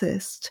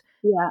racist.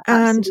 Yeah.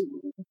 And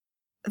Absolutely.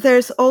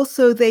 there's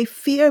also, they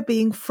fear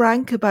being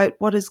frank about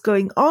what is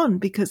going on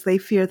because they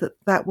fear that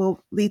that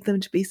will lead them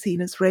to be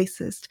seen as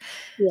racist.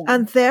 Yeah.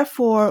 And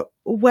therefore,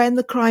 when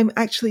the crime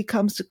actually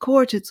comes to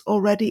court, it's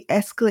already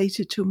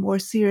escalated to a more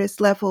serious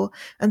level.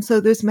 And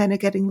so those men are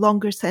getting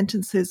longer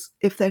sentences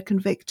if they're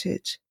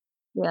convicted.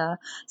 Yeah.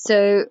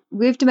 So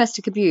with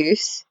domestic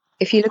abuse,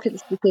 if you look at the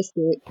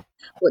statistic,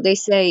 what they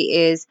say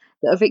is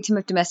that a victim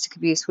of domestic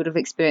abuse would have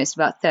experienced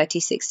about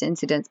 36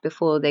 incidents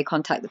before they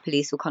contact the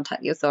police or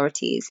contact the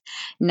authorities.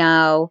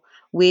 Now,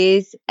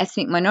 with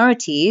ethnic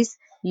minorities,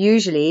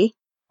 usually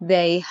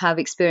they have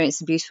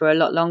experienced abuse for a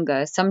lot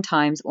longer,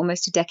 sometimes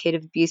almost a decade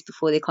of abuse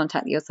before they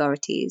contact the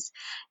authorities.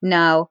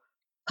 Now,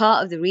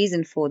 part of the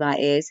reason for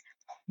that is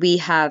we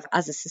have,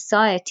 as a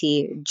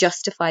society,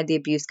 justified the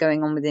abuse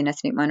going on within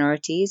ethnic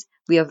minorities.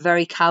 We are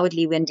very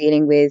cowardly when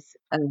dealing with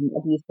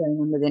abuse going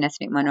on within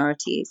ethnic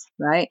minorities,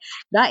 right?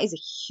 That is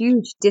a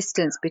huge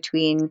distance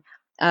between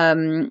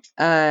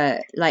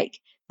like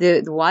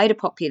the wider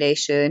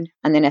population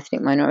and then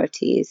ethnic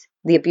minorities.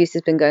 The abuse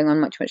has been going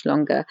on much, much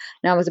longer.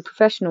 Now, as a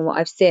professional, what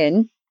I've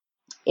seen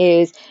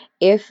is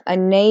if a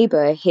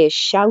neighbor hears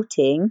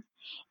shouting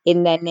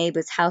in their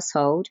neighbour's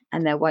household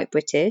and they're white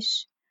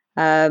British,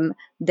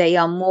 they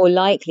are more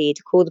likely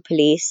to call the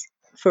police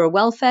for a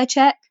welfare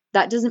check.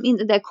 That doesn't mean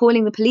that they're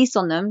calling the police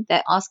on them.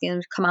 They're asking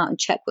them to come out and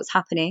check what's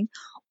happening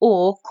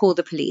or call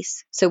the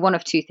police. So one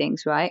of two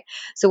things, right?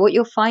 So what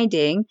you're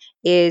finding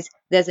is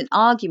there's an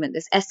argument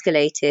that's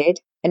escalated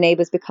a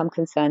neighbour's become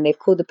concerned, they've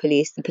called the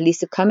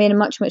police have come in a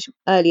much, much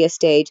earlier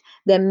stage.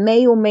 There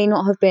may or may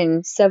not have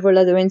been several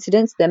other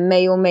incidents, there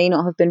may or may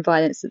not have been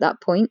violence at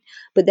that point,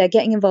 but they're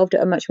getting involved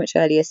at a much, much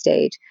earlier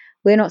stage.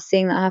 We're not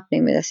seeing that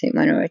happening with ethnic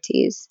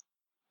minorities.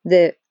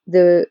 The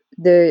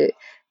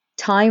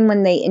time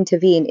when they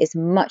intervene is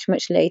much,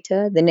 much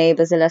later. The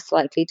neighbours are less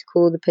likely to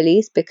call the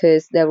police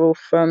because they're all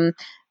from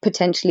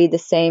potentially the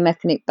same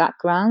ethnic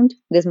background.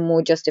 There's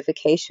more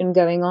justification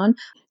going on.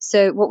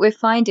 So what we're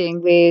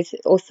finding with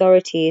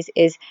authorities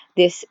is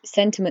this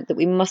sentiment that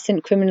we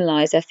mustn't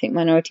criminalise ethnic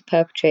minority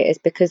perpetrators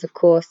because, of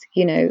course,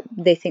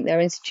 they think they're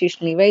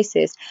institutionally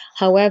racist.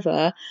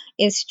 However,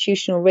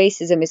 institutional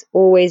racism is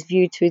always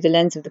viewed through the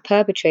lens of the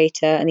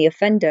perpetrator and the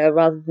offender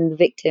rather than the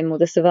victim or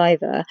the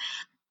survivor.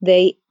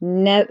 They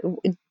never.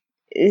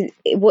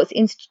 What's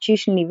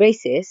institutionally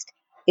racist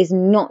is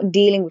not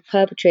dealing with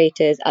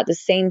perpetrators at the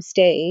same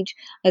stage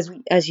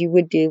as you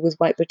would do with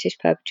white British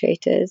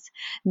perpetrators.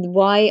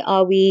 Why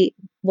are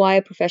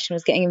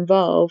professionals getting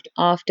involved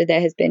after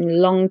there has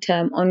been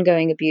long-term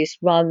ongoing abuse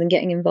rather than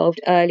getting involved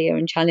earlier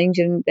and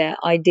challenging their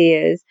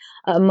ideas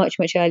at a much,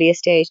 much earlier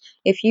stage?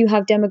 If you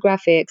have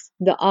demographics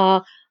that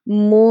are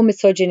more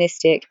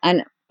misogynistic,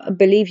 and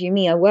believe you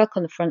me, I work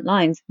on the front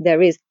lines,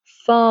 there is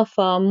far,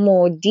 far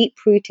more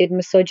deep-rooted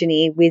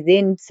misogyny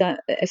within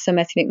some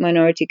ethnic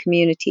minority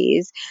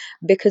communities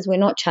because we're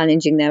not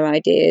challenging their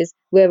ideas.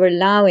 We're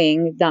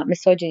allowing that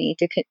misogyny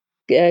to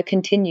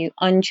continue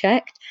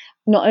unchecked.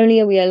 Not only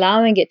are we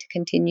allowing it to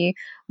continue,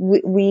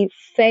 we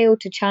fail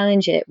to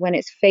challenge it when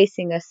it's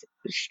facing us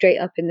straight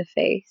up in the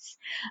face.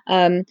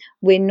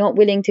 We're not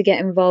willing to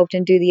get involved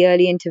and do the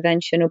early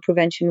intervention or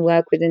prevention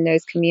work within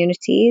those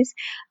communities.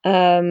 We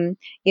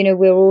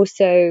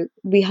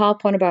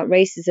harp on about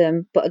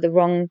racism, but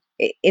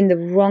in the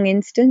wrong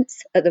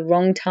instance, at the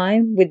wrong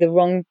time, with the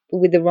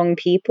wrong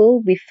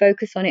people. We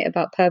focus on it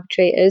about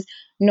perpetrators,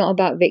 not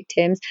about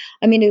victims.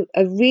 I mean,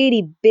 a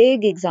really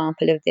big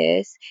example of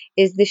this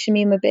is the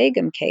Shamima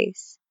Begum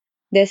case.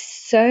 There's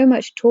so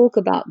much talk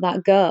about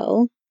that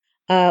girl,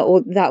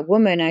 or that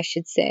woman, I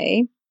should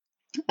say,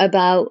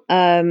 about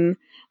the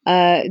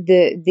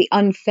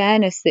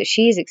unfairness that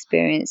she's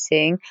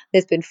experiencing.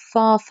 There's been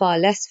far, far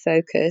less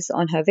focus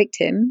on her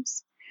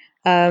victims,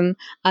 and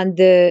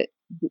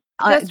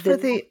just for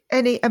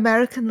any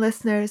American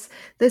listeners,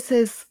 this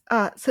is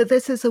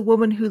a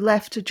woman who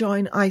left to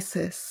join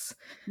ISIS.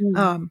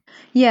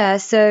 Yeah.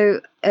 So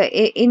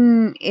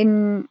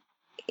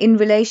in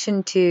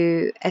relation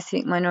to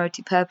ethnic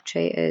minority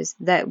perpetrators,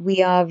 that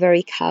we are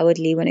very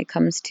cowardly when it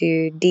comes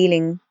to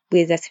dealing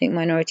with ethnic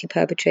minority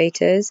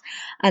perpetrators,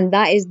 and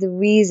that is the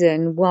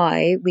reason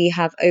why we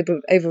have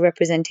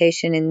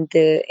overrepresentation in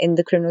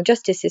the criminal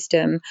justice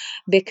system,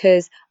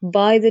 because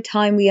by the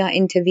time we are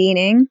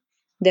intervening,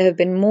 there have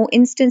been more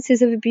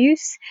instances of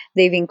abuse.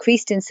 They've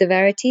increased in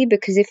severity,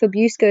 because if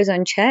abuse goes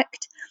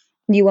unchecked,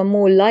 you are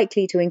more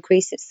likely to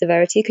increase its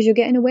severity because you're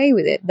getting away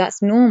with it.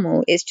 That's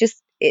normal.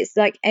 It's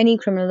like any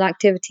criminal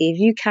activity. If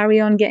you carry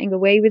on getting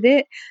away with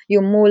it,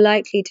 you're more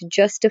likely to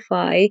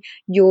justify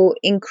your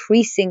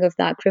increasing of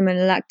that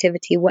criminal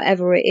activity,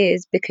 whatever it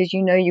is, because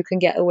you know you can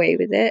get away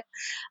with it.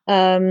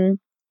 And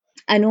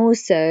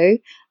also,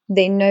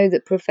 they know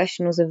that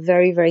professionals are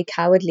very, very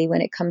cowardly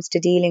when it comes to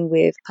dealing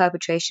with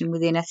perpetration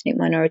within ethnic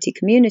minority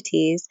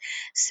communities.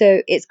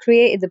 So it's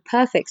created the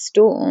perfect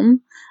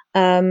storm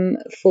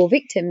for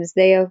victims.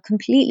 They are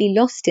completely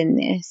lost in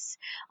this.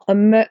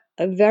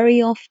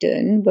 Very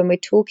often, when we're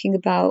talking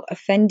about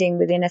offending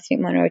within ethnic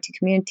minority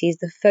communities,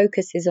 the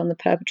focus is on the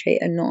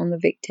perpetrator, not on the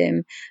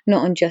victim,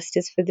 not on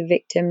justice for the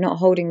victim, not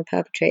holding the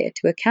perpetrator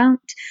to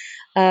account.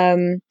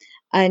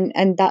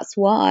 And that's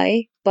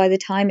why by the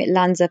time it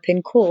lands up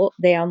in court,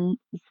 they are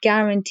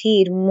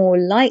guaranteed more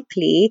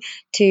likely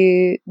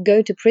to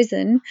go to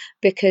prison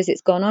because it's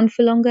gone on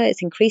for longer,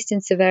 it's increased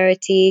in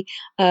severity,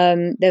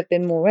 there have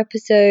been more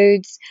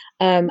episodes,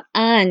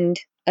 and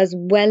as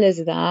well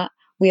as that,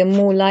 we are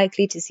more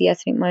likely to see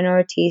ethnic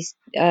minorities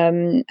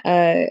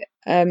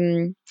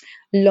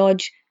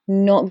lodge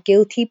not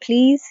guilty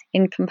pleas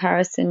in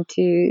comparison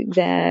to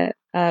their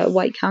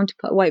white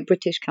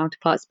British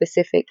counterparts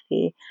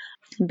specifically,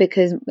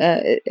 because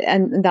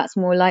and that's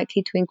more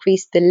likely to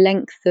increase the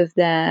length of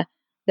their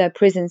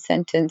prison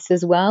sentence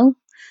as well.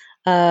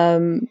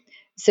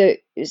 So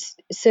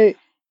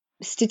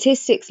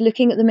statistics,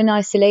 looking at them in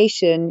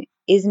isolation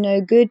is no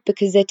good,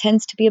 because there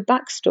tends to be a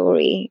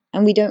backstory,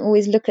 and we don't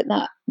always look at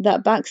that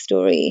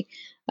backstory.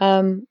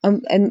 And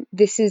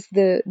this is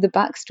the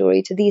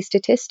backstory to these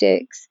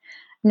statistics.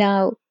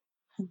 Now,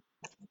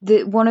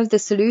 one of the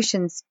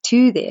solutions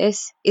to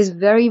this is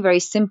very, very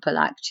simple,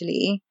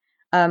 actually,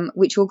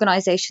 which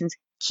organizations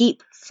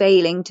keep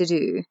failing to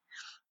do.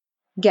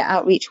 Get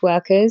outreach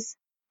workers,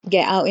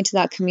 get out into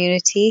that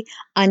community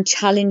and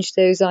challenge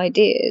those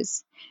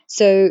ideas.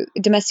 So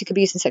domestic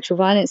abuse and sexual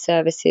violence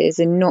services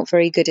are not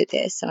very good at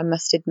this, I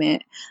must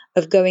admit,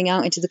 of going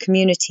out into the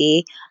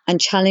community and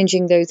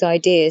challenging those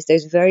ideas,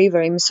 those very,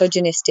 very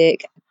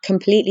misogynistic,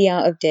 completely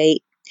out of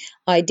date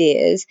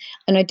ideas,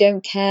 and I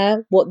don't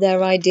care what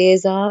their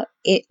ideas are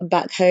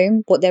back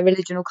home, what their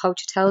religion or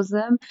culture tells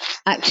them.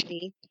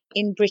 Actually,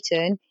 in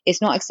Britain,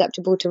 it's not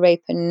acceptable to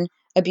rape and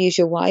abuse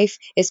your wife.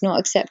 It's not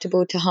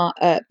acceptable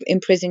to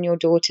imprison your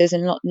daughters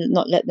and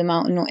not let them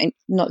out and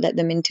not let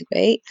them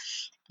integrate.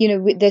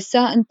 There's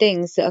certain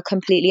things that are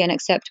completely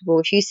unacceptable.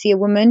 If you see a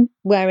woman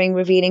wearing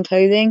revealing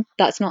clothing,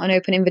 that's not an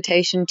open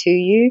invitation to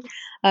you.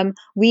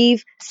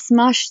 We've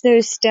smashed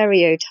those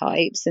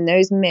stereotypes and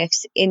those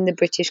myths in the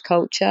British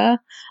culture,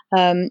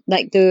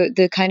 like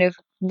the kind of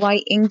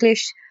white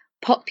English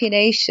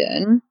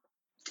population.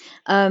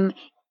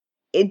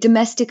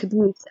 Domestic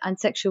abuse and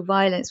sexual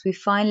violence, we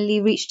finally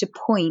reached a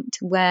point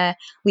where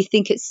we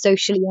think it's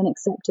socially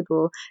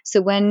unacceptable. So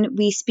when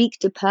we speak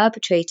to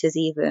perpetrators,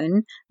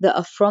 even that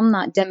are from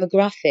that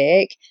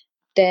demographic,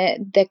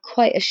 they're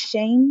quite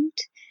ashamed.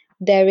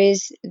 There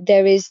is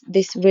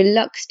this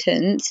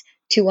reluctance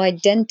to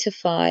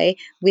identify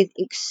with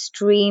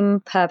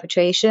extreme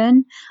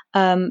perpetration.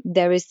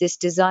 There is this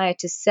desire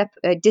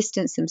to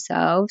distance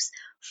themselves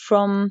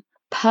from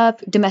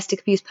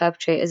domestic abuse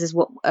perpetrators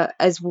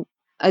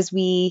as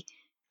we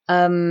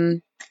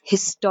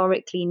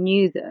historically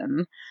knew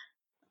them.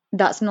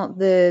 That's not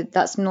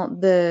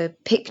the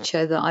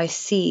picture that I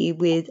see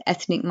with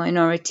ethnic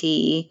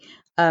minority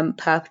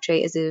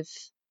perpetrators of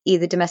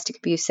either domestic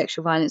abuse,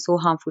 sexual violence, or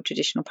harmful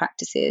traditional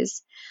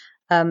practices.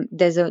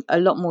 There's a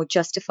lot more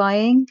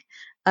justifying,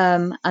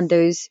 and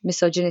those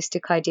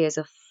misogynistic ideas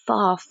are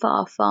far,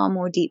 far, far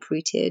more deep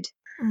rooted.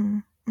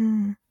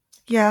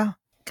 Yeah.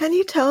 Can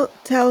you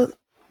tell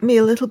me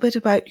a little bit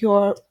about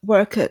your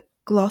work at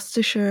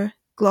Gloucestershire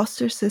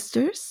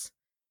Sisters?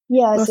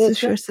 Yeah, so it's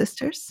Gloucestershire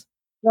Sisters.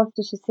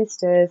 Gloucestershire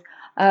Sisters.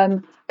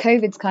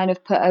 COVID's kind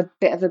of put a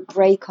bit of a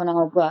break on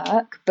our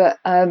work, but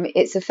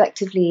it's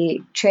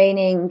effectively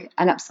training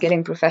and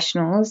upskilling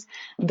professionals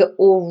that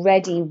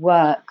already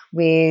work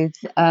with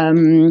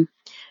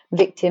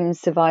victims,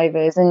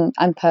 survivors,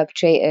 and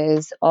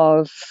perpetrators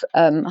of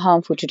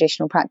harmful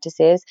traditional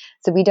practices.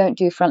 So we don't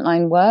do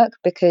frontline work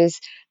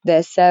because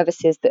there's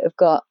services that have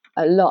got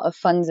a lot of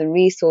funds and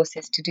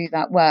resources to do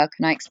that work,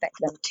 and I expect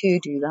them to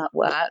do that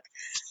work.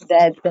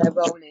 Their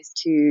role is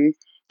to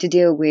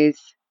deal with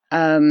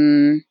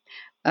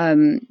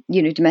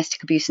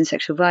domestic abuse and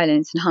sexual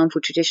violence, and harmful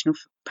traditional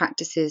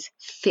practices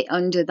fit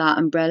under that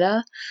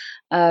umbrella.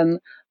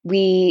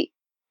 We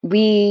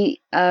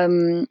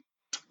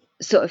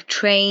sort of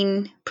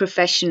train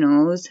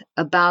professionals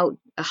about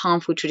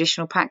harmful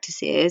traditional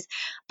practices,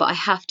 but I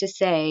have to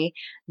say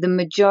the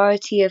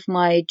majority of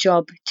my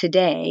job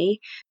today,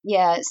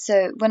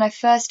 so when I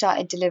first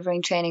started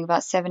delivering training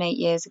about 7-8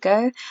 years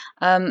ago,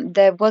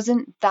 there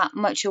wasn't that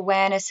much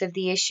awareness of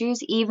the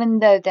issues, even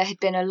though there had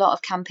been a lot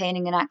of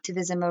campaigning and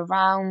activism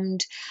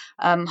around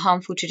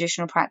harmful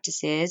traditional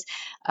practices.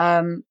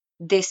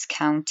 This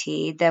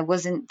county, there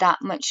wasn't that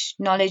much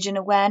knowledge and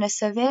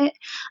awareness of it.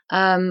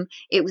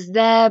 It was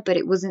there, but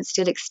it wasn't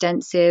still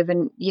extensive.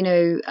 And,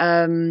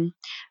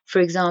 for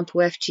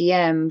example,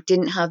 FGM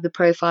didn't have the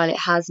profile it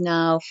has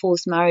now.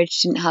 Forced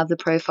marriage didn't have the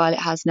profile it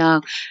has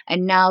now.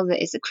 And now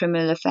that it's a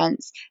criminal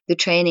offence, the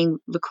training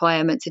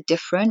requirements are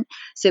different.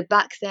 So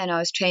back then I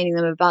was training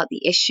them about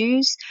the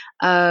issues.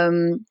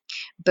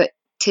 But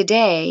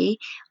today,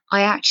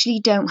 I actually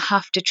don't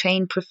have to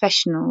train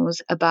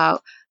professionals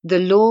about the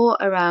law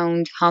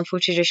around harmful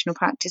traditional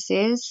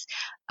practices.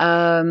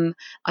 I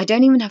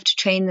don't even have to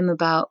train them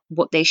about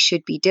what they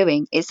should be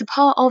doing. It's a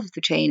part of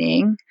the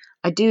training.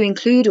 I do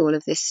include all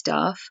of this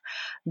stuff.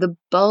 The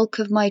bulk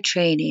of my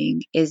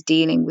training is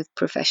dealing with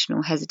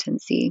professional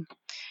hesitancy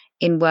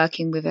in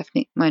working with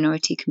ethnic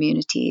minority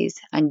communities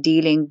and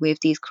dealing with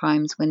these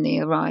crimes when they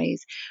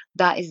arise.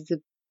 That is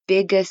the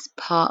biggest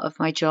part of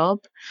my job.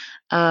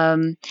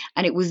 And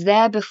it was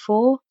there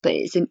before, but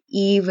it's an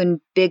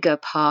even bigger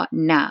part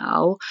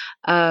now.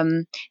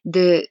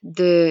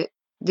 The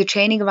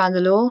training around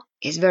the law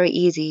is very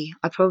easy.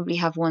 I probably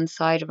have one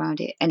side around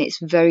it, and it's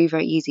very,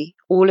 very easy.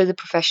 All of the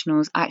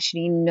professionals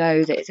actually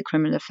know that it's a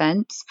criminal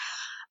offence.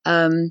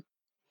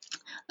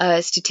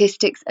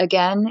 Statistics,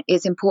 again,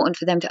 it's important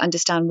for them to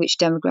understand which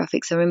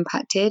demographics are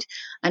impacted.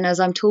 And as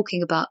I'm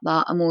talking about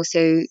that, I'm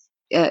also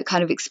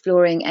kind of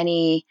exploring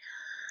any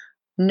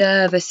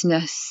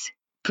nervousness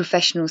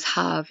professionals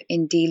have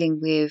in dealing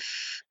with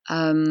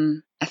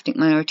ethnic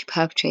minority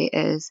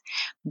perpetrators.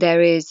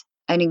 There is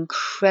an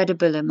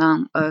incredible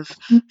amount of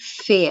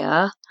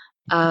fear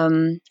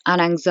and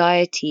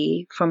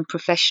anxiety from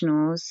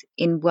professionals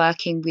in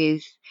working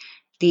with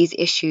these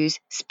issues,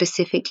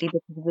 specifically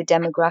because of the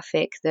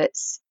demographic that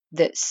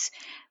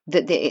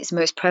it's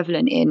most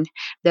prevalent in.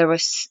 There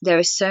is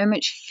so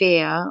much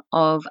fear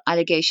of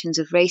allegations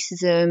of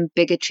racism,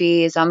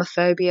 bigotry,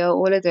 Islamophobia,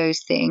 all of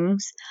those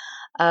things,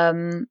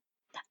 and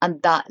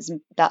that's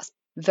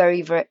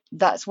very, very,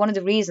 that's one of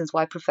the reasons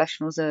why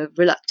professionals are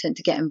reluctant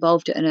to get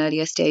involved at an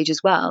earlier stage as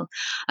well.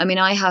 I mean,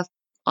 I have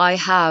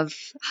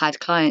had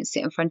clients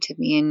sit in front of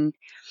me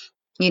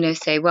and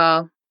say,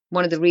 well,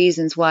 one of the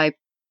reasons why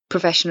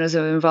professionals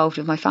are involved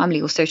with my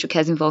family, or social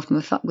care is involved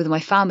with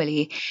my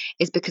family,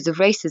 is because of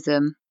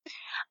racism.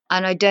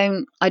 and I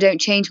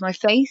don't change my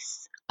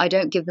face. I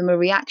don't give them a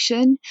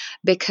reaction,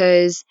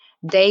 because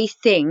they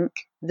think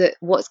that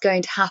what's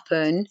going to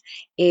happen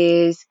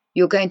is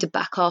you're going to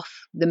back off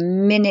the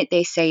minute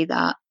they say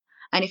that.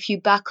 And if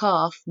you back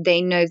off,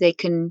 they know they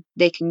can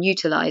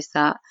utilize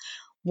that.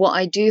 What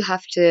I do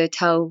have to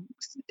tell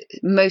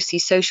mostly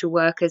social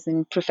workers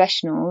and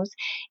professionals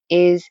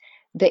is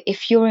that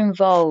if you're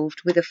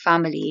involved with a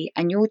family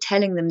and you're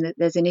telling them that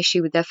there's an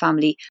issue with their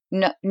family,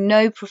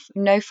 no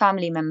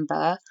family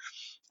member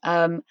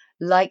um,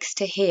 likes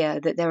to hear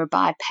that they're a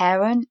bad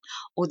parent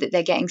or that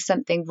they're getting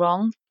something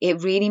wrong.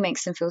 It really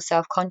makes them feel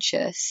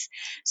self-conscious.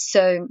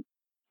 So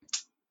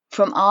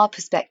from our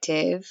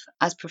perspective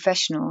as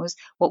professionals,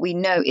 what we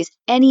know is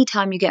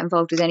anytime you get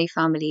involved with any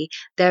family,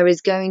 there is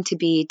going to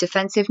be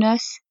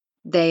defensiveness.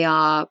 They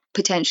are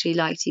potentially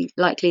likely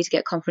to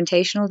get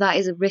confrontational. That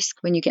is a risk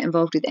when you get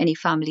involved with any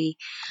family.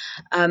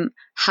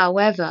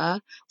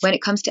 However, when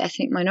it comes to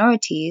ethnic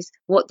minorities,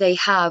 what they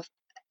have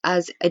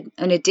as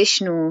an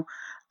additional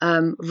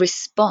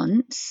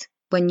response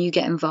when you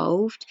get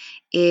involved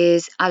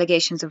is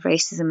allegations of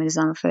racism and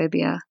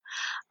Islamophobia.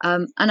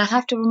 And I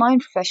have to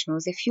remind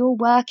professionals, if you're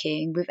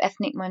working with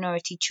ethnic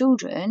minority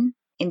children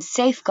in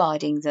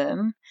safeguarding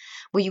them,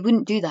 well, you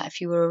wouldn't do that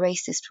if you were a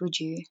racist, would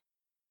you?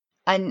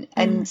 And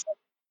Mm,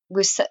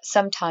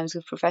 sometimes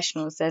with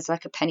professionals, there's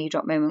like a penny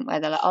drop moment where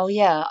they're like, oh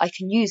yeah, I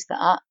can use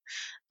that.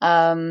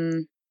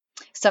 Um,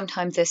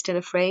 Sometimes they're still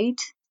afraid.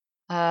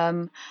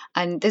 Um,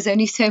 and there's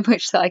only so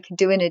much that I can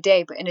do in a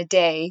day, but in a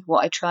day,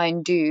 what I try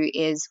and do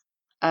is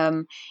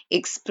um,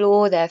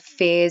 explore their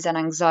fears and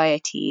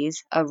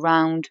anxieties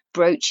around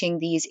broaching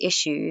these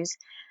issues,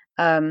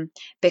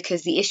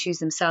 because the issues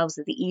themselves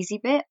are the easy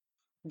bit.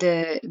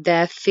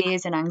 Their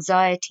fears and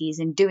anxieties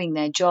in doing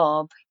their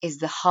job is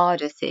the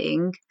harder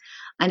thing,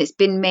 and it's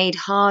been made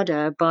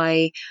harder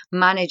by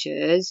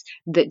managers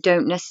that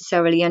don't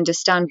necessarily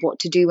understand what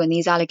to do when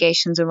these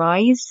allegations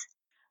arise.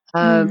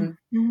 mm, Um,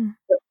 mm,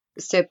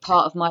 so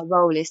part of my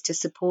role is to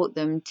support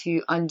them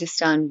to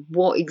understand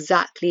what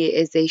exactly it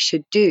is they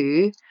should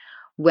do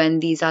when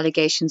these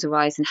allegations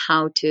arise, and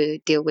how to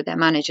deal with their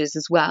managers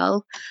as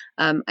well,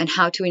 and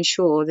how to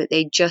ensure that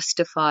they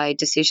justify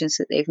decisions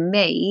that they've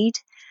made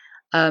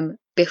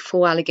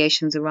before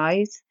allegations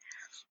arise.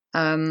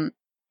 Um,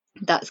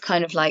 that's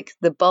kind of like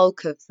the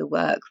bulk of the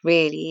work,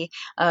 really.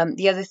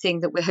 The other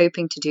thing that we're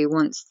hoping to do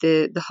once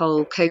the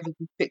whole COVID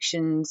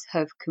restrictions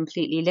have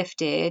completely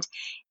lifted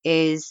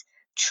is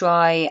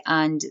try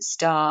and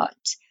start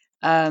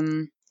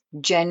um,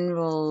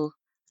 general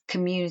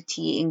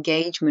community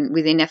engagement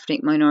within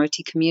ethnic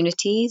minority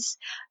communities,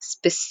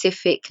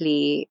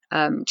 specifically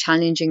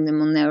challenging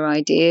them on their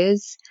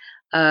ideas,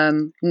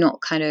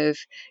 not kind of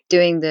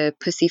doing the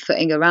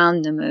pussyfooting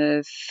around them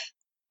of,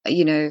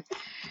 you know,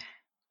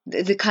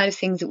 the kind of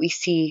things that we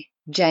see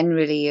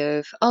generally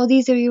of, oh,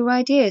 these are your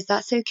ideas,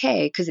 that's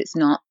okay, because it's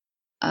not.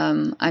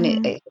 And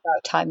mm. it's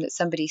about time that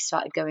somebody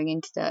started going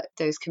into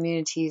those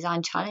communities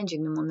and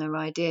challenging them on their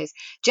ideas,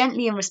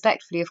 gently and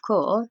respectfully, of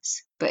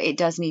course, but it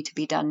does need to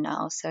be done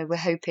now. So we're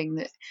hoping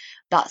that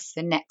that's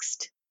the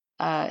next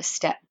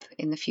step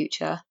in the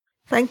future.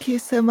 Thank you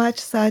so much,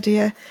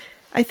 Sadia.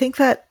 I think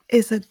that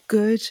is a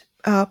good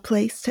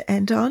place to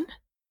end on.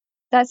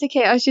 That's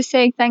okay. I was just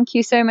saying thank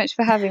you so much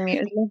for having me.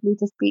 It was lovely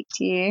to speak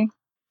to you.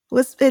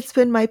 It's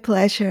been my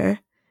pleasure.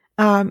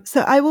 So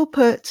I will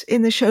put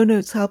in the show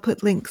notes. I'll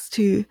put links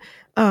to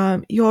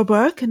your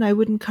work, and I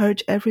would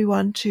encourage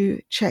everyone to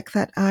check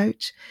that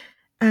out.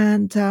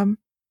 And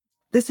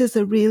this is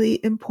a really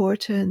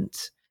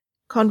important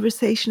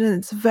conversation, and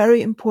it's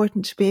very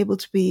important to be able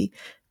to be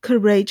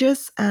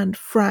courageous and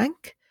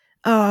frank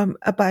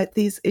about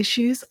these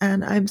issues.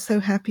 And I'm so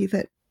happy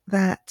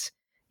that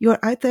you're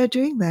out there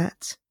doing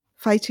that,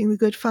 fighting the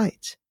good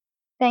fight.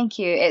 Thank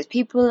you. It's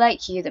people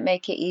like you that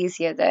make it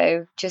easier,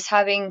 though. Just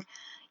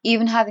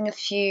even having a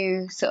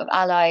few sort of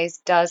allies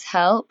does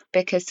help,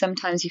 because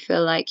sometimes you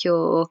feel like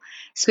you're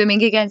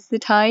swimming against the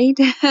tide.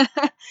 So,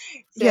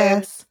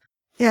 Yes,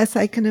 yes,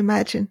 I can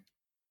imagine.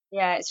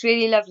 yeah, it's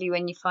really lovely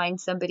when you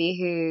find somebody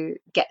who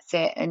gets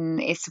it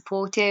and is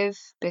supportive,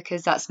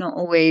 because that's not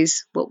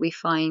always what we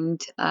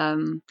find,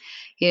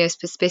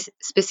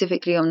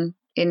 specifically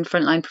in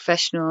frontline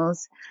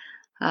professionals.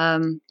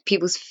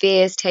 People's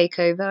fears take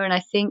over, and I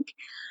think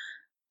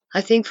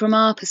from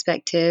our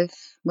perspective,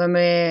 when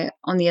we're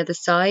on the other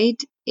side,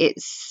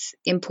 it's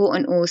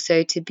important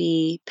also to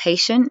be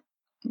patient,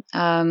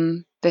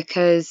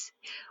 because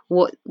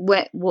what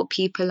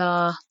people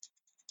are,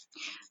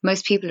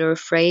 most people are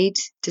afraid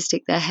to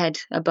stick their head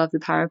above the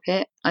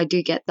parapet. I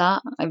do get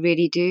that, I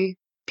really do.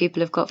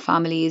 People have got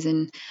families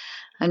and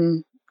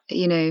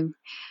you know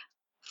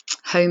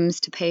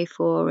homes to pay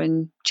for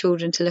and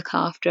children to look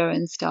after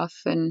and stuff,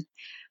 and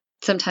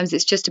sometimes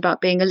it's just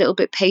about being a little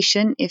bit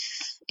patient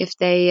if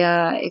they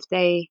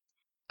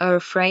are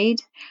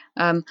afraid.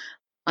 Um,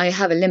 I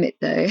have a limit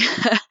though.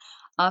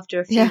 After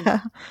a few Yeah.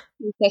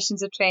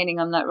 sessions of training,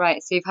 I'm like,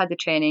 right, so you've had the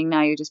training,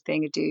 now you're just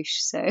being a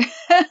douche. So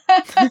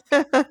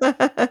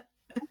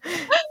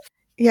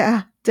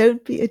Yeah,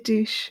 don't be a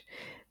douche.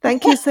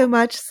 Thank you so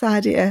much,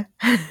 Sadia.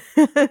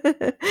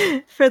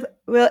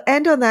 We'll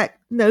end on that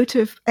note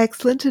of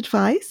excellent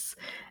advice,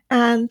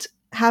 and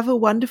have a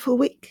wonderful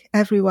week,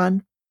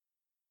 everyone.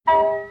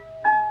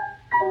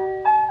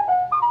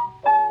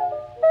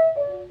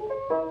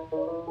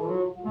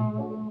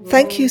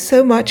 Thank you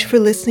so much for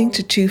listening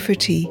to Two for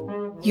Tea.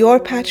 Your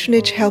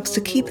patronage helps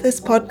to keep this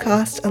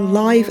podcast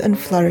alive and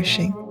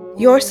flourishing.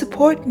 Your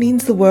support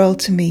means the world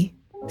to me.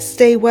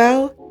 Stay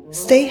well,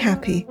 stay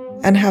happy,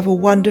 and have a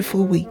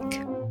wonderful week.